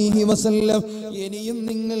സ്വല്ലല്ലാഹു അലൈഹി വസല്ലം. ഇനിയും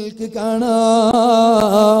നിങ്ങൾക്ക്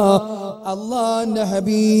കാണാം, അല്ലാഹുവിന്റെ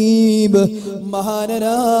ഹബീബ്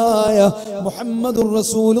മഹാനരായ മുഹമ്മദുർ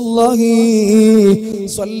റസൂലുള്ളാഹി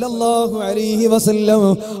സ്വല്ലല്ലാഹു അലൈഹി വസല്ലം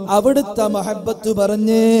അവിടുത്തെ മഹബ്ബത്ത്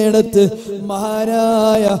പറഞ്ഞെടുത്ത്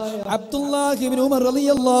മഹാനായ അബ്ദുല്ലാഹി ഇബ്നു ഉമർ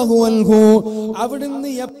റളിയല്ലാഹു അൻഹു അവിടുന്ന്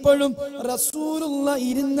എപ്പോഴും റസൂലുള്ള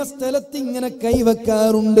ഇരുന്ന സ്ഥലത്ത് ഇങ്ങനെ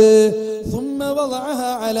കൈവെക്കാറുണ്ട്.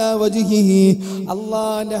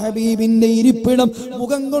 അല്ലാഹുവിന്റെ ഹബീബിന്റെ ഇരിപ്പിടം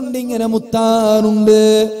മുഖം കൊണ്ട് ഇങ്ങനെ മുത്താറുണ്ട്.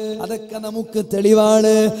 അതൊക്കെ നമുക്ക്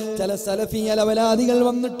തെളിവാണ്. ചില സലഫി അലവലാദികൾ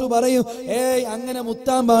വന്നിട്ട് പറയും, ഏയ് അങ്ങനെ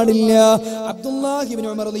മുത്താൻ പാടില്ല. അബ്ദുല്ലാഹി ഇബ്നു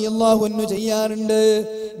ഉമർ റളിയല്ലാഹു അൻഹു ചെയ്യാറുണ്ട്.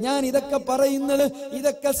 ഞാൻ ഇതൊക്കെ പറയുന്നത്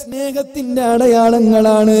ഇതൊക്കെ സ്നേഹത്തിന്റെ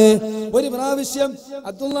അടയാളങ്ങളാണ്. ഒരു പ്രാവശ്യം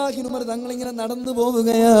അബ്ദുല്ലാഹി ഇബ്നു ഉമർ തങ്ങൾ ഇങ്ങനെ നടന്നു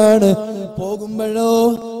പോവുകയാണ്. പോകുമ്പോഴോ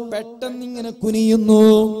പെട്ടെന്ന് ഇങ്ങനെ കുനിയുന്നു.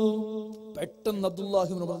 പെട്ടെന്ന് അബ്ദുല്ലാഹി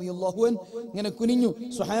ഇബ്നു ഉമർ റളിയല്ലാഹു അൻഹു ഇങ്ങനെ കുനിഞ്ഞു.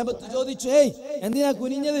 സ്വഹാബത്ത് ചോദിച്ചു, ഏയ് എന്തിനാ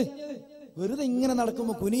കുനിഞ്ഞത്? വെറുതെ ഇങ്ങനെ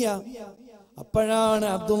നടക്കുമ്പോ കുനിയ. അപ്പോഴാണ്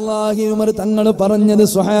അബ്ദുല്ലാഹി ഉമർ തങ്ങൾ പറഞ്ഞത്,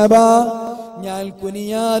 സ്വഹാബ, ഞാൻ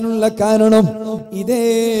കുനിയാനുള്ള കാരണം ഇതേ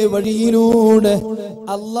വഴിയിലൂടെ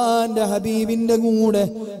അള്ളാന്റെ ഹബീബിന്റെ കൂടെ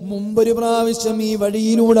മുമ്പൊരു പ്രാവശ്യം ഈ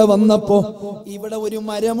വഴിയിലൂടെ വന്നപ്പോ ഇവിടെ ഒരു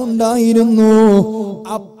മരമുണ്ടായിരുന്നു.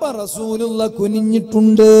 അപ്പ റസൂലുള്ള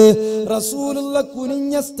കുനിഞ്ഞിട്ടുണ്ട്. റസൂലുള്ള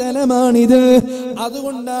കുനിഞ്ഞ സ്ഥലമാണിത്.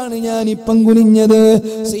 അതുകൊണ്ടാണ് ഞാൻ ഇപ്പം കുനിഞ്ഞത്.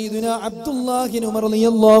 സയ്യിദുനാ അബ്ദുല്ലാഹി ഉമർ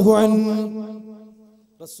റളിയല്ലാഹു അൻഹു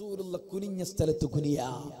റസൂലുള്ള കുനിഞ്ഞ സ്ഥലത്ത്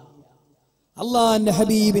കുനിയാ. അള്ളാന്റെ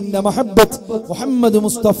ഹബീബിന്റെ മഹബ്ബത്ത് മുഹമ്മദ്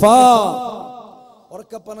മുസ്തഫ.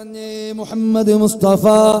 ഉറക്കെ പറഞ്ഞേ മുഹമ്മദ് മുസ്തഫ,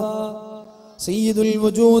 സയ്യിദുൽ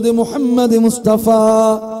വജൂദ് മുഹമ്മദ് മുസ്തഫ.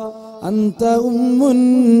 അൻത ഉമ്മുൻ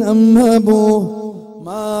അംഹബു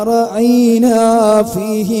മാ റഅയ്നാ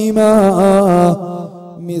ഫീഹിമാ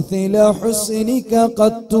മിസ്ല ഹുസ്നിക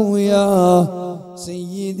ഖത്തു യാ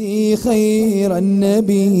സയ്യിദി ഖൈറൻ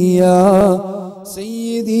നബിയാ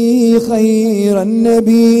സയ്യിദി ഖൈറൻ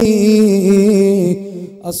നബി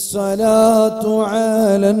അസ്സലാത്തു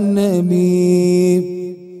അലൻ നബി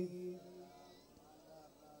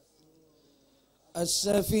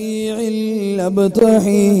അശ്ശഫീഇൽ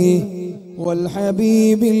അബ്തഹി വൽ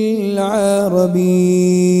ഹബീബിൽ അറബി.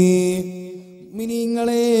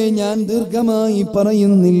 മിനിങ്ങളെ ഞാൻ ദീർഘമായി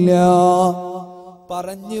പറയുന്നില്ല.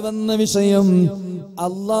 പറഞ്ഞു വന്ന വിഷയം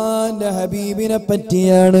അള്ളാന്റെ ഹബീബിനെ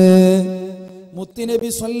പറ്റിയാണ്. മുത്തുനബി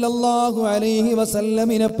സ്വല്ലല്ലാഹു അലൈഹി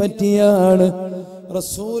വസല്ലമിനെ പറ്റിയാണ്.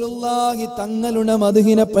 റസൂലുള്ളാഹി തങ്ങളുടെ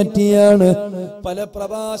മദ്ഹിനെ പറ്റിയാണ്. പല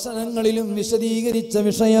പ്രഭാഷണങ്ങളിലും വിശദീകരിച്ച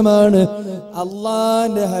വിഷയമാണ്.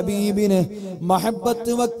 അള്ളാന്റെ ഹബീബിന്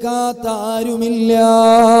മഹബ്ബത്ത് വെക്കാത്ത ആരുമില്ല.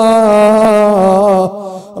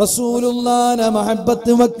 റസൂലുള്ളാഹിനെ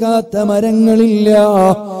മഹബ്ബത്ത് വെക്കാത്ത മരങ്ങളില്ല.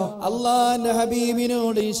 അള്ളാന്റെ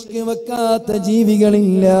ഹബീബിനോട് ഇഷ്ക് വെക്കാത്ത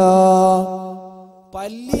ജീവികളില്ല.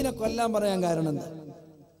 പല്ലീനെ കൊല്ലാൻ പറയാൻ കാരണം എന്താ?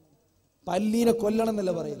 പല്ലീനെ കൊല്ലണം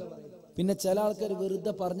എന്നല്ല പറയും. പിന്നെ ചില ആൾക്കാർ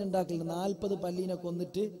വെറുതെ പറഞ്ഞുണ്ടാക്കില്ല. 40 പല്ലീനെ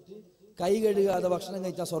കൊന്നിട്ട് കൈ കഴുകാതെ ഭക്ഷണം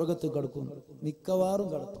കഴിച്ചാൽ സ്വർഗത്തിൽ കിടക്കും. മിക്കവാറും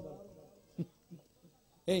കിടക്കും.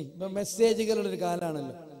 ഇപ്പൊ മെസ്സേജുകളുടെ ഒരു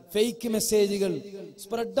കാലാണല്ലോ. ഫേക്ക് മെസ്സേജുകൾ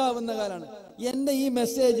സ്പ്രെഡ് ആവുന്ന കാലാണ്. എന്റെ ഈ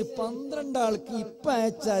മെസ്സേജ് 12 ആൾക്ക് ഇപ്പൊ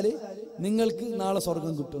അയച്ചാല് നിങ്ങൾക്ക് നാളെ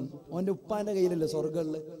സ്വർഗം കിട്ടും. ഓന്റെ ഉപ്പാന്റെ കയ്യിലല്ലേ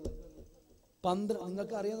സ്വർഗമുള്ളത്. 12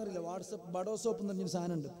 നിങ്ങൾക്ക് അറിയാന്നറിയില്ല. വാട്സപ്പ് ബഡോസോപ്പ് എന്ന് പറഞ്ഞൊരു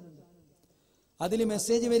സാധനം ഉണ്ട്. അതിൽ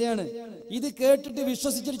മെസ്സേജ് വരികയാണ്. ഇത് കേട്ടിട്ട്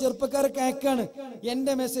വിശ്വസിച്ചിട്ട് ചെറുപ്പക്കാരൊക്കെ അയക്കാണ്.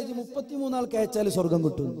 എന്റെ മെസ്സേജ് 33 ആൾക്ക് അയച്ചാൽ സ്വർഗം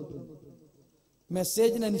കിട്ടും.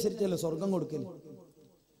 മെസ്സേജിനനുസരിച്ചല്ലോ സ്വർഗം കൊടുക്കല്.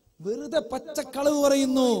 വെറുതെ പച്ചക്കളവ്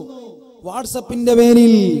പറയുന്നു വാട്സപ്പിന്റെ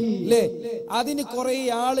പേരിൽ അല്ലേ. അതിന് കുറെ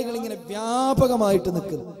ആളുകൾ ഇങ്ങനെ വ്യാപകമായിട്ട്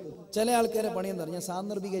നിൽക്കുന്നു. ചില ആൾക്കാരെ പണി എന്താ, ഞാൻ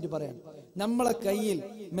സാന്ദർഭികമായിട്ട് പറയാം. നമ്മളെ കയ്യിൽ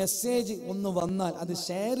മെസ്സേജ് ഒന്ന് വന്നാൽ അത്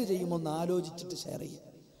ഷെയർ ചെയ്യുമോന്ന് ആലോചിച്ചിട്ട് ഷെയർ ചെയ്യും.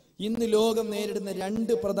 ഇന്ന് ലോകം നേരിടുന്ന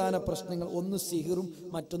 2 പ്രധാന പ്രശ്നങ്ങൾ, ഒന്ന് സിഹിറും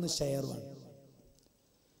മറ്റൊന്ന് ഷെയറുമാണ്.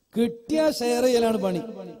 കിട്ടിയ ഷെയർ ചെയ്യലാണ് പണി.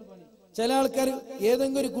 ചില ആൾക്കാർ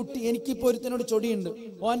ഏതെങ്കിലും ഒരു കുട്ടി, എനിക്കിപ്പോ ഒരുത്തനോട് ചൊടിയുണ്ട്,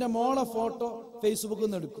 ഓന്റെ മോളെ ഫോട്ടോ ഫേസ്ബുക്കിൽ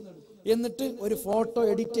നിന്ന് എടുക്കും. എന്നിട്ട് ഒരു ഫോട്ടോ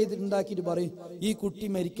എഡിറ്റ് ചെയ്തിട്ടുണ്ടാക്കിയിട്ട് പറയും ഈ കുട്ടി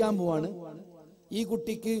മരിക്കാൻ പോവാണ്, ഈ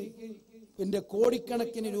കുട്ടിക്ക് എന്റെ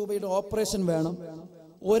കോടിക്കണക്കിന് രൂപയുടെ ഓപ്പറേഷൻ വേണം,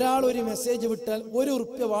 ഒരാൾ ഒരു മെസ്സേജ് വിട്ടാൽ 1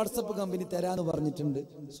 ഉറുപ്യ വാട്സപ്പ് കമ്പനി തരാന്ന് പറഞ്ഞിട്ടുണ്ട്.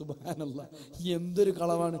 സുബ്ഹാനല്ലാഹ്, എന്തൊരു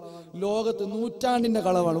കളവാണ്! ലോകത്ത് നൂറ്റാണ്ടിന്റെ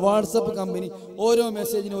കളവാണ്. വാട്സപ്പ് കമ്പനി ഓരോ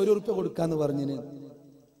മെസ്സേജിന് 1 ഉറുപ്യ കൊടുക്കാന്ന് പറഞ്ഞിന്.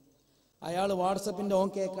 അയാൾ വാട്സപ്പിന്റെ ഓൻ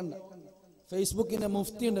കേൾക്കണ്ട. ഫേസ്ബുക്കിന്റെ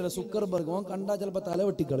മുഫ്തി ഉണ്ടല്ലോ സുക്കർബർഗ്, ഓൻ കണ്ടാ ചിലപ്പോ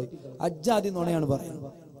തലവെട്ടിക്കളി. അജ്ജാതി നുണയാണ്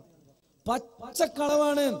പറയുന്നത്.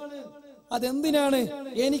 പച്ചക്കളവാണ്. അതെന്തിനാണ്?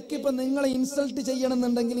 എനിക്കിപ്പോ നിങ്ങളെ ഇൻസൾട്ട്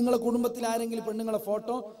ചെയ്യണമെന്നുണ്ടെങ്കിൽ നിങ്ങളെ കുടുംബത്തിൽ ആരെങ്കിലും പെണ്ണുങ്ങളെ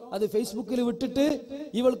ഫോട്ടോ അത് ഫേസ്ബുക്കിൽ വിട്ടിട്ട്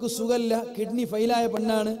ഇവൾക്ക് സുഖല്ല, കിഡ്നി ഫെയിലായ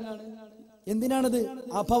പെണ്ണാണ്, എന്തിനാണത്?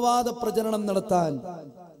 അപവാദ പ്രചരണം നടത്താൻ.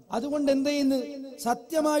 അതുകൊണ്ട് എന്ത് ചെയ്യുന്നു?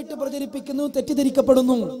 സത്യമായിട്ട് പ്രചരിപ്പിക്കുന്നു,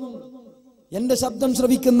 തെറ്റിദ്ധരിക്കപ്പെടുന്നു. എന്റെ ശബ്ദം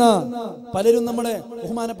ശ്രവിക്കുന്ന പലരും നമ്മുടെ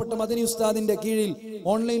ബഹുമാനപ്പെട്ട മദനി ഉസ്താദിന്റെ കീഴിൽ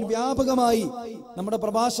ഓൺലൈൻ വ്യാപകമായി നമ്മുടെ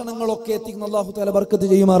പ്രഭാഷണങ്ങളൊക്കെ എത്തിക്കുന്ന അല്ലാഹു തആല ബർക്കത്ത്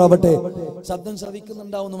ചെയ്യുമാറാവട്ടെ. ശബ്ദം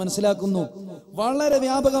ശ്രവിക്കുന്നുണ്ടാവുമെന്ന് മനസ്സിലാക്കുന്നു. വളരെ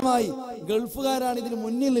വ്യാപകമായി ഗൾഫുകാരാണ് ഇതിന്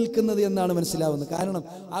മുന്നിൽ നിൽക്കുന്നത് എന്നാണ് മനസ്സിലാവുന്നത്.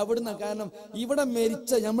 കാരണം ഇവിടെ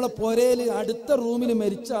മരിച്ച നമ്മളെ പൊരയില് അടുത്ത റൂമിൽ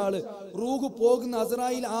മരിച്ച ആള് റൂഹ് പോകുന്ന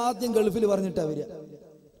അസ്രായിൽ ആദ്യം ഗൾഫിൽ പറഞ്ഞിട്ടാ വരിക.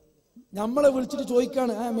 നമ്മളെ വിളിച്ചിട്ട്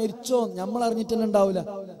ചോദിക്കാണ് മരിച്ചോ, നമ്മൾ അറിഞ്ഞിട്ട് തന്നെ ഉണ്ടാവില്ല.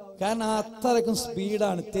 കാരണം അത്രക്കും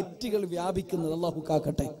സ്പീഡാണ് തെറ്റുകൾ വ്യാപിക്കുന്നത്. അള്ളാഹു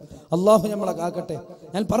കാക്കട്ടെ, അള്ളാഹു നമ്മളെ കാക്കട്ടെ.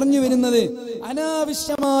 ഞാൻ പറഞ്ഞു വരുന്നത്,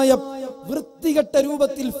 അനാവശ്യമായ വൃത്തികെട്ട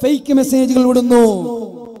രൂപത്തിൽ ഫേക്ക് മെസ്സേജുകൾ വിടുന്നു.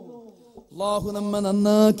 അള്ളാഹു നമ്മെ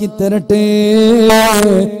നന്നാക്കി തരട്ടെ.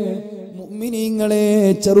 മുഅ്മിനീങ്ങളെ,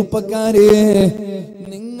 ചെറുപ്പക്കാരെ,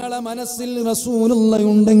 നിങ്ങളെ മനസ്സിൽ റസൂലുള്ളാഹി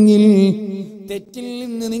ഉണ്ടെങ്കിൽ തെറ്റിൽ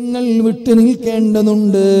നിന്ന് നിങ്ങൾ വിട്ടു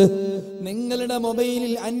നിൽക്കേണ്ടതുണ്ട്. നിങ്ങളുടെ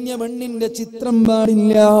മൊബൈലിൽ അന്യ പെണ്ണിന്റെ ചിത്രം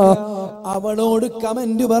പാടില്ല, അവളോട്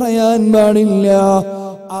കമന്റ് പറയാൻ പാടില്ല,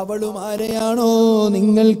 അവളും ആരെയാണോ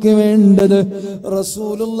നിങ്ങൾക്ക് വേണ്ടത്,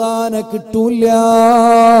 റസൂലുള്ളാനെ കിട്ടൂല.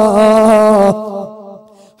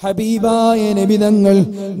 ഹബീബായ നബി തങ്ങൾ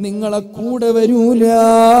നിങ്ങളെ കൂടെ വരൂല.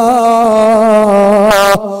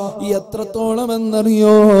 എത്രത്തോളം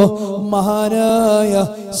എന്നറിയോ? മഹാനായ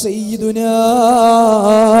സയ്യിദുനാ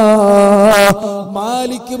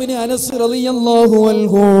മാലിക് ഇബ്നു അനസ് റളിയല്ലാഹു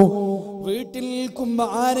അൻഹു വീട്ടിൽ നിൽക്കുമ്പോ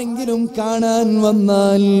ആരെങ്കിലും കാണാൻ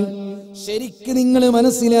വന്നാൽ, ശരിക്ക് നിങ്ങൾ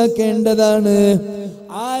മനസ്സിലാക്കേണ്ടതാണ്,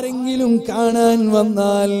 ആരെങ്കിലും കാണാൻ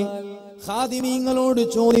വന്നാൽ ഖാദിമീങ്ങളോട്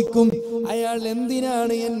ചോദിക്കും, അയാൾ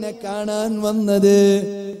എന്തിനാണ് എന്നെ കാണാൻ വന്നത്,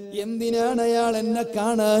 എന്തിനാണ് അയാൾ എന്നെ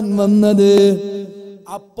കാണാൻ വന്നത്?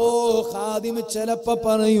 അപ്പോ ഖാദിം ചിലപ്പോ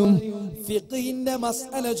പറയും ഫിഖ്ഹിന്റെ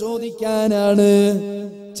മസ്അല ചോദിക്കാനാണ്,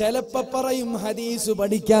 ചിലപ്പോ പറയും ഹദീസ്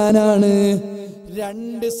പഠിക്കാനാണ്.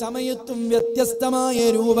 രണ്ട് സമയത്തും വ്യത്യസ്തമായ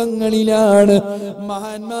രൂപങ്ങളിലാണ്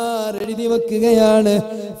മഹാന്മാർ എഴുതി വെക്കുകയാണ്.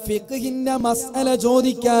 ഫിഖ്ഹിന്റെ മസ്അല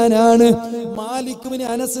ചോദിക്കാനാണ് മാലിക് ഇബ്നു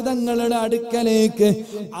അനസ് തങ്ങളുടെ അടുക്കലേക്ക്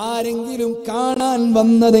ആരെങ്കിലും കാണാൻ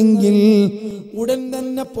വന്നതെങ്കിൽ ഉടൻ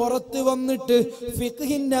തന്നെ പുറത്ത് വന്നിട്ട്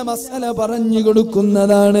ഫിഖ്ഹിന്റെ മസ്അല പറഞ്ഞു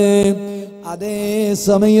കൊടുക്കുന്നതാണ്. അതേ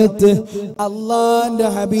സമയത്ത് അള്ളാന്റെ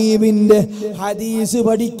ഹബീബിന്റെ ഹദീസ്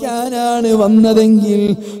പഠിക്കാനാണ് വന്നതെങ്കിൽ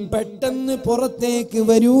പെട്ടെന്ന് പുറത്തേക്ക്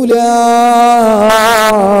വരൂല,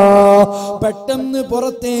 പെട്ടെന്ന്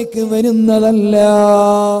പുറത്തേക്ക് വരുന്നതല്ല.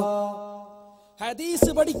 ഹദീസ്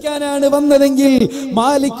പഠിക്കാനാണ് വന്നതെങ്കിൽ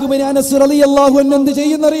മാലിക് ഇബ്നു അനസ് റളിയല്ലാഹു അൻഹു എന്ത്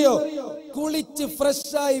ചെയ്യുന്നറിയോ? കുളിച്ച്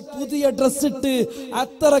ഫ്രഷായി പുതിയ ഡ്രസ് ഇട്ട്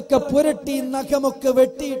അത്തറൊക്കെ പുരട്ടി നഖമൊക്കെ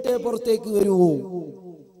വെട്ടിയിട്ട് പുറത്തേക്ക് വരൂ.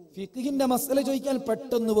 ഫിഖ്ഹിന്റെ മസല ചോദിക്കാൻ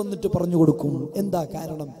പെട്ടെന്ന് വന്നിട്ട് പറഞ്ഞു കൊടുക്കും. എന്താ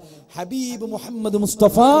കാരണം? ഹബീബ് മുഹമ്മദ്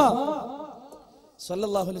മുസ്തഫ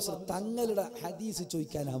സല്ലല്ലാഹു അലൈഹി വസല്ലം തങ്ങളുടെ ഹദീസ്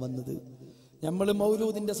ചോദിക്കാനാ വന്നത്. നമ്മൾ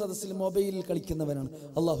മൗലൂദിന്റെ സദസ്സിൽ മൊബൈലിൽ കളിക്കുന്നവരാണ്.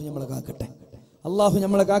 അള്ളാഹു നമ്മളെ കാക്കട്ടെ, അള്ളാഹു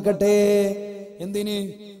നമ്മളെ കാക്കട്ടെ. എന്തിന്?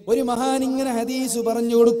 ഒരു മഹാൻ ഇങ്ങനെ ഹദീസ്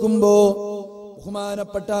പറഞ്ഞു കൊടുക്കുമ്പോ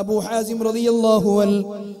ബഹുമാനപ്പെട്ട അബൂ ഹാസിം റളിയല്ലാഹു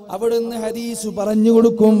അൻഹു അവിടുന്ന് ഹദീസ് പറഞ്ഞു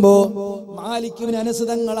കൊടുക്കുമ്പോ മാലിക് ഇബ്നു അനസ്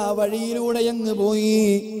തങ്ങൾ ആ വഴിയിലൂടെ അങ്ങ് പോയി.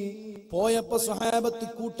 പോയപ്പോ സ്വഹാബത്ത്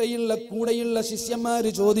കൂടെയുള്ള ശിഷ്യന്മാര്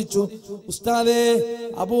ചോദിച്ചു, ഉസ്താദേ,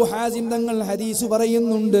 അബൂ ഹാസിം തങ്ങൾ ഹദീസ്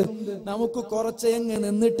പറയുന്നുണ്ട്, നമുക്ക് കുറച്ചങ്ങ്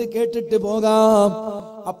നിന്നിട്ട് കേട്ടിട്ട് പോകാം.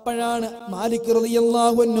 അപ്പോഴാണ് മാലിക്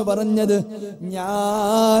റളിയല്ലാഹു അൻഹു പറഞ്ഞത്,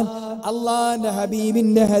 ഞാൻ അള്ളാന്റെ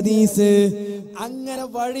ഹബീബിന്റെ ഹദീസ് അങ്ങനെ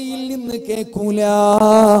വഴിയിൽ നിന്ന് കേൾക്കൂല,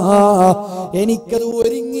 എനിക്കത്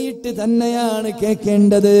ഒരുങ്ങിയിട്ട് തന്നെയാണ്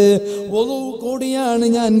കേൾക്കേണ്ടത്. വുളു കൂടിയാണ്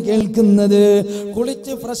ഞാൻ കേൾക്കുന്നത്,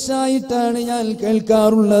 കുളിച്ച് ഫ്രഷായിട്ടാണ് ഞാൻ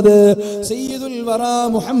കേൾക്കാറുള്ളത്. സയ്യിദുൽ വറാ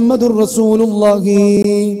മുഹമ്മദുർ റസൂലുള്ളാഹി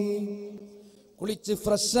കുളിച്ച്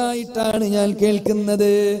ഫ്രഷായിട്ടാണ് ഞാൻ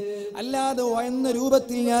കേൾക്കുന്നത്, അല്ലാതെ എന്ന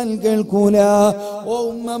രൂപത്തിൽ ഞാൻ കേൾക്കൂല. ഓ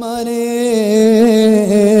ഉമ്മമാരെ,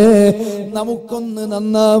 നമുക്കൊന്ന്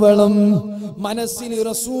നന്നാവണം, മനസ്സിൽ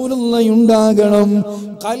റസൂലുള്ളാഹിയുണ്ടാകണം,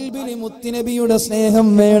 ഖൽബിൽ മുത്തുനബിയുടെ സ്നേഹം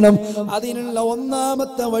വേണം. അതിനുള്ള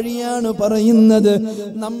ഒന്നാമത്തെ വഴിയാണ് പറയുന്നത്,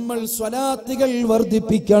 നമ്മൾ സ്വലാത്തുകൾ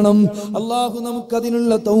വർദ്ധിപ്പിക്കണം. അള്ളാഹു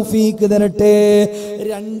നമുക്കതിനുള്ള തൗഫീക്ക് തരട്ടെ.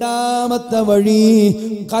 രണ്ടാമത്തെ വഴി,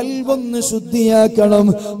 ഖൽബൊന്ന് ശുദ്ധിയാക്കണം.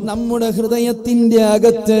 നമ്മുടെ ഹൃദയത്തിന്റെ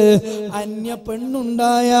അകത്ത് അന്യ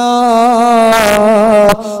പെണ്ണുണ്ടായ,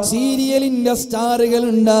 സീരിയലിന്റെ സ്റ്റാറുകൾ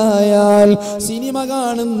ഉണ്ടായാൽ, സിനിമ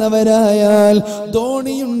കാണുന്നവരായാൽ,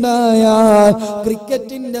 ധോണിയുണ്ടായാൽ,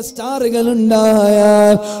 ക്രിക്കറ്റിന്റെ സ്റ്റാറുകൾ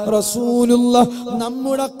ഉണ്ടായാൽ റസൂലുള്ള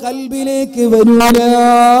നമ്മുടെ കൽബിലേക്ക് വരൂല,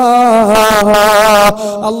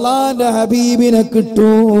 അല്ലാഹുവിന്റെ ഹബീബിനെ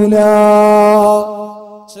കിട്ടൂല.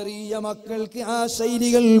 ചെറിയ മക്കൾക്ക് ആ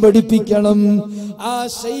ശൈലികൾ പഠിപ്പിക്കണം, ആ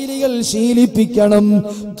ശൈലികൾ ശീലിപ്പിക്കണം.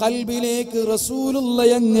 കൽബിലേക്ക്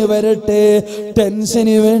റസൂലുള്ളാഹി അങ്ങ് വരട്ടെ.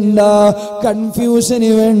 ടെൻഷന് വേണ്ട,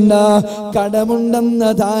 കൺഫ്യൂഷന് വേണ്ട, കടമുണ്ടെന്ന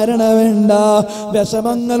ധാരണ വേണ്ട,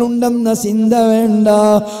 വിഷമങ്ങളുണ്ടെന്ന ചിന്ത വേണ്ട.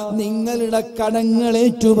 നിങ്ങളുടെ കടങ്ങൾ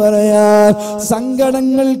ഏറ്റുപറയാൻ,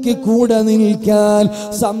 സങ്കടങ്ങൾക്ക് കൂടെ നിൽക്കാൻ,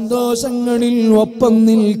 സന്തോഷങ്ങളിൽ ഒപ്പം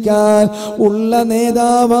നിൽക്കാൻ ഉള്ള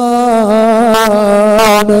നേതാവാണ്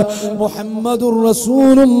മുഹമ്മദുർ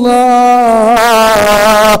റസൂലുള്ളാഹ്.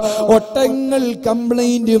 ഒട്ടകങ്ങൾ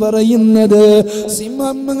കംപ്ലൈന്റ് പറയുന്നത്,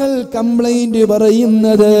 സിംഹങ്ങൾ കംപ്ലൈന്റ്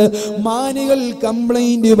പറയുന്നത്, മാനുകൾ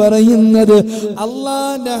കംപ്ലൈന്റ് പറയുന്നത്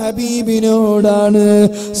അല്ലാഹുവിന്റെ ഹബീബിനോടാണ്.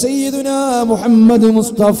 സയ്യിദുനാ മുഹമ്മദ്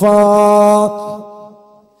മുസ്തഫ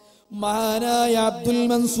മഹാനായ അബ്ദുൽ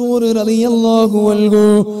മൻസൂർ റളിയല്ലാഹു അൻഹു,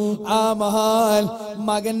 ആ മഹാൻ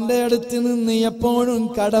മകന്റെ അടുത്ത് നിന്ന് എപ്പോഴും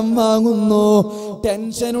കടം വാങ്ങുന്നു.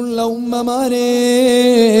 ടെൻഷനുള്ള ഉമ്മമാരെ,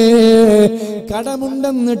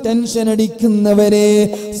 കടമുണ്ടെന്ന് ടെൻഷൻ അടിക്കുന്നവരെ,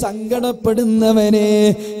 സങ്കടപ്പെടുന്നവരെ,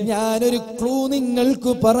 ഞാനൊരു ക്ലൂ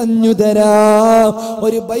നിങ്ങൾക്ക് പറഞ്ഞു തരാം,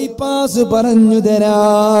 ഒരു ബൈപ്പാസ് പറഞ്ഞു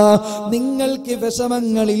തരാം. നിങ്ങൾക്ക്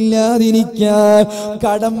വിഷമങ്ങളില്ലാതിരിക്കാൻ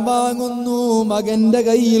കടം വാങ്ങുന്നു മകന്റെ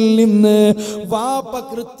കയ്യിൽ നിന്ന്. വാപ്പ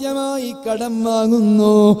കൃത്യമായി കടം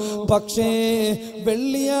വാങ്ങുന്നു. പക്ഷേ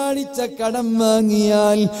വെള്ളിയാഴ്ച കടം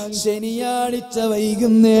വാങ്ങിയാൽ ശനിയാഴ്ച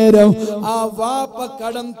വൈകുന്നേരം ആ വാപ്പ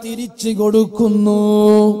കടം തിരിച്ചു കൊടുക്കുന്നു.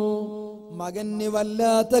 മകന്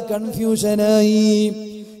വല്ലാത്ത കൺഫ്യൂഷനായി.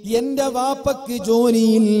 എന്റെ വാപ്പക്ക്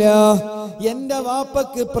ജോലിയില്ല, എന്റെ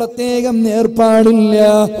വാപ്പക്ക് പ്രത്യേകം ഏർപ്പാടില്ല,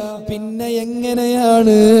 പിന്നെ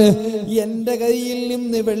എങ്ങനെയാണ് എന്റെ കയ്യിൽ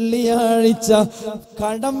നിന്ന് വെള്ളിയാഴ്ച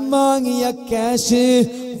കടം വാങ്ങിയ ക്യാഷ്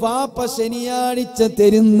വാപ്പ ശനിയാഴ്ച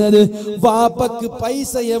തരുന്നത്? വാപ്പക്ക്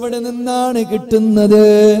പൈസ എവിടെ നിന്നാണ് കിട്ടുന്നത്?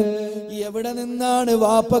 എവിടെ നിന്നാണ്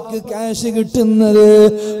വാപ്പക്ക് ക്യാഷ് കിട്ടുന്നത്?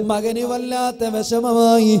 മകന് വല്ലാത്ത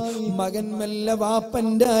വിഷമമായി. മകൻ മെല്ലെ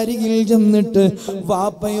വാപ്പന്റെ അരികിൽ ചെന്നിട്ട്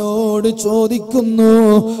വാപ്പയോട് ചോദിക്കുന്നു,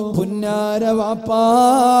 പുന്നാര വാപ്പാ,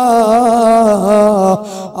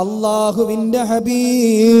 അല്ലാഹുവിന്റെ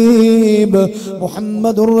ഹബീബ്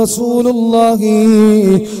മുഹമ്മദുർ റസൂലുള്ളാഹി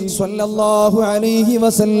സ്വല്ലല്ലാഹു അലൈഹി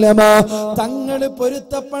വസല്ലമ തങ്ങൾ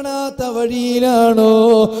പൊരുത്തപ്പെടാത്ത വഴിയിലാണോ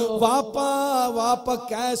വാപ്പ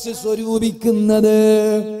ക്യാഷ് സ്വരൂപിക്കുന്നത്?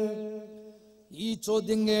 ഈ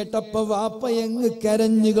ചോദ്യം കേട്ടപ്പോ വാപ്പ എങ്ങ്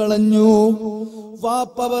കരഞ്ഞു കളഞ്ഞു.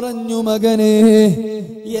 വാപ്പ പറഞ്ഞു, മകനെ,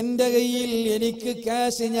 എന്റെ കയ്യിൽ എനിക്ക്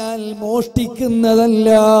ക്യാഷ് ഞാൻ മോഷ്ടിക്കുന്നതല്ല.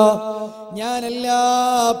 ഞാൻ എല്ലാ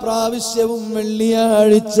പ്രാവശ്യവും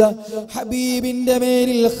വെള്ളിയാഴ്ച ഹബീബിന്റെ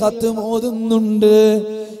പേരിൽ ഖത്ം ഓതുന്നുണ്ട്.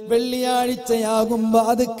 വെള്ളിയാഴ്ചയാകുമ്പോ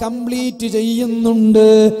അത് കംപ്ലീറ്റ് ചെയ്യുന്നുണ്ട്.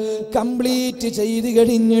 കംപ്ലീറ്റ് ചെയ്ത്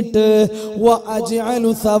കഴിഞ്ഞിട്ട് വഅജ്അലു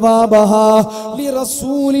സവാബഹാ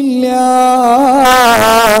ലിറസൂലില്ലാഹ്,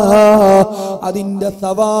 അതിന്റെ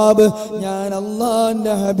സവാബ് ഞാൻ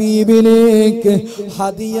അല്ലാഹുവിന്റെ ഹബീബിലേക്ക്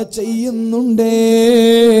ഹദിയ ചെയ്യുന്നുണ്ട്.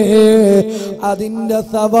 അതിന്റെ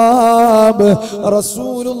സവാബ്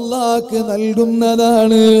റസൂലുള്ളാഹിക്ക്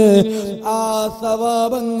നൽകുന്നതാണ്. ആ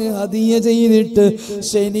സവാബ് അങ്ങ് ഹദിയ ചെയ്തിട്ട്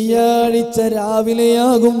ശനിയാഴ്ച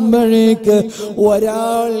രാവിലെയാകുമ്പോഴേക്ക്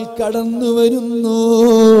ഒരാൾ കടന്നു വരുന്നു,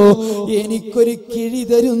 എനിക്കൊരു കിഴി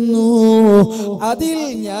തരുന്നു. അതിൽ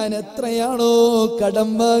ഞാൻ എത്രയാണോ കടം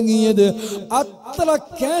വാങ്ങിയത് അത്ര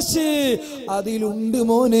ക്യാഷ് അതിലുണ്ട്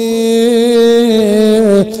മോനെ.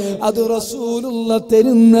 അത് റസൂലുള്ള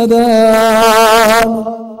തരുന്നതാണ്.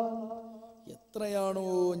 എത്രയാണോ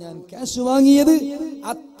ഞാൻ ക്യാഷ് വാങ്ങിയത്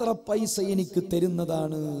അത്ര പൈസ എനിക്ക്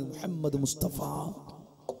തരുന്നതാണ് മുഹമ്മദ് മുസ്തഫ.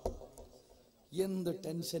 എന്ത്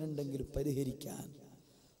ടെൻഷൻ ഉണ്ടെങ്കിലും പരിഹരിക്കാൻ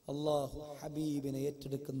അല്ലാഹു ഹബീബിനെ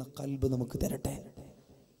ഏറ്റെടുക്കുന്ന ഖൽബ് നമുക്ക് തരട്ടെ.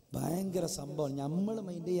 ഭയങ്കര സംഭവം. നമ്മൾ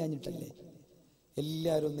മൈൻഡ് ചെയ്യാഞ്ഞിട്ടല്ലേ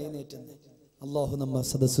എല്ലാവരും നേനേറ്റുന്നത്. അല്ലാഹു നമ്മെ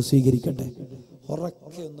സദസ്സ് സ്വീകരിക്കട്ടെ.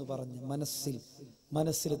 ഉറക്കെ ഒന്ന് പറഞ്ഞ്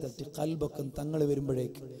മനസ്സിൽ തട്ടി ഖൽബൊക്കെ തങ്ങൾ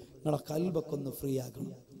വരുമ്പോഴേക്ക് നിങ്ങളെ ഖൽബൊക്കെ ഒന്ന് ഫ്രീ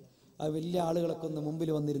ആക്കണം. ആ വലിയ ആളുകളൊക്കെ ഒന്ന് മുമ്പിൽ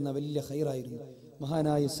വന്നിരുന്ന വലിയ ഖൈറായിരുന്നു.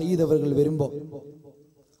 മഹാനായ സയ്യിദ് അവറുകൾ വരുമ്പോ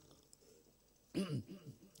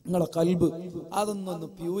നിങ്ങളെ ഖൽബ് അതൊന്നൊന്ന്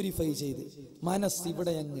പ്യൂരിഫൈ ചെയ്ത് മനസ്സ്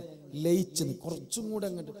ഇവിടെ അങ്ങ് ലയിച്ച് കുറച്ചും കൂടെ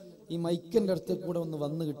അങ്ങോട്ട് ഈ മൈക്കിന്റെ അടുത്തേക്ക് കൂടെ ഒന്ന്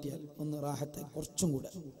വന്നു കിട്ടിയാൽ ഒന്ന് റാഹത്തായി കുറച്ചും കൂടെ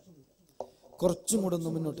ഒന്ന്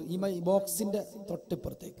മുന്നോട്ട് ഈ ബോക്സിന്റെ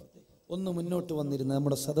തൊട്ടിപ്പുറത്തേക്ക് ഒന്ന് മുന്നോട്ട് വന്നിരുന്ന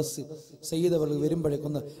നമ്മുടെ സദസ്സ് സയ്യിദ് അവർ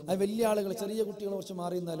വരുമ്പോഴേക്കൊന്ന് അത് വലിയ ആളുകൾ, ചെറിയ കുട്ടികൾ കുറച്ച്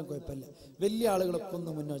മാറിയിരുന്നാലും കുഴപ്പമില്ല, വലിയ ആളുകളൊക്കെ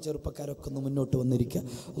ഒന്ന് മുന്നോട്ട്, ചെറുപ്പക്കാരൊക്കെ ഒന്ന് മുന്നോട്ട് വന്നിരിക്കുക.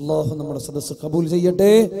 അല്ലാഹു നമ്മുടെ സദസ്സ് കബൂൽ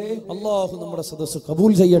ചെയ്യട്ടെ. അല്ലാഹു നമ്മുടെ സദസ്സ്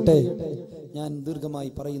കബൂൽ ചെയ്യട്ടെ. ഞാൻ ദീർഘമായി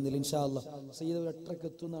പറയുന്നില്ല. ഇൻഷാ അല്ലാഹ് സയ്യിദ് അവർ 8:00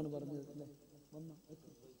 എത്തുന്നാണ് പറഞ്ഞത്.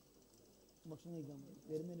 ഭക്ഷണം കഴിക്കാൻ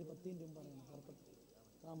വരുന്നതിന് 10 മിനിറ്റ് പറയണം.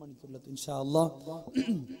 ഇൻഷാ അല്ലാഹ്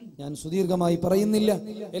ഞാൻ സുദീർഘമായി പറയുന്നില്ല.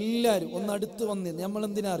 എല്ലാവരും ഒന്ന് അടുത്ത് വന്ന് നമ്മൾ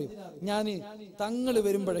എന്തിനാ അറിയും, ഞാൻ തങ്ങൾ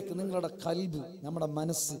വരുമ്പോഴേക്ക് നിങ്ങളുടെ ഖൽബ്, നമ്മുടെ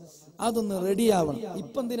മനസ്സ് അതൊന്ന് റെഡിയാവണം.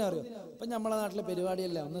 ഇപ്പൊ എന്തിനാ അറിയോ, ഇപ്പൊ നമ്മളെ നാട്ടിലെ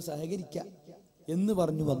പരിപാടിയല്ല, ഒന്ന് സഹകരിക്കാം എന്ന്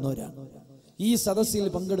പറഞ്ഞു വന്നവരാണ്. ഈ സദസ്സിൽ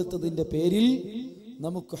പങ്കെടുത്തതിന്റെ പേരിൽ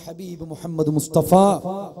നമുക്ക് ഹബീബ് മുഹമ്മദ് മുസ്തഫ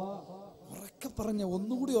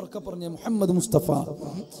ഒന്നുകൂടി ഉറക്കെ പറഞ്ഞ മുഹമ്മദ് മുസ്തഫ,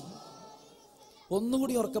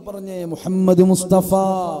 ഒന്നുകൂടി ഉറക്കെ പറഞ്ഞേ മുഹമ്മദ് മുസ്തഫ,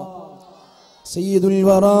 സയ്യിദുൽ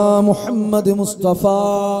വറാ മുഹമ്മദ് മുസ്തഫ,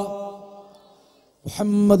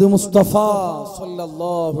 മുഹമ്മദ് മുസ്തഫ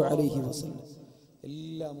സല്ലല്ലാഹു അലൈഹി വസല്ലം.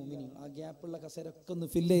 എല്ലാ മുഅ്മിനീനും ആ ഗ്യാപ്പുള്ള കസേരൊക്കെ ഒന്ന്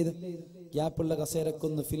ഫില്ല് ചെയ്ത്, ഗ്യാപ്പുള്ള കസേരൊക്കെ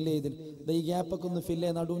ഒന്ന് ഫില്ല് ചെയ്ത്, ഈ ഗ്യാപ്പൊക്കെ ഒന്ന് ഫില്ല്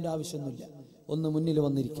ചെയ്ത് നടുവിൻ്റെ ആവശ്യമൊന്നുമില്ല, ഒന്ന് മുന്നിൽ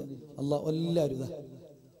വന്നിരിക്കുക. അല്ലാഹ് എല്ലാവരും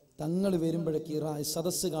തങ്ങൾ വരുമ്പോഴേക്ക്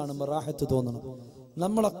സദസ്സ് കാണുമ്പോൾ റാഹത്ത് തോന്നണം.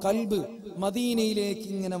 നമ്മളെ ഖൽബ് മദീനയിലേക്ക്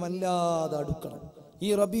ഇങ്ങനെ വല്ലാതെ അടുക്കണം. ഈ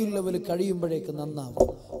റബീഉൽ അവ്വൽ കഴിയുമ്പോഴേക്ക് നന്നാവും.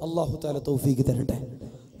 അല്ലാഹു തആല തൗഫീഖ് തരട്ടെ.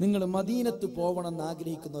 നിങ്ങൾ മദീനത്ത് പോകണം എന്ന്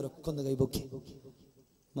ആഗ്രഹിക്കുന്നവരൊക്കെ ഒന്ന് കൈപൊക്കി.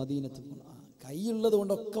 മദീനത്ത് കൈയുള്ളത്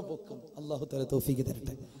കൊണ്ടൊക്കെ പൊക്കും. അല്ലാഹു തആല തൗഫീഖ്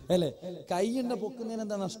തരട്ടെ അല്ലേ. കൈയുണ്ട പൊക്കുന്നതിന്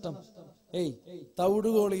എന്താ നഷ്ടം?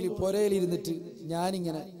 തവിടുകോളിയിൽ പുരയിലിരുന്നിട്ട്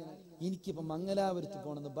ഞാനിങ്ങനെ, എനിക്കിപ്പോ മംഗലാപുരത്ത്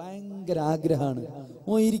പോകണമെന്ന് ഭയങ്കര ആഗ്രഹമാണ്.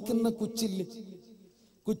 ഇരിക്കുന്ന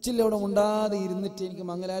കുച്ചില് അവിടെ ഉണ്ടാതെ ഇരുന്നിട്ട് എനിക്ക്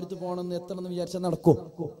മംഗലാപുരത്ത് പോകണമെന്ന് എത്തണമെന്ന് വിചാരിച്ചാൽ നടക്കോ?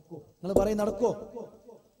 നിങ്ങൾ പറയും നടക്കോ?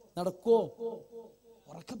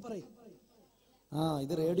 ഉറക്കെ പറയും.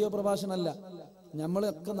 ഇത് റേഡിയോ പ്രഭാഷണമല്ല,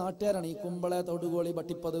 നമ്മളൊക്കെ നാട്ടുകാരാണ്. ഈ കുമ്പള, തൊടുകോളി,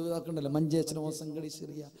 പട്ടിപ്പതിവ് ഇതൊക്കെ ഉണ്ടല്ലോ, മഞ്ചേശ്വരം, സംഗടി,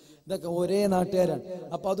 ചെറിയ, ഇതൊക്കെ ഒരേ നാട്ടുകാരാണ്.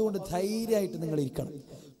 അപ്പൊ അതുകൊണ്ട് ധൈര്യമായിട്ട് നിങ്ങൾ ഇരിക്കണം.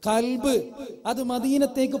 കൽബ് അത്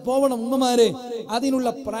മദീനത്തേക്ക് പോവണം. ഉമ്മമാരെ, അതിനുള്ള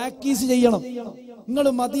പ്രാക്ടീസ് ചെയ്യണം. നിങ്ങൾ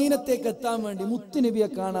മദീനത്തേക്ക് എത്താൻ വേണ്ടി, മുത്തുനബിയെ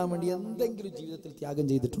കാണാൻ വേണ്ടി എന്തെങ്കിലും ജീവിതത്തിൽ ത്യാഗം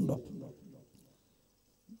ചെയ്തിട്ടുണ്ടോ?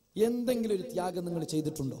 എന്തെങ്കിലും ഒരു ത്യാഗം നിങ്ങൾ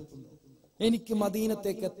ചെയ്തിട്ടുണ്ടോ? എനിക്ക്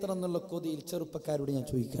മദീനത്തേക്ക് എത്തണം എന്നുള്ള കൊതിയിൽ ചെറുപ്പക്കാരോട് ഞാൻ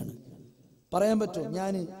ചോദിക്കുകയാണ്. പറയാൻ പറ്റുമോ?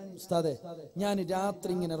 ഞാൻ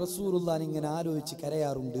രാത്രി ഇങ്ങനെ റസൂലുള്ളാഹിനെ ഇങ്ങനെ ആലോചിച്ച്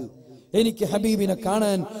കരയാറുണ്ട്, എനിക്ക് ഹബീബിനെ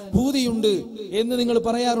കാണാൻ ഭൂതിയുണ്ട് എന്ന് നിങ്ങൾ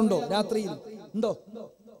പറയാറുണ്ടോ? രാത്രിയിൽ ഉണ്ടോ?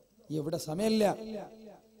 എവിടെ സമയമില്ല,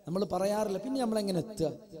 നമ്മൾ പറയാറില്ല. പിന്നെ നമ്മൾ എങ്ങനെ എത്തുക?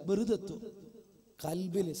 വെറുതെ എത്തും.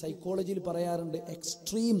 കൽബില്, സൈക്കോളജിയിൽ പറയാറുണ്ട്,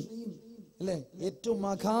 എക്സ്ട്രീം അല്ലെ, ഏറ്റവും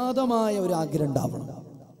അഗാധമായ ഒരു ആഗ്രഹം ഉണ്ടാവണം.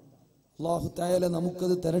 അല്ലാഹു തആല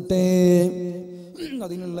നമുക്കത് തരട്ടെ.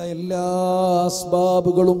 അതിനുള്ള എല്ലാ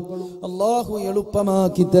അസ്ബാബുകളും അല്ലാഹു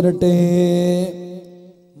എളുപ്പമാക്കി തരട്ടെ.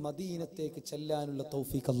 മദീനത്തേക്ക് ചെല്ലാനുള്ള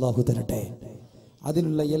തൗഫീഖ് അല്ലാഹു തരട്ടെ.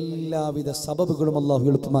 അതിനുള്ള എല്ലാവിധ സബബുകളും അല്ലാഹു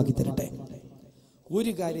എളുപ്പമാക്കി തരട്ടെ.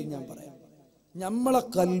 ഒരു കാര്യം ഞാൻ പറയാം, നമ്മളെ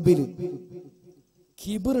കൽബിൽ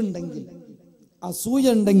കിബറുണ്ടെങ്കിൽ, അസൂയ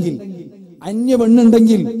ഉണ്ടെങ്കിൽ, അന്യ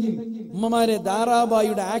പെണ്ണുണ്ടെങ്കിൽ, ഉമ്മമാരെ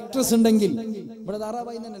ധാരാബായിയുടെ ആക്ട്രസ് ഉണ്ടെങ്കിൽ, ഇവിടെ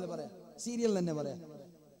ധാരാബായി തന്നെയല്ലേ പറയാ, സീരിയൽ തന്നെ പറയാ,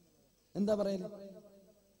 എന്താ പറയല്,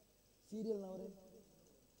 സീരിയൽ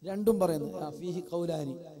രണ്ടും പറയുന്നു. ഫീഹി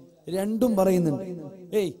ഖൗലാനി, രണ്ടും പറയുന്നുണ്ട്.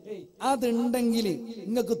 അതുണ്ടെങ്കിൽ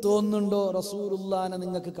നിങ്ങൾക്ക് തോന്നുന്നുണ്ടോ റസൂലുള്ളാഹിനെ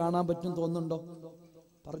നിങ്ങൾക്ക് കാണാൻ പറ്റും തോന്നുന്നുണ്ടോ?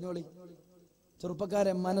 പറഞ്ഞോളി.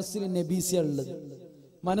 ചെറുപ്പക്കാരെ, മനസ്സിൽ നബീസിയ ഉള്ളത്,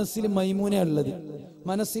 മനസ്സിൽ മൈമൂന ഉള്ളത്,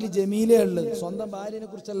 മനസ്സിൽ ജമീല ഉള്ളത്. സ്വന്തം ഭാര്യനെ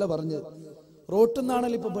കുറിച്ചല്ല പറഞ്ഞത്, റോട്ടിൽ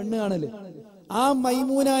നിന്നാണല്ലോ ഇപ്പൊ പെണ്ണ് കാണല്. ആ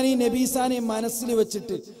മൈമൂനാനെയും നബീസാനെയും മനസ്സിൽ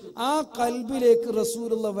വെച്ചിട്ട് ആ കൽബിലേക്ക്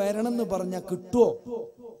റസൂലുള്ള വരണം എന്ന് പറഞ്ഞാൽ കിട്ടുവോ?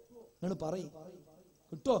 നിങ്ങൾ പറയും,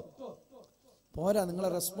 കിട്ടുവോ? പോരാ, നിങ്ങളെ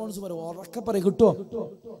റെസ്പോൺസ് പറയും, ഉറക്കെ പറയും, കിട്ടുവോ?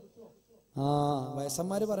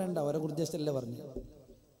 വയസ്സന്മാര് പറയണ്ട, അവരെ കുറിച്ചല്ലേ പറഞ്ഞു.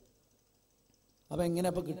 അപ്പൊ എങ്ങനെ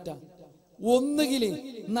അപ്പൊ കിട്ടാ? ഒന്നുകിൽ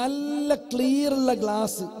നല്ല ക്ലിയർ ഉള്ള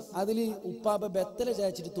ഗ്ലാസ്, അതില് ഉപ്പാപ്പ ബെത്തല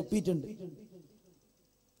ചായച്ചിട്ട് തുപ്പിയിട്ടുണ്ട്,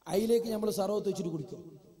 അതിലേക്ക് നമ്മൾ സർവത്ത് വെച്ചിട്ട്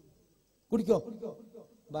കുടിക്കോ?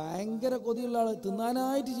 ഭയങ്കര കൊതിയുള്ള ആള്,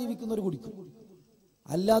 തിന്നാനായിട്ട് ജീവിക്കുന്നവർ കുടിക്കും,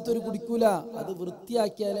 അല്ലാത്തൊരു കുടിക്കൂല. അത്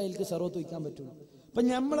വൃത്തിയാക്കിയാലേ അതിലേക്ക് സർവത്ത് വയ്ക്കാൻ പറ്റുള്ളൂ. അപ്പൊ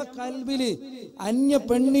നമ്മളെ കൽബില് അന്യ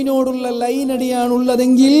പെണ്ണിനോടുള്ള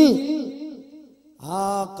ലൈനടിയാണുള്ളതെങ്കിൽ ആ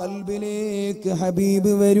കൽബിലേക്ക്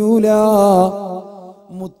ഹബീബ് വരൂല,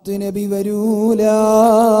 മുത്തുനബി വരൂല.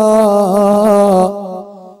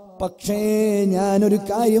 പക്ഷേ ഞാനൊരു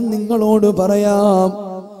കാര്യം നിങ്ങളോട് പറയാം,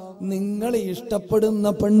 നിങ്ങൾ ഇഷ്ടപ്പെടുന്ന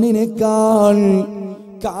പെണ്ണിനേക്കാൾ,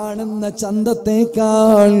 കാണുന്ന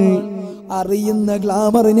ചന്തത്തേക്കാൾ, അറിയുന്ന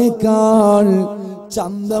ഗ്ലാമറിനേക്കാൾ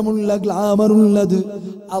ചന്തമുള്ള ഗ്ലാമറുള്ളത്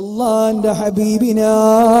അല്ലാഹുവിന്റെ ഹബീബിനാണ്.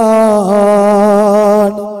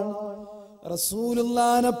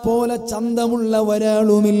 റസൂലുള്ളാഹിനെ പോലെ ചന്തമുള്ള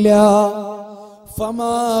ഒരാളുമില്ല.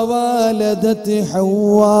 ഫമാ വലദത്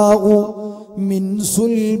ഹവ്വാഉ മിൻ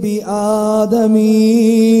സുൽബി ആദമി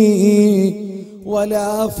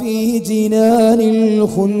വലാ ഫീ ജിനാനിൽ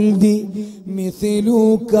ഖുൽദി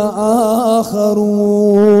മിസ്ലുക ആഖറൂ.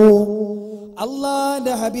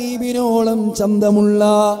 അല്ലാഹുവിന്റെ ഹബീബിനോളം ചന്തമുള്ള,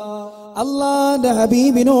 അല്ലാഹുവിന്റെ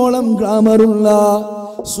ഹബീബിനോളം ഗ്ലാമറുള്ള,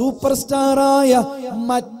 സൂപ്പർ സ്റ്റാറായ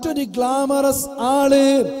മറ്റൊരു ഗ്ലാമറസ് ആള്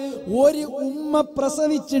ഒരു ഉമ്മ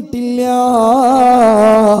പ്രസവിച്ചിട്ടില്ല.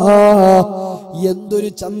 എന്തൊരു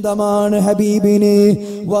ചന്തമാണ് ഹബീബിന്.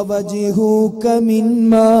 വവജ്ഹുക മിൻ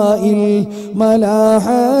മാഇൽ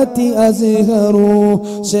മലാഹതി അസ്ഹറു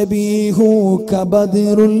ശബീഹുക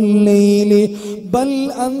ബദ്റുൽ ലൈലി ബൽ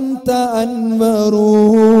അൻത അൻവറു.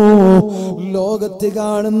 ലോകത്ത്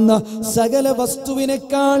കാണുന്ന സകല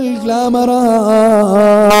വസ്തുവിനേക്കാൾ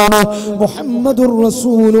ഗ്ലാമറാണ് മുഹമ്മദുർ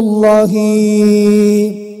റസൂലുള്ളാഹി.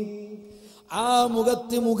 ആ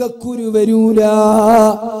മുഖത്ത് മുഖക്കുരു വരൂല,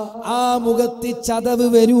 ആ മുഖത്ത് ചതവ്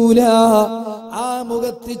വരൂല, ആ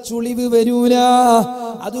മുഖത്ത് ചുളിവ് വരൂല.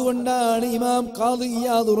 അതുകൊണ്ടാണ് ഇമാം ഖാദി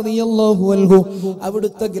ഇയാദ് റളിയല്ലാഹു അൻഹു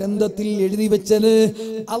അവിടുത്തെ ഗ്രന്ഥത്തിൽ എഴുതി വെച്ചത്,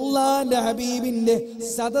 അള്ളാന്റെ ഹബീബിന്റെ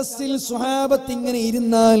സദസ്സിൽ സ്വഹാബത്ത് ഇങ്ങനെ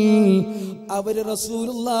ഇരുന്നാൽ അവര്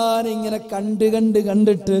റസൂലുള്ളാഹിനെ ഇങ്ങനെ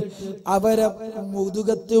കണ്ടിട്ട് അവരെ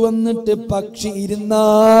മുതുകത്ത് വന്നിട്ട് പക്ഷി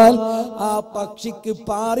ഇരുന്നാൽ ആ പക്ഷിക്ക്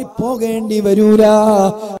പാറിപ്പോകേണ്ടി വരൂല,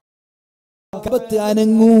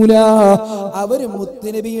 അനങ്ങൂല. അവര്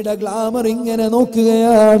മുത്തുനബിയുടെ ഗ്ലാമർ ഇങ്ങനെ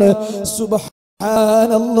നോക്കുകയാണ്.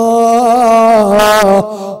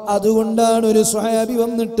 അതുകൊണ്ടാണ് ഒരു സ്വഹാബി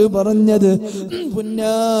വന്നിട്ട് പറഞ്ഞത്,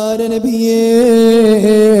 പുന്നാര നബിയേ,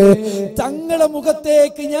 തങ്ങളുടെ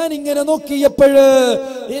മുഖത്തേക്ക് ഞാൻ ഇങ്ങനെ നോക്കിയപ്പോഴ്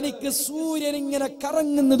എനിക്ക് സൂര്യൻ ഇങ്ങനെ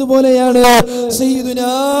കറങ്ങുന്നത് പോലെയാണ്.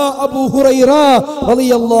 സയ്യിദുനാ അബൂ ഹുറൈറ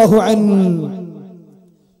റളിയല്ലാഹു അൻഹു,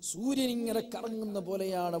 സൂര്യൻ ഇങ്ങനെ കറങ്ങുന്ന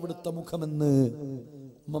പോലെയാണ് അവിടുത്തെ മുഖമെന്ന്.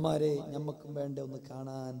 ഉമ്മമാരെ, നമുക്കും വേണ്ട ഒന്ന്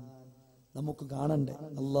കാണാൻ, നമുക്ക് കാണണ്ടേ?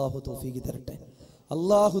 അല്ലാഹു തൗഫീഖ് തരട്ടെ,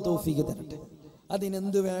 അല്ലാഹു തൗഫീഖ് തരട്ടെ.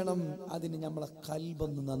 അതിനെന്ത് വേണം? അതിന് നമ്മളെ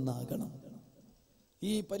ഖൽബൊന്ന് നന്നാകണം.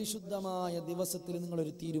 ഈ പരിശുദ്ധമായ ദിവസത്തിൽ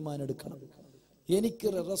നിങ്ങളൊരു തീരുമാനം എടുക്കണം. എനിക്ക്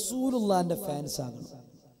റസൂലുള്ളാഹിന്റെ ഫാൻസ് ആകണം,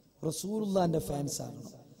 റസൂലുള്ളാഹിന്റെ ഫാൻസ്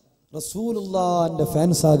ആകണം, റസൂലുള്ളാഹിന്റെ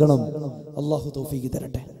ഫാൻസ് ആകണം. അല്ലാഹു തൗഫീഖ്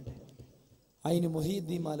തരട്ടെ. അതിന്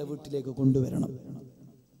മുഹീദ്ദീൻ മാല വീട്ടിലേക്ക് കൊണ്ടുവരണം.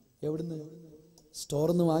 എവിടുന്ന്?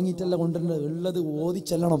 സ്റ്റോറിന്ന് വാങ്ങിയിട്ടല്ല കൊണ്ടുവരേണ്ടത്, ഉള്ളത്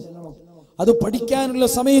ഓതിച്ചെല്ലണം. അത് പഠിക്കാനുള്ള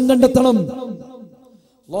സമയം കണ്ടെത്തണം.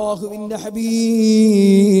 അല്ലാഹുവിന്റെ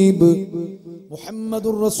ഹബീബ്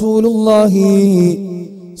മുഹമ്മദുർ റസൂലുള്ളാഹി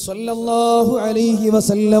സ്വല്ലല്ലാഹു അലൈഹി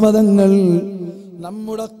വസല്ലമ തങ്ങൾ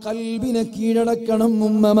നമ്മുടെ ഖൽബിനെ കീഴടക്കണം.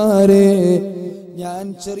 ഉമ്മമാരെ, ഞാൻ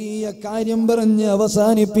ചെറിയ കാര്യം പറഞ്ഞ്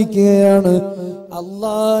അവസാനിപ്പിക്കുകയാണ്.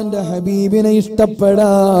 അള്ളാന്റെ ഹബീബിനെ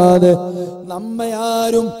ഇഷ്ടപ്പെടാതെ നമ്മെ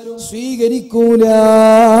ആരും സ്വീകരിക്കൂല.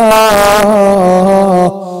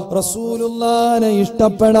 റസൂലുള്ളാഹിനെ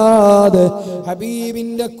ഇഷ്ടപ്പെടാതെ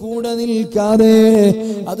ഹബീബിന്റെ കൂടെ നിൽക്കാതെ.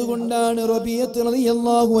 അതുകൊണ്ടാണ് റബീഅത്ത്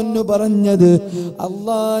റളിയല്ലാഹു അൻഹു പറഞ്ഞത്,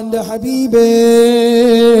 അള്ളാന്റെ ഹബീബേ,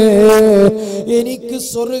 എനിക്ക്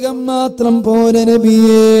സ്വർഗം മാത്രം പോരെ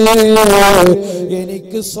നബിയേ,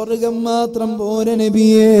 എനിക്ക് സ്വർഗം മാത്രം പോരെ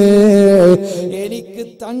നബിയേ, എനിക്ക്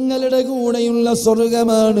തങ്ങളുടെ കൂടെയുള്ള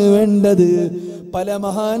സ്വർഗമാണ് വേണ്ടത്. പല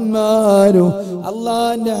മഹാന്മാരും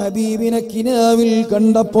അള്ളാന്റെ ഹബീബിനെ കിനാവിൽ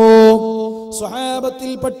കണ്ടപ്പോ,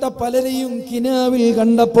 സ്വഹാബത്തിൽപ്പെട്ട പലരെയും കിനാവിൽ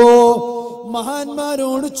കണ്ടപ്പോ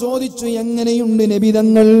മഹാന്മാരോട് ചോദിച്ചു, എങ്ങനെയുണ്ട്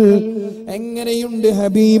നബിതങ്ങൾ, എങ്ങനെയുണ്ട്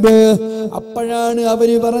ഹബീബ്? അപ്പോഴാണ്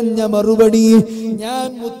അവര് പറഞ്ഞ മറുപടി, ഞാൻ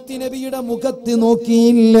മുത്തുനബിയുടെ മുഖത്ത്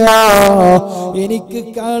നോക്കിയില്ല, എനിക്ക്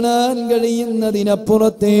കാണാൻ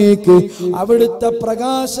കഴിയുന്നതിനപ്പുറത്തേക്ക് അവിടുത്തെ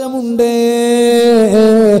പ്രകാശമുണ്ട്.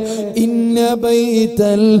 ഇന്ന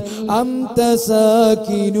ബൈതൽ അംത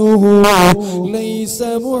സാകിനുഹു ലൈസ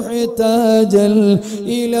മുഹ്താജൽ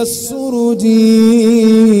ഇലസ്സുറുജി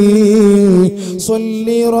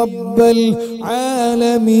സ്വല്ലി റബ്ബൽ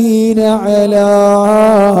ആലമീന അലാ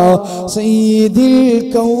സയ്യിദിൽ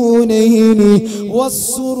കൗനൈനി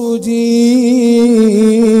വസ്സുറുജി.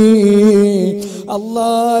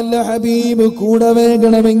 അല്ലാഹുവിന്റെ ഹബീബ് കൂടെ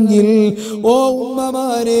വേണമെങ്കിൽ ഓ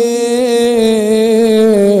ഉമ്മമാരെ,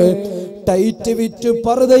 ടൈറ്റ് വിറ്റ്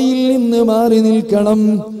പർദയിൽ നിന്ന് മാറി നിൽക്കണം,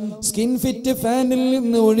 സ്കിൻ ഫിറ്റ് ഫാനിൽ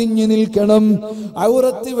നിന്ന് ഒഴിഞ്ഞു നിൽക്കണം,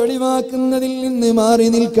 ഔറത്ത് വെളിവാക്കുന്നതിൽ നിന്ന് മാറി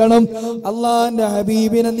നിൽക്കണം. അള്ളാന്റെ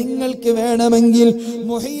ഹബീബിനെ നിങ്ങൾക്ക് വേണമെങ്കിൽ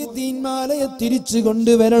മുഹീദ്ദീൻ മാലയെ തിരിച്ചു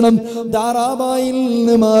കൊണ്ടുവരണം, ദാറാബായിൽ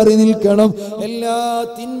നിന്ന് മാറി നിൽക്കണം, എല്ലാ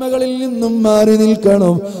തിന്മകളിൽ നിന്നും മാറി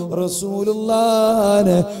നിൽക്കണം.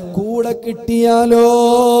 റസൂലുള്ളാഹിനെ കൂടെ കിട്ടിയാലോ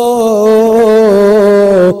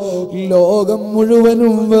ലോകം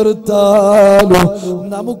മുഴുവനും വെറുത്താലും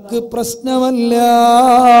നമുക്ക് പ്രശ്നമല്ല.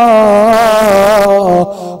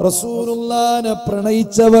 റസൂലുള്ളാഹിനെ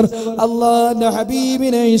പ്രണയിച്ചവർ, അല്ലാഹുവിന്റെ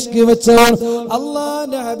ഹബീബിനെ ഇഷ്ക് വെച്ചവർ,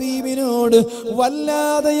 അല്ലാഹുവിന്റെ ഹബീബിനോട്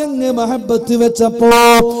വല്ലാതെ അങ്ങ് മഹബത്ത് വെച്ചപ്പോ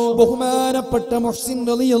ബഹുമാനപ്പെട്ട മുഹ്സിൻ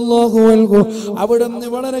റളിയല്ലാഹു അൻഹു അവിടുന്ന്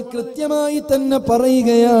വളരെ കൃത്യമായി തന്നെ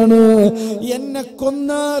പറയുകയാണ്, എന്നെ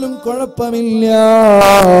കൊന്നാലും കുഴപ്പമില്ല,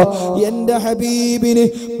 എന്റെ ഹബീബിന്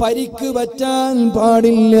പരിക്ക് പറ്റാൻ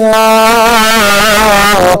പാടില്ല.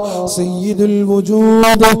 സയ്യിദുൽ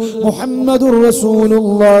വജൂദ് മുഹമ്മദുർ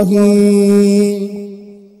റസൂലുള്ളാഹി.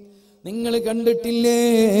 നിങ്ങൾ കണ്ടിട്ടില്ലേ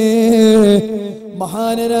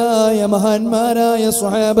മഹാന്മാരായ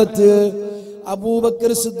സ്വഹാബത്ത്?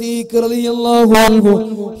 അബൂബക്കർ സിദ്ദീഖ് റളിയല്ലാഹു അൻഹു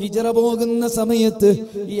ഹിജ്റ പോകുന്ന സമയത്ത്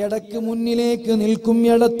ഇടക്ക് മുന്നിലേക്ക് നിൽക്കും,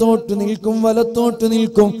 ഇടത്തോട്ട് നിൽക്കും, വലത്തോട്ട്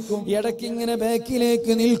നിൽക്കും, ഇടക്ക് ഇങ്ങനെ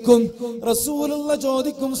ബാക്കിലേക്ക് നിൽക്കും. റസൂലുള്ള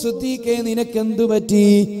ചോദിക്കും, സിദ്ദീഖേ നിനക്കെന്തു പറ്റി?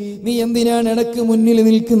 നീ എന്തിനാണ് ഇടക്ക് മുന്നിൽ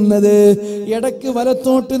നിൽക്കുന്നത്, ഇടക്ക്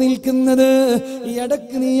വലത്തോട്ട് നിൽക്കുന്നത്,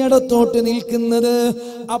 ഇടക്ക് നീ ഇടത്തോട്ട് നിൽക്കുന്നത്?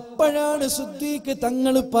 അപ്പോഴാണ് സിദ്ദീഖ്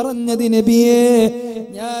തങ്ങൾ പറഞ്ഞത്, നബിയേ,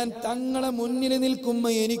 ഞാൻ തങ്ങളെ മുന്നിൽ നിൽക്കുമ്പോ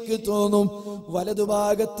എനിക്ക് തോന്നും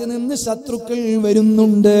വലതുഭാഗത്ത് നിന്ന് ശത്രുക്കൾ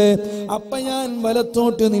വരുന്നുണ്ട്, അപ്പൊ ഞാൻ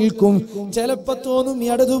വലത്തോട്ട് നിൽക്കും. ചിലപ്പോ തോന്നും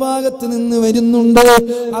ഇടതുഭാഗത്ത് നിന്ന് വരുന്നുണ്ട്,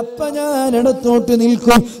 അപ്പൊ ഞാൻ ഇടത്തോട്ട്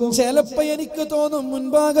നിൽക്കും. ചിലപ്പോ എനിക്ക് തോന്നും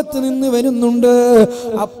മുൻഭാഗത്ത് നിന്ന് വരുന്നുണ്ട്,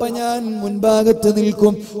 അപ്പൊ ഞാൻ മുൻഭാഗത്ത്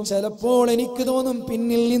നിൽക്കും. ചിലപ്പോൾ എനിക്ക് തോന്നും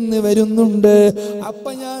പിന്നിൽ നിന്ന് വരുന്നുണ്ട്, അപ്പൊ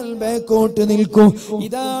ഞാൻ ബാക്കോട്ട് നിൽക്കും.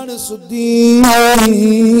 ഇതാണ് സിദ്ദീഖ്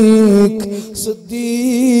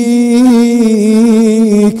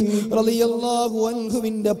റളിയല്ലാഹു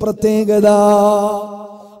അൻഹുവിന്റെ പ്രത്യേകത.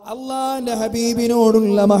 അള്ളാന്റെ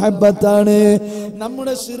ഹബീബിനോടുള്ള മഹബത്താണ്.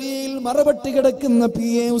 നമ്മുടെ സിറിയയിൽ മറപെട്ട് കിടക്കുന്ന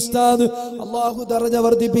PA ഉസ്താദ്, അള്ളാഹു ദർജ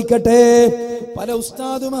വർദ്ധിപ്പിക്കട്ടെ. പല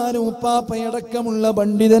ഉസ്താദുമാരും ഉപ്പാപ്പയടക്കമുള്ള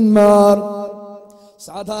പണ്ഡിതന്മാർ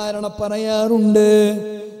സാധാരണ പറയാറുണ്ട്,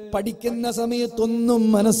 പഠിക്കുന്ന സമയത്തൊന്നും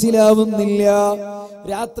മനസ്സിലാവുന്നില്ല.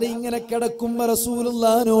 രാത്രി ഇങ്ങനെ കിടക്കുമ്പോ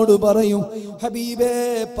റസൂലുള്ളാഹിനോട് പറയും, ഹബീബേ,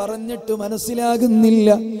 പറഞ്ഞിട്ട് മനസ്സിലാകുന്നില്ല,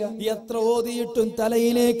 എത്ര ഓതിയിട്ടും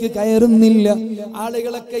തലയിലേക്ക് കയറുന്നില്ല,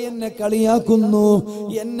 ആളുകളൊക്കെ എന്നെ കളിയാക്കുന്നു,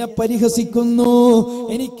 എന്നെ പരിഹസിക്കുന്നു,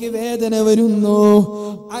 എനിക്ക് വേദന വരുന്നു.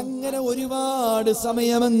 അങ്ങനെ ഒരുപാട്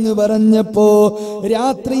സമയമങ്ങ് പറഞ്ഞപ്പോ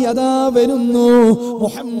രാത്രി അതാ വരുന്നു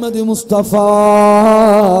മുഹമ്മദ് മുസ്തഫ.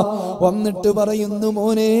 വന്നിട്ട് പറയുന്നു,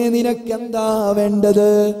 മോനെ, നിനക്കെന്താ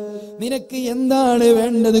വേണ്ടത്, നിനക്ക് എന്താണ്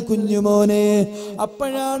വേണ്ടത് കുഞ്ഞുമോനെ?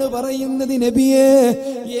 അപ്പോഴാണ് പറയുന്നത്, നബിയേ,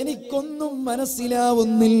 എനിക്കൊന്നും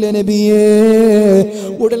മനസ്സിലാവുന്നില്ല നബിയേ.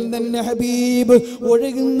 ഉടൻ തന്നെ ഹബീബ്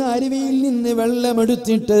ഒഴുകുന്ന അരുവിയിൽ നിന്ന്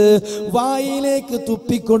വെള്ളമെടുത്തിട്ട് വായിലേക്ക്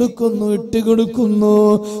തുപ്പിക്കൊടുക്കുന്നു, ഇട്ടുകൊടുക്കുന്നു.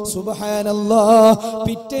 സുബ്ഹാനല്ലാഹ്.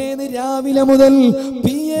 പിറ്റേന്ന് രാവിലെ മുതൽ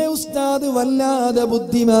PA ഉസ്താദ് വല്ലാതെ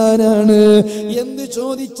ബുദ്ധിമാനാണ്, എന്ത്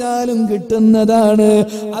ചോദിച്ചാലും കിട്ടുന്നതാണ്.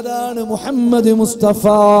 അതാണ് മുഹമ്മദ് മുസ്തഫ.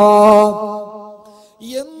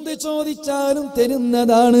 എന്ത് ചോദിച്ചാലും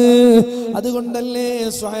തരുന്നതാണ്. അതുകൊണ്ടല്ലേ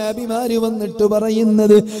സ്വഹാബിമാര് വന്നിട്ട്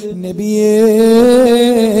പറയുന്നത്, നബിയേ,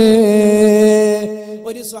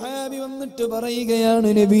 ഒരു സ്വഹാബി വന്നിട്ട് പറയുകയാണ്,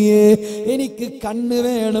 നബിയേ, എനിക്ക് കണ്ണ്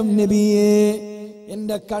വേണം നബിയേ,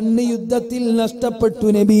 എന്റെ കണ്ണ് യുദ്ധത്തിൽ നഷ്ടപ്പെട്ടു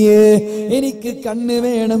നബിയേ, എനിക്ക് കണ്ണ്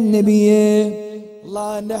വേണം നബിയേ.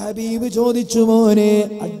 അല്ലാഹുവിന്റെ ഹബീബ് ചോദിച്ചു, മോനെ,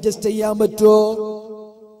 അഡ്ജസ്റ്റ് ചെയ്യാൻ പറ്റുമോ?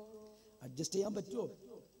 അഡ്ജസ്റ്റ് ചെയ്യാൻ പറ്റുമോ?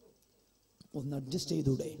 ഒന്ന് അഡ്ജസ്റ്റ്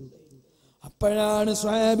ചെയ്തൂടെ? അപ്പോഴാണ്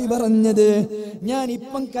സ്വഹാബി പറഞ്ഞത്, ഞാൻ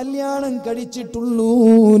ഇപ്പം കല്യാണം കഴിച്ചിട്ടുള്ളൂ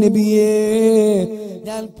നബിയേ,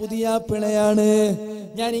 ഞാൻ പുതിയ പിളയാണ്,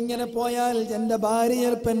 ഞാൻ ഇങ്ങനെ പോയാൽ എന്റെ ഭാര്യ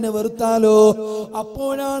എന്നെ വെറുത്താലോ?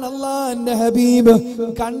 അപ്പോഴാണ് അല്ലാഹുവിന്റെ ഹബീബ്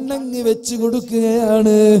കണ്ണങ്ങ് വെച്ച്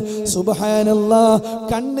കൊടുക്കുകയാണ്. സുബ്ഹാനല്ലാഹ്.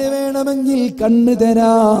 കണ്ണ് വേണമെങ്കിൽ കണ്ണ്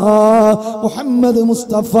തരാ മുഹമ്മദ്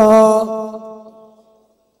മുസ്തഫ.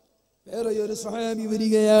 വേറെ ഒരു സ്വഹാബി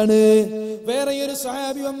വരികയാണ്. വേറെ ഒരു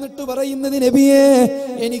സ്വഹാബി വന്നിട്ട് പറയുന്നത്, നബിയേ,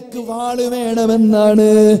 എനിക്ക് വാള് വേണമെന്നാണ്,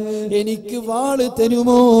 എനിക്ക് വാള്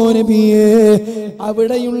തരുമോ നബിയേ?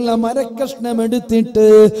 അവിടെയുള്ള മരക്കഷ്ണം എടുത്തിട്ട്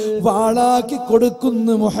വാളാക്കി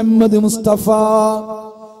കൊടുക്കുന്നു മുഹമ്മദ് മുസ്തഫ.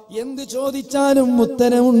 എന്ത് ചോദിച്ചാലും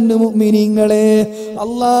ഉത്തരമുണ്ട് മുഅ്മിനീങ്ങളെ.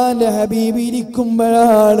 അല്ലാഹുവിന്റെ ഹബീബ്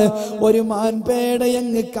ഇരിക്കുമ്പോഴാണ് ഒരു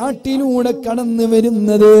മാൻപേടയങ്ങ് കാട്ടിലൂടെ കടന്നു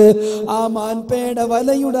വരുന്നത്. ആ മാൻപേട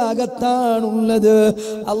വലയുടെ അകത്താണുള്ളത്.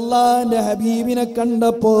 അല്ലാഹുവിന്റെ ഹബീബിനെ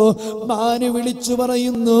കണ്ടപ്പോ മാന് വിളിച്ചു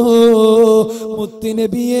പറയുന്നു,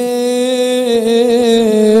 മുത്തുനബിയേ,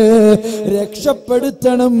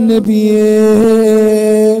 രക്ഷപ്പെടുത്തണം നബിയേ.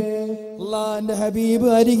 അല്ലാഹുവിന്റെ ഹബീബ്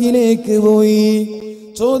അരികിലേക്ക് പോയി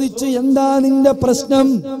ചോദിച്ചു, എന്താ നിന്റെ പ്രശ്നം?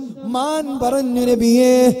 മാൻ പറഞ്ഞു,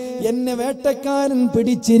 നബിയേ, എന്നെ വേട്ടക്കാരൻ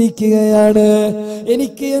പിടിച്ചിരിക്കുകയാണ്,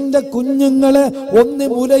 എനിക്ക് എന്റെ കുഞ്ഞുങ്ങളെ ഒന്ന്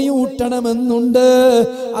മുലയൂട്ടണമെന്നുണ്ട്,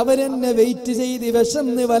 അവരെന്നെ വെയിറ്റ് ചെയ്ത്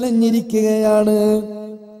വിശന്ന് വലഞ്ഞിരിക്കുകയാണ്.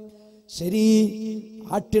 ശരി,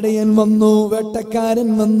 ആട്ടിടയൻ വന്നു, വേട്ടക്കാരൻ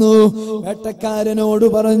വന്നു. വേട്ടക്കാരനോട്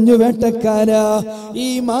പറഞ്ഞു, വേട്ടക്കാരാ, ഈ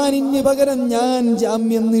മാനിന് പകരം ഞാൻ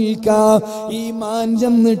ജാമ്യം നിൽക്കാം. ഈ മാൻ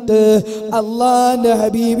ചെന്നിട്ട് അല്ലാഹുവിന്റെ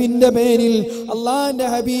ഹബീബിന്റെ പേരിൽ, അല്ലാഹുവിന്റെ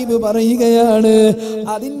ഹബീബ് പറയുകയാണ്,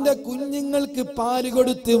 അതിന്റെ കുഞ്ഞുങ്ങൾക്ക് പാല്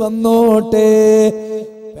കൊടുത്ത് വന്നോട്ടെ.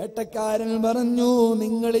 വേട്ടക്കാരൻ പറഞ്ഞു,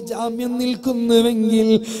 നിങ്ങൾ ജാമ്യം നിൽക്കുന്നുവെങ്കിൽ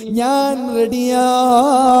ഞാൻ റെഡിയാ.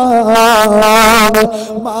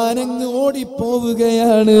 മാനങ്ങ്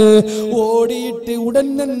ഓടിപ്പോവുകയാണ്. ഓടിയിട്ട് ഉടൻ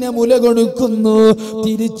തന്നെ മുല കൊടുക്കുന്നു,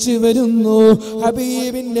 തിരിച്ചു വരുന്നു.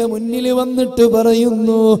 ഹബീബിന്റെ മുന്നിൽ വന്നിട്ട്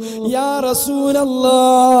പറയുന്നു, യാ റസൂലല്ലാഹ്,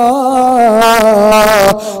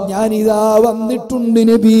 ഞാനിതാ വന്നിട്ടുണ്ട്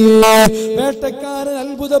നബിയേ. വേട്ടക്കാരൻ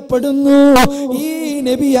അത്ഭുതപ്പെടുന്നു, ഈ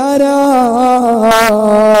നബി ആരാ?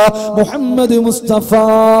 മുഹമ്മദ് മുസ്തഫ.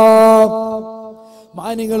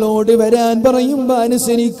 മാനികളോട് വരാൻ പറയുമ്പോ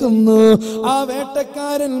അനുസരിക്കുന്നു. ആ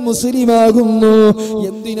വേട്ടക്കാരൻ മുസ്ലിമാകുന്നു.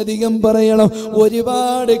 എന്തിനധികം പറയണം,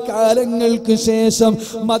 ഒരുപാട് കാലങ്ങൾക്ക് ശേഷം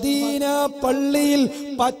മദീന പള്ളിയിൽ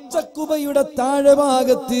പച്ചക്കുബയുടെ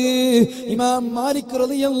താഴെഭാഗത്ത് ഇമാം മാലിക്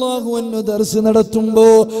റളിയല്ലാഹു അൻഹു ദർസ് നടത്തുമ്പോ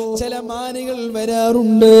ചില മാനികൾ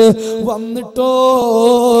വരാറുണ്ട്. വന്നിട്ടോ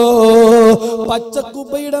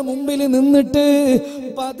പച്ചക്കുബയുടെ മുമ്പിൽ നിന്നിട്ട്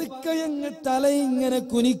പതുക്കെ അങ്ങ് തല ഇങ്ങനെ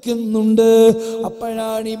കുനിക്കുന്നുണ്ട്.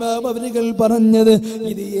 അപ്പോഴാണ് ഇമാം അവരുകൾ പറഞ്ഞത്,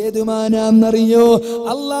 ഇത് ഏത് മാനാന്നറിയോ?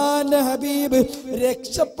 അള്ളാന്റെ ഹബീബ്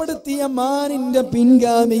രക്ഷപ്പെടുത്തിയ മാനിന്റെ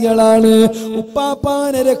പിൻഗാമികളാണ്.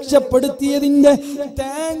 ഉപ്പാപ്പാനെ രക്ഷപ്പെടുത്തിയതിന്റെ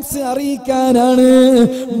താങ്ക്സ് അറിയിക്കാനാണ്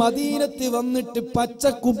മദീനത്ത് വന്നിട്ട്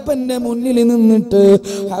പച്ചക്കുപ്പന്റെ മുന്നിൽ നിന്നിട്ട്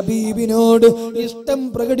ഹബീബിനോട് ഇഷ്ടം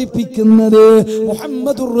പ്രകടിപ്പിക്കുന്നത്.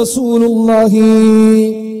 മുഹമ്മദുർ റസൂലുള്ളാഹി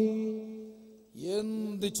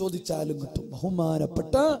എന്ത് ചോദിച്ചാലും കിട്ടും.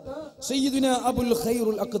 ബഹുമാനപ്പെട്ട സയ്യിദുനാ അബുൽ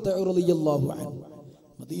ഖൈറുൽ അഖ്തഅ റളിയല്ലാഹു അൻഹു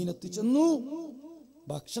മദീനത്ത് ചെന്നു.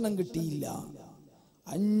 ഭക്ഷണം കിട്ടിയില്ല.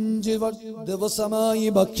 5 ദിവസമായി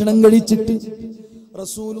ഭക്ഷണം കഴിച്ചിട്ട്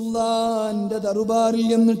റസൂലുള്ളാഹിന്റെ ദർബാറിൽ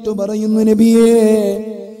എന്നിട്ട് പറയുന്നു, നബിയേ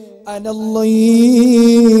അനല്ലൈഫ്,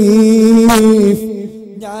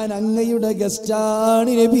 ഞാൻ അങ്ങയുടെ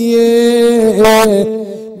ഗസ്റ്റാണ് നബിയേ,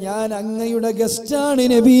 ഞാൻ അങ്ങയുടെ ഗസ്റ്റാണ്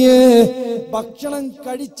നബിയേ. ഭക്ഷണം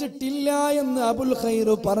കഴിച്ചിട്ടില്ല എന്ന് അബുൽ ഖൈർ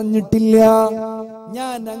പറഞ്ഞിട്ടില്ല.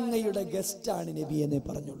 ഞാൻ അങ്ങയുടെ ഗസ്റ്റാണ് നബിയെ എന്നേ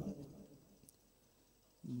പറഞ്ഞുള്ളൂ.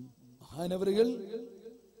 മഹാനവറുകൾ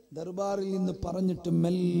ദർബാറിൽ നിന്ന് പറഞ്ഞിട്ട്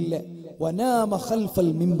മെല്ലെ വനാമ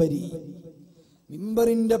ഖൽഫൽ മിമ്പരി,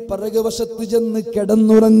 മിമ്പറിന്റെ പിറകുവശത്ത് ചെന്ന്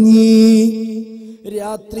കിടന്നുറങ്ങി.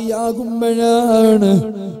 രാത്രിയാകുമ്പോഴാണ്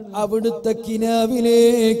അവിടുത്തെ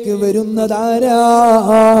കിനാവിലേക്ക് വരുന്നതാരാ?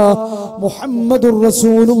 മുഹമ്മദുർ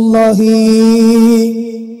റസൂലുള്ളാഹി.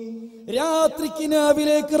 രാത്രി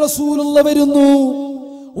കിനാവിലേക്ക് റസൂലുള്ള വരുന്നു.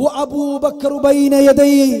 വഅബൂബക്കർ ബൈന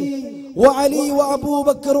യദൈഹി വഅലി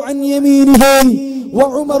വഅബൂബക്കർ അൻ യമീനിഹി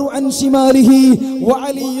വഉമർ അൻ ശിമാലിഹി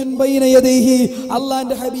വഅലി ബൈന യദൈഹി.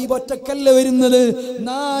 അല്ലാഹുവിന്റെ ഹബീബ് ഒറ്റക്കല്ല വരുന്നത്,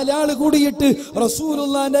 4 ആള് കൂടിയിട്ട്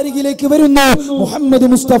റസൂലുള്ളാഹിന്റെ അരികിലേക്ക് വരുന്നു. മുഹമ്മദ്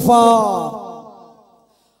മുസ്തഫ.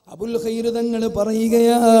 അബുൽ ഖൈർ തങ്ങൾ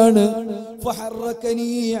പറയുകയാണ്, ഫഹറകനി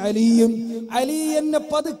അലിയും, അലി എന്നെ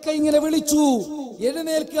പതുക്കെ ഇങ്ങനെ വിളിച്ചു,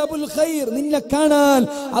 എഴുന്നേൽക്ക് അബുൽ ഖൈർ, നിന്നെ കാണാൻ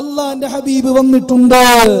അല്ലാഹുവിന്റെ ഹബീബ് വന്നിട്ടുണ്ട്.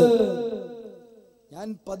 ഞാൻ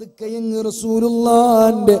പതുക്കെ അങ്ങ്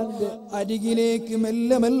റസൂലുള്ളാഹിന്റെ അരികിലേക്ക്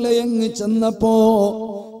മെല്ലെ മെല്ലെ അങ്ങ് ചെന്നപ്പോ,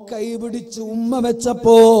 കൈപിടിച്ച് ഉമ്മ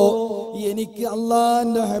വെച്ചപ്പോ എനിക്ക്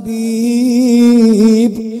അല്ലാഹുവിന്റെ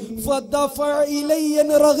ഹബീബ് ഫദഫഅ ഇലയ്യ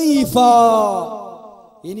റഗീഫ,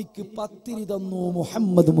 എനിക്ക് പത്തിരി തന്നു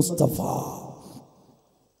മുഹമ്മദ് മുസ്തഫ.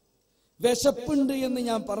 വിശപ്പുണ്ട് എന്ന്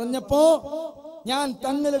ഞാൻ പറഞ്ഞപ്പോ, ഞാൻ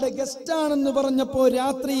തങ്ങളുടെ ഗസ്റ്റാണെന്ന് പറഞ്ഞപ്പോ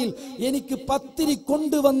രാത്രിയിൽ എനിക്ക് പത്തിരി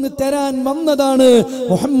കൊണ്ടുവന്ന് തരാൻ വന്നതാണ്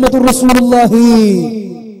മുഹമ്മദുർ റസൂലുള്ളാഹി.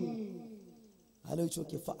 ആലോചിച്ച്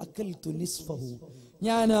നോക്കിയ ഫഅകൽതു നിസ്ഫഹു,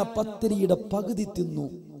 ഞാൻ ആ പത്തിരിയുടെ പകുതി തിന്നു.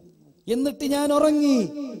 എന്നിട്ട് ഞാൻ ഉറങ്ങി.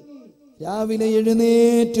 രാവിലെ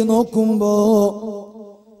എഴുന്നേറ്റ് നോക്കുമ്പോ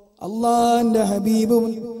അല്ലാഹുവിന്റെ ഹബീബ്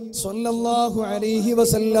സ്വല്ലല്ലാഹു അലൈഹി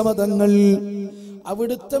വസല്ലമ തങ്ങൾ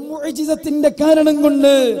അവിടുത്തെ മുഅ്ജിസത്തിന്റെ കാരണം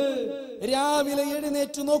കൊണ്ട് രാവിലെ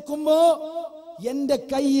എഴുന്നേറ്റ് നോക്കുമ്പോ എന്റെ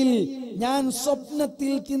കയ്യിൽ ഞാൻ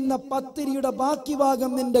സ്വപ്നത്തിൽ തിന്ന പത്തിരിയുടെ ബാക്കി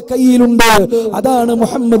ഭാഗം എന്റെ കയ്യിലുണ്ട്. അതാണ്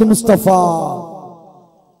മുഹമ്മദ് മുസ്തഫ.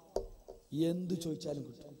 എന്തു ചോദിച്ചാലും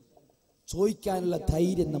കിട്ടും. ചോദിക്കാനുള്ള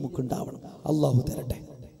ധൈര്യം നമുക്കുണ്ടാവണം. അള്ളാഹു തരട്ടെ,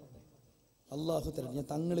 അള്ളാഹു തരട്ടെ. ഞാൻ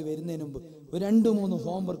തങ്ങൾ വരുന്നതിന് മുമ്പ് ഒരു 2-3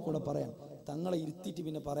 ഹോംവർക്ക് കൂടെ പറയാം. തങ്ങളെ ഇരുത്തിയിട്ട്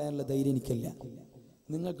പിന്നെ പറയാനുള്ള ധൈര്യം എനിക്കല്ല.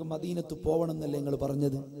 നിങ്ങൾക്ക് മദീനത്ത് പോകണം എന്നല്ലേ നിങ്ങൾ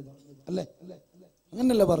പറഞ്ഞത്? അല്ലേ?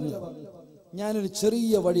 അങ്ങനല്ല പറഞ്ഞു. ഞാനൊരു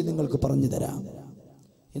ചെറിയ വഴി നിങ്ങൾക്ക് പറഞ്ഞു തരാം.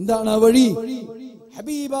 എന്താണ് ആ വഴി?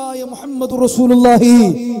 ഹബീബായ മുഹമ്മദ് റസൂലുള്ളാഹി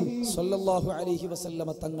സ്വല്ലല്ലാഹു അലൈഹി വസല്ലമ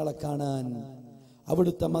തങ്ങളെ കാണാൻ,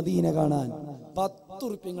 അവിടുത്തെ മദീന കാണാൻ 10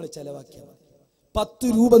 രൂപ നിങ്ങൾ ചെലവാക്കിയാൽ മതി. 10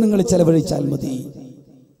 രൂപ നിങ്ങൾ ചെലവഴിച്ചാൽ മതി.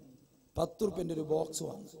 10 രൂപന്റെ ഒരു ബോക്സ്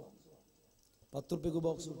വാങ്ങും. 10 രൂപയ്ക്ക്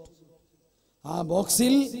ബോക്സ് കിട്ടും. ആ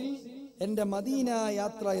ബോക്സിൽ എന്റെ മദീന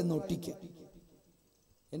യാത്ര എന്ന് ഒട്ടിക്കുക.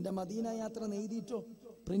 എന്റെ മദീന യാത്ര എഴുതിയിട്ടോ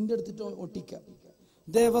പ്രിന്റ് എടുത്തിട്ടോ ഒട്ടിക്ക.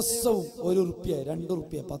 ദിവസവും 1 രൂപ, 2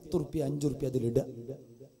 രൂപ, 10 രൂപ, 5 രൂപ അതിലിടുക.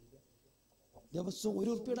 ദിവസവും 1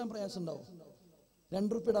 രൂപ ഇടാൻ പ്രയാസം ഉണ്ടാവും,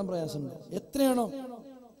 2 രൂപ ഇടാൻ പ്രയാസം ഉണ്ടാവും, എത്രയാണോ.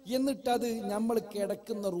 എന്നിട്ടത് നമ്മൾ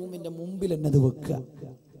കിടക്കുന്ന റൂമിന്റെ മുമ്പിൽ തന്നെ അത് വെക്കുക.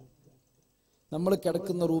 നമ്മൾ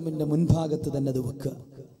കിടക്കുന്ന റൂമിന്റെ മുൻഭാഗത്ത് തന്നെ അത് വെക്കുക.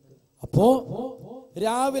 അപ്പോ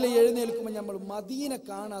രാവിലെ എഴുന്നേൽക്കുമ്പോൾ നമ്മൾ മദീന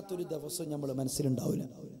കാണാത്തൊരു ദിവസം നമ്മൾ മനസ്സിലുണ്ടാവില്ല.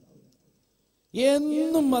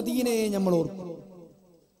 എന്നും മദീനയെ നമ്മൾ ഓർക്കും.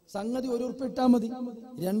 സംഗതി 1 ഉറുപ്പിക ഇട്ടാൽ മതി,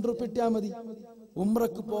 2 ഉറുപ്പിക ഇട്ടാൽ മതി.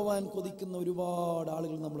 ഉംറക്ക് പോവാൻ കൊതിക്കുന്ന ഒരുപാട്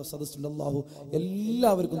ആളുകൾ നമ്മുടെ സദസ്സിൽ. അല്ലാഹു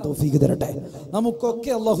എല്ലാവർക്കും തൗഫീഖ് തരട്ടെ,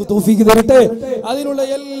 നമുക്കൊക്കെ അല്ലാഹു തൗഫീഖ് തരട്ടെ, അതിനുള്ള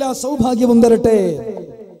എല്ലാ സൗഭാഗ്യവും തരട്ടെ.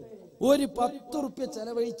 ഒരു 10 ഉറുപ്പിക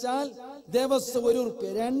ചെലവഴിച്ചാൽ ദിവസം 1 ഉറുപ്പിക.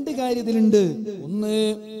 2 കാര്യത്തിലുണ്ട്. ഒന്ന്,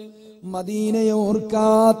 മദീനയെ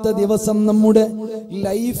ഓർക്കാത്ത ദിവസം നമ്മുടെ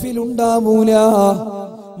ലൈഫിൽ ഉണ്ടാവൂല,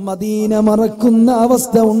 മദീന മറക്കുന്ന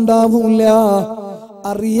അവസ്ഥ ഉണ്ടാവൂല.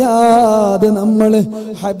 അറിയാതെ നമ്മൾ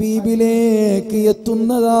ഹബീബിലേക്ക്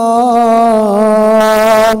എത്തുന്നതാണ്,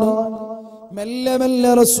 മെല്ലെ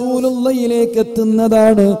മെല്ലെ റസൂലുള്ളാഹിയിലേക്ക്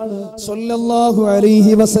എത്തുന്നതാണ് സ്വല്ലല്ലാഹു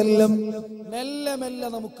അലൈഹി വസല്ലം. മെല്ലെ മെല്ലെ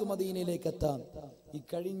നമുക്ക് മദീനയിലേക്ക് എത്താം. ഈ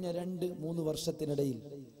കഴിഞ്ഞ 2-3 വർഷത്തിനിടയിൽ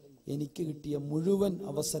എനിക്ക് കിട്ടിയ മുഴുവൻ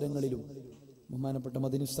അവസരങ്ങളിലും ബഹുമാനപ്പെട്ട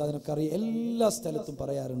മദീനി ഉസ്താദിനൊക്കെ അറിയാം, എല്ലാ സ്ഥലത്തും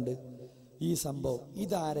പറയാറുണ്ട് ഈ സംഭവം.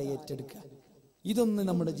 ഇതാരെ ഏറ്റെടുക്കാൻ, ഇതൊന്ന്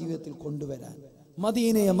നമ്മുടെ ജീവിതത്തിൽ കൊണ്ടുവരാൻ,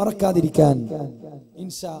 മദീനയെ മറക്കാതിരിക്കാൻ.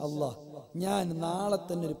 ഇൻഷാ അല്ലാഹ് ഞാൻ നാളെ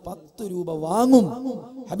തന്നെ ഒരു 10 രൂപ വാങ്ങും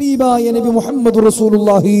ഹബീബായ നബി മുഹമ്മദ്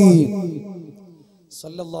റസൂലുള്ളാഹി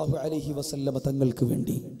സല്ലല്ലാഹു അലൈഹി വസല്ലമ തങ്ങൾക്ക്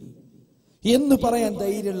വേണ്ടി എന്ന് പറയാൻ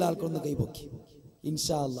ധൈര്യമുള്ള ആൾക്കൊന്ന് കൈപൊക്കി.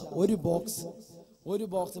 ഇൻഷാ അല്ലാഹ് ഒരു ബോക്സ്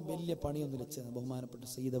വലിയ പണിയൊന്നും വെച്ചാൽ ബഹുമാനപ്പെട്ട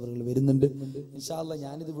സയ്യിദ് അവറുകൾ വരുന്നുണ്ട്. ഇൻഷാ അല്ലാഹ്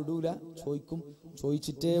ഞാനിത് വിടൂല,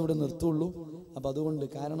 ചോദിച്ചിട്ടേ ഇവിടെ നിർത്തുള്ളൂ. അപ്പൊ അതുകൊണ്ട്,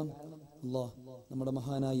 കാരണം അല്ലാഹ് നമ്മുടെ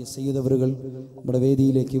മഹാനായ സയ്യിദ് അവറുകൾ നമ്മുടെ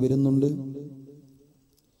വേദിയിലേക്ക് വരുന്നുണ്ട്.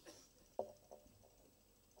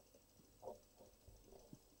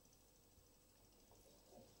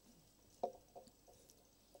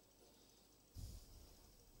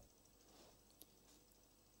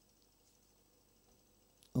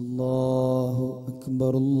 അല്ലാഹു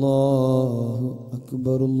അക്ബർ, അല്ലാഹു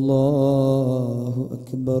അക്ബർ, അല്ലാഹു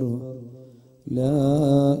അക്ബർ, ലാ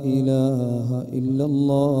ഇലാഹ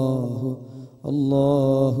ഇല്ലല്ലാഹു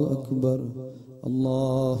അല്ലാഹു അക്ബർ,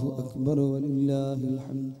 അല്ലാഹു അക്ബർ വലില്ലാഹിൽ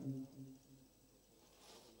ഹംദ്.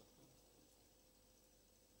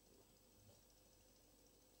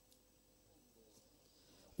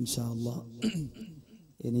 ഇൻഷാ അല്ലാഹ്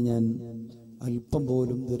ഇനി ഞാൻ അല്പം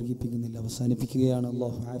പോലും ദീർഘിപ്പിക്കുന്നില്ല, അവസാനിപ്പിക്കുകയാണ്.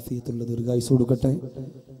 അല്ലാഹു ആഫിയത്തുള്ള ദീർഘായുസ് കൊടുക്കട്ടെ.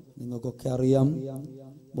 നിങ്ങൾക്കൊക്കെ അറിയാം,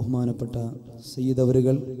 ബഹുമാനപ്പെട്ട സയ്യിദ്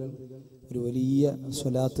അവറുകൾ ഒരു വലിയ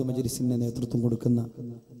സ്വലാത്ത് മജ്ലിസിന് നേതൃത്വം കൊടുക്കുന്ന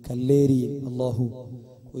കല്ലേരിയിൽ അല്ലാഹു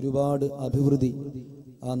ഒരുപാട് അഭിവൃദ്ധി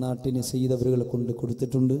ആ നാട്ടിന് സയ്യിദ് അവറുകളെ കൊണ്ട്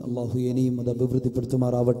കൊടുത്തിട്ടുണ്ട്. അല്ലാഹു ഇനിയും അത്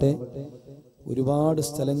അഭിവൃദ്ധിപ്പെടുത്തുമാറാവട്ടെ. ഒരുപാട്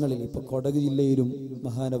സ്ഥലങ്ങളിൽ, ഇപ്പോൾ കൊടക് ജില്ലയിലും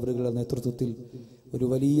മഹാനവറുകളുടെ നേതൃത്വത്തിൽ ഒരു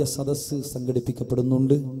വലിയ സദസ്സ്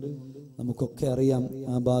സംഘടിപ്പിക്കപ്പെടുന്നുണ്ട്. നമുക്കൊക്കെ അറിയാം,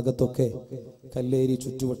 ആ ഭാഗത്തൊക്കെ കല്ലേരി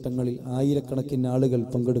ചുറ്റുവട്ടങ്ങളിൽ ആയിരക്കണക്കിന് ആളുകൾ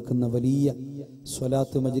പങ്കെടുക്കുന്ന വലിയ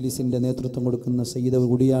സ്വലാത്ത് മജ്ലിസിന്റെ നേതൃത്വം കൊടുക്കുന്ന സയ്യിദ്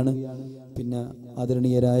കൂടിയാണ്. പിന്നെ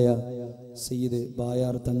ആദരണീയരായ സയ്യിദ്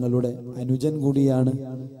ബായാർ തങ്ങളുടെ അനുജൻ കൂടിയാണ്.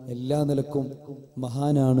 എല്ലാ നിലക്കും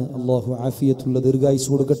മഹാനാണ്. അല്ലാഹു ആഫിയത്തുള്ള ദീർഘായുസ്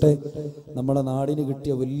കൊടുക്കട്ടെ. നമ്മുടെ നാടിന്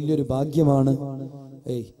കിട്ടിയ വലിയൊരു ഭാഗ്യമാണ്.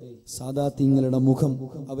 സാദാത്യങ്ങളുടെ മുഖം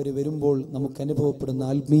അവര് വരുമ്പോൾ നമുക്ക് അനുഭവപ്പെടുന്ന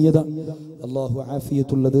ആത്മീയത. അല്ലാഹു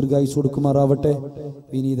ആഫിയത്തുള്ള ദീർഘായുസ് കൊടുക്കുമാറാവട്ടെ.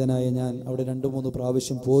 വിനീതനായ ഞാൻ അവിടെ 2-3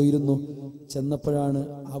 പ്രാവശ്യം പോയിരുന്നു. ചെന്നപ്പോഴാണ്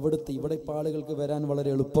ഇവിടെ ഇപ്പോൾ ആളുകൾക്ക് വരാൻ വളരെ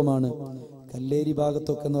എളുപ്പമാണ്. കല്ലേരി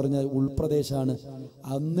ഭാഗത്തൊക്കെ എന്ന് പറഞ്ഞാൽ ഉൾപ്രദേശമാണ്.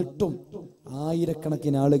 എന്നിട്ടും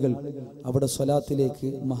ആയിരക്കണക്കിന് ആളുകൾ അവിടെ സ്വലാത്തിലേക്ക്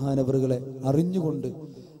മഹാനവറുകളെ അറിഞ്ഞുകൊണ്ട്,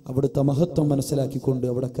 അവിടുത്തെ മഹത്വം മനസ്സിലാക്കിക്കൊണ്ട്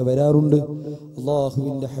അവിടൊക്കെ വരാറുണ്ട്.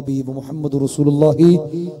 അല്ലാഹുവിന്റെ ഹബീബ് മുഹമ്മദ് റസൂലുള്ളാഹി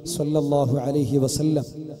സ്വല്ലല്ലാഹു അലൈഹി വസല്ലം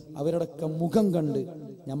അവരുടെയൊക്കെ മുഖം കണ്ട്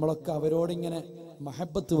നമ്മളൊക്കെ അവരോടിങ്ങനെ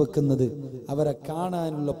മഹബത്ത് വെക്കുന്നത്, അവരെ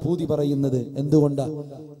കാണാനുള്ള പൂതി പറയുന്നത് എന്തുകൊണ്ടാ?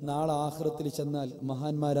 നാളെ ആഖിറത്തിൽ ചെന്നാൽ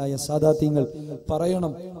മഹാന്മാരായ സാദാത്യങ്ങൾ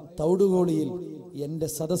പറയണം, തൗടുകോളിയിൽ എന്റെ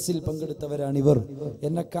സദസ്സിൽ പങ്കെടുത്തവരാണിവർ,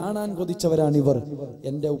 എന്നെ കാണാൻ കൊതിച്ചവരാണിവർ.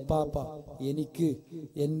 എന്റെ ഉപ്പാപ്പ എനിക്ക്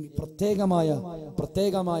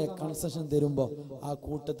പ്രത്യേകമായ കൺസെഷൻ തരുമ്പോൾ ആ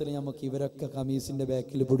കൂട്ടത്തിൽ നമുക്ക് ഇവരൊക്കെ കമീസിന്റെ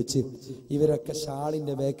ബാക്കിൽ പിടിച്ച്, ഇവരൊക്കെ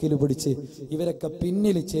ഷാളിന്റെ ബാക്കിൽ പിടിച്ച്, ഇവരൊക്കെ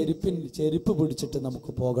പിന്നിൽ ചെരുപ്പ് പിടിച്ചിട്ട്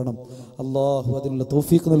നമുക്ക് പോകണം. അല്ലാഹു അതിനുള്ള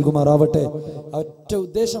തൗഫീഖ് നൽകുമാറാവട്ടെ. ഒറ്റ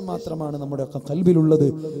ഉദ്ദേശം മാത്രമാണ് നമ്മുടെ ഒക്കെ കൽബിലുള്ളത്,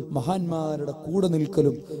 മഹാന്മാരുടെ കൂടെ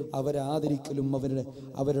നിൽക്കലും അവരെ ആദരിക്കലും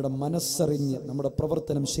അവരുടെ മനസ്സറിഞ്ഞ് നമ്മുടെ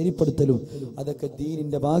പ്രവർത്തനം ശരിപ്പെടുത്തലും. അതൊക്കെ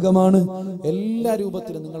ദീനിന്റെ ഭാഗമാണ്. എല്ലാ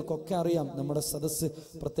രൂപത്തിലും നിങ്ങൾക്കൊക്കെ അറിയാം, നമ്മുടെ സദസ്സ്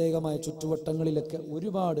പ്രത്യേകമായ ചുറ്റുവട്ടങ്ങളിലൊക്കെ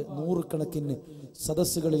ഒരുപാട് 100 കണക്കിന്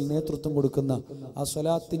സദസ്സുകളിൽ നേതൃത്വം കൊടുക്കുന്ന ആ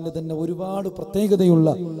സ്വലാത്തിന്റെ തന്നെ ഒരുപാട് പ്രത്യേകതയുള്ള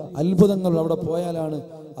അത്ഭുതങ്ങൾ അവിടെ പോയാലാണ്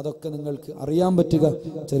അതൊക്കെ നിങ്ങൾക്ക് അറിയാൻ പറ്റുക.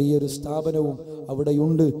 ചെറിയൊരു സ്ഥാപനവും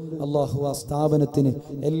അവിടെയുണ്ട്. അല്ലാഹു ആ സ്ഥാപനത്തിന്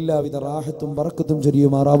എല്ലാവിധ റാഹത്തും ബറക്കത്തും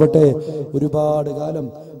ചൊരിയുമാറാവട്ടെ. ഒരുപാട് കാലം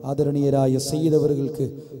ആദരണീയരായ സയ്യിദ് അവറുകൾക്ക്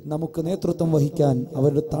നമുക്ക് നേതൃത്വം വഹിക്കാൻ,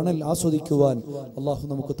 അവരുടെ തണൽ ആസ്വദിക്കുവാൻ അള്ളാഹു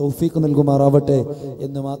നമുക്ക് തൗഫീഖ് നൽകുമാറാവട്ടെ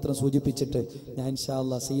എന്ന് മാത്രം സൂചിപ്പിച്ചിട്ട് ഞാൻ ഇൻഷാ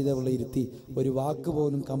അല്ലാഹ് സയ്യിദ് അവറുകളെ ഇരുത്തി ഒരു വാക്ക്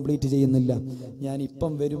പോലും കംപ്ലീറ്റ് ചെയ്യുന്നില്ല. ഞാൻ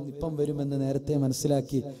ഇപ്പം വരുമെന്ന് നേരത്തെ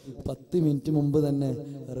മനസ്സിലാക്കി 10 മിനിറ്റ് മുമ്പ് തന്നെ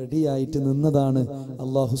റെഡിയായിട്ട് നിന്നതാണ്.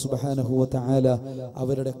 അള്ളാഹു സുബ്ഹാനഹു വ തആല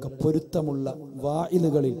അവരുടെയൊക്കെ പൊരുത്തമുള്ള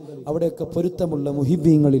വായിലുകളിൽ, അവിടെയൊക്കെ പൊരുത്തമുള്ള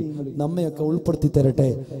മുഹിബീങ്ങളിൽ നമ്മയൊക്കെ ഉൾപ്പെടുത്തി തരട്ടെ.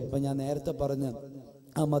 അപ്പം ഞാൻ നേരത്തെ പറഞ്ഞ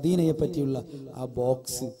ആ മദീനയെ പറ്റിയുള്ള ആ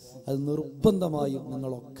ബോക്സ് അത് നിർബന്ധമായും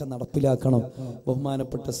നിങ്ങളൊക്കെ നടപ്പിലാക്കണം.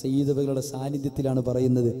 ബഹുമാനപ്പെട്ട സയ്യിദുകളുടെ സാന്നിധ്യത്തിലാണ്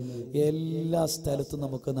പറയുന്നത്. എല്ലാ സ്ഥലത്തും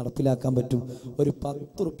നമുക്ക് നടപ്പിലാക്കാൻ പറ്റും. ഒരു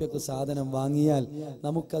 10 റുപ്യക്ക് സാധനം വാങ്ങിയാൽ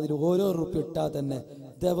നമുക്കതിൽ ഓരോ റുപ്യ ഇട്ടാൽ തന്നെ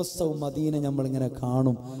ദിവസവും മദീന നമ്മളിങ്ങനെ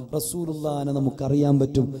കാണും. റസൂലുള്ളാഹിനെ നമുക്കറിയാൻ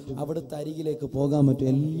പറ്റും. അവിടുത്തെ അരികിലേക്ക് പോകാൻ പറ്റും.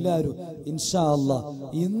 എല്ലാവരും ഇൻഷാ അല്ലാഹ്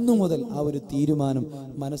ഇന്നു മുതൽ ആ ഒരു തീരുമാനം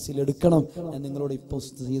മനസ്സിലെടുക്കണം. ഞാൻ നിങ്ങളോട് ഇപ്പോൾ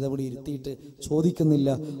സീതവിളി ഇരുത്തിയിട്ട്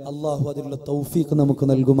ചോദിക്കുന്നില്ല. അള്ളാഹു അതിലുള്ള തൗഫീഖ് നമുക്ക്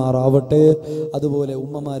നൽകുമാറാവട്ടെ. അതുപോലെ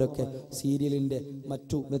ഉമ്മമാരൊക്കെ സീരിയലിൻ്റെ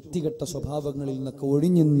മറ്റു വ്യക്തിഗത സ്വഭാവങ്ങളിൽ നിന്നൊക്കെ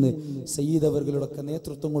ഒഴിഞ്ഞു നിന്ന് സയ്യിദ് അവറുകളുടെ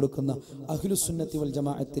നേതൃത്വം കൊടുക്കുന്ന അഹ്ലുസുന്നത്തി വൽ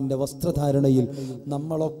ജമാഅത്തിന്റെ വസ്ത്രധാരണയിൽ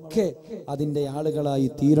നമ്മളൊക്കെ അതിൻ്റെ ആളുകളായി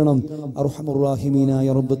തീരണം. അർഹമുർ റഹീമീനായ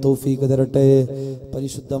റബ്ബ് തൗഫീഖ് തരട്ടെ.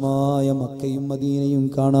 പരിശുദ്ധമായ മക്കയും മദീനയും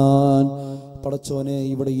കാണാൻ പടച്ചോനെ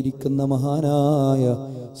ഇവിടെ ഇരിക്കുന്ന മഹാനായ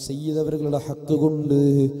സയ്യിദ് അവറുകളുടെ ഹക്ക് കൊണ്ട്,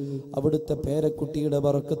 അവിടുത്തെ പേരക്കുട്ടിയുടെ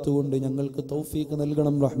ബറക്കത്ത് കൊണ്ട് ഞങ്ങൾക്ക് തൗഫീഖ്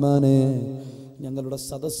നൽകണം റഹ്മാനെ. ഞങ്ങളുടെ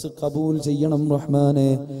സദസ്സ് കബൂൽ ചെയ്യണം റഹ്മാനെ.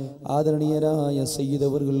 ആദരണീയരായ സയ്യിദ്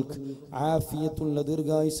അവറുകൾക്ക് ആഫിയത്തുള്ള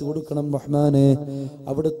ദീർഘായുസ് കൊടുക്കണം റഹ്മാനെ.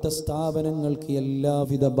 അവിടുത്തെ സ്ഥാപനങ്ങൾക്ക്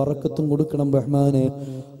എല്ലാവിധ ബറക്കത്തും കൊടുക്കണം റഹ്മാനെ.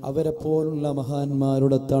 അവരെ പോലുള്ള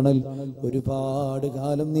മഹാന്മാരുടെ തണൽ ഒരുപാട്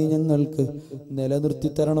കാലം നീ ഞങ്ങൾക്ക് നിലനിർത്തി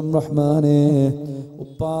തരണം റഹ്മാനെ.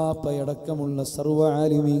 ഉപ്പാപ്പയടക്കമുള്ള സർവ്വ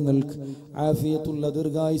ആലിമീങ്ങൾക്ക് ആഫിയത്തുള്ള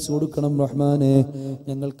ദീർഘായുസ് കൊടുക്കണം റഹ്മാനെ.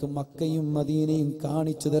 ഞങ്ങൾക്ക് മക്കയും മദീനയും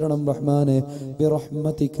കാണിച്ചു തരണം റഹ്മാനെ.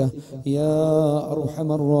 برحمتك يا أرحم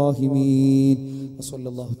الراحمين. وصلى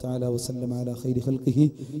الله تعالى وسلم على خير خلقه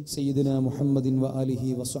سيدنا محمد وآله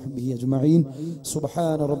وصحبه أجمعين.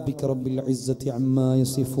 سبحان ربك رب العزة عما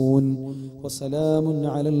يصفون وسلام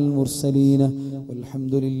على المرسلين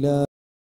والحمد لله.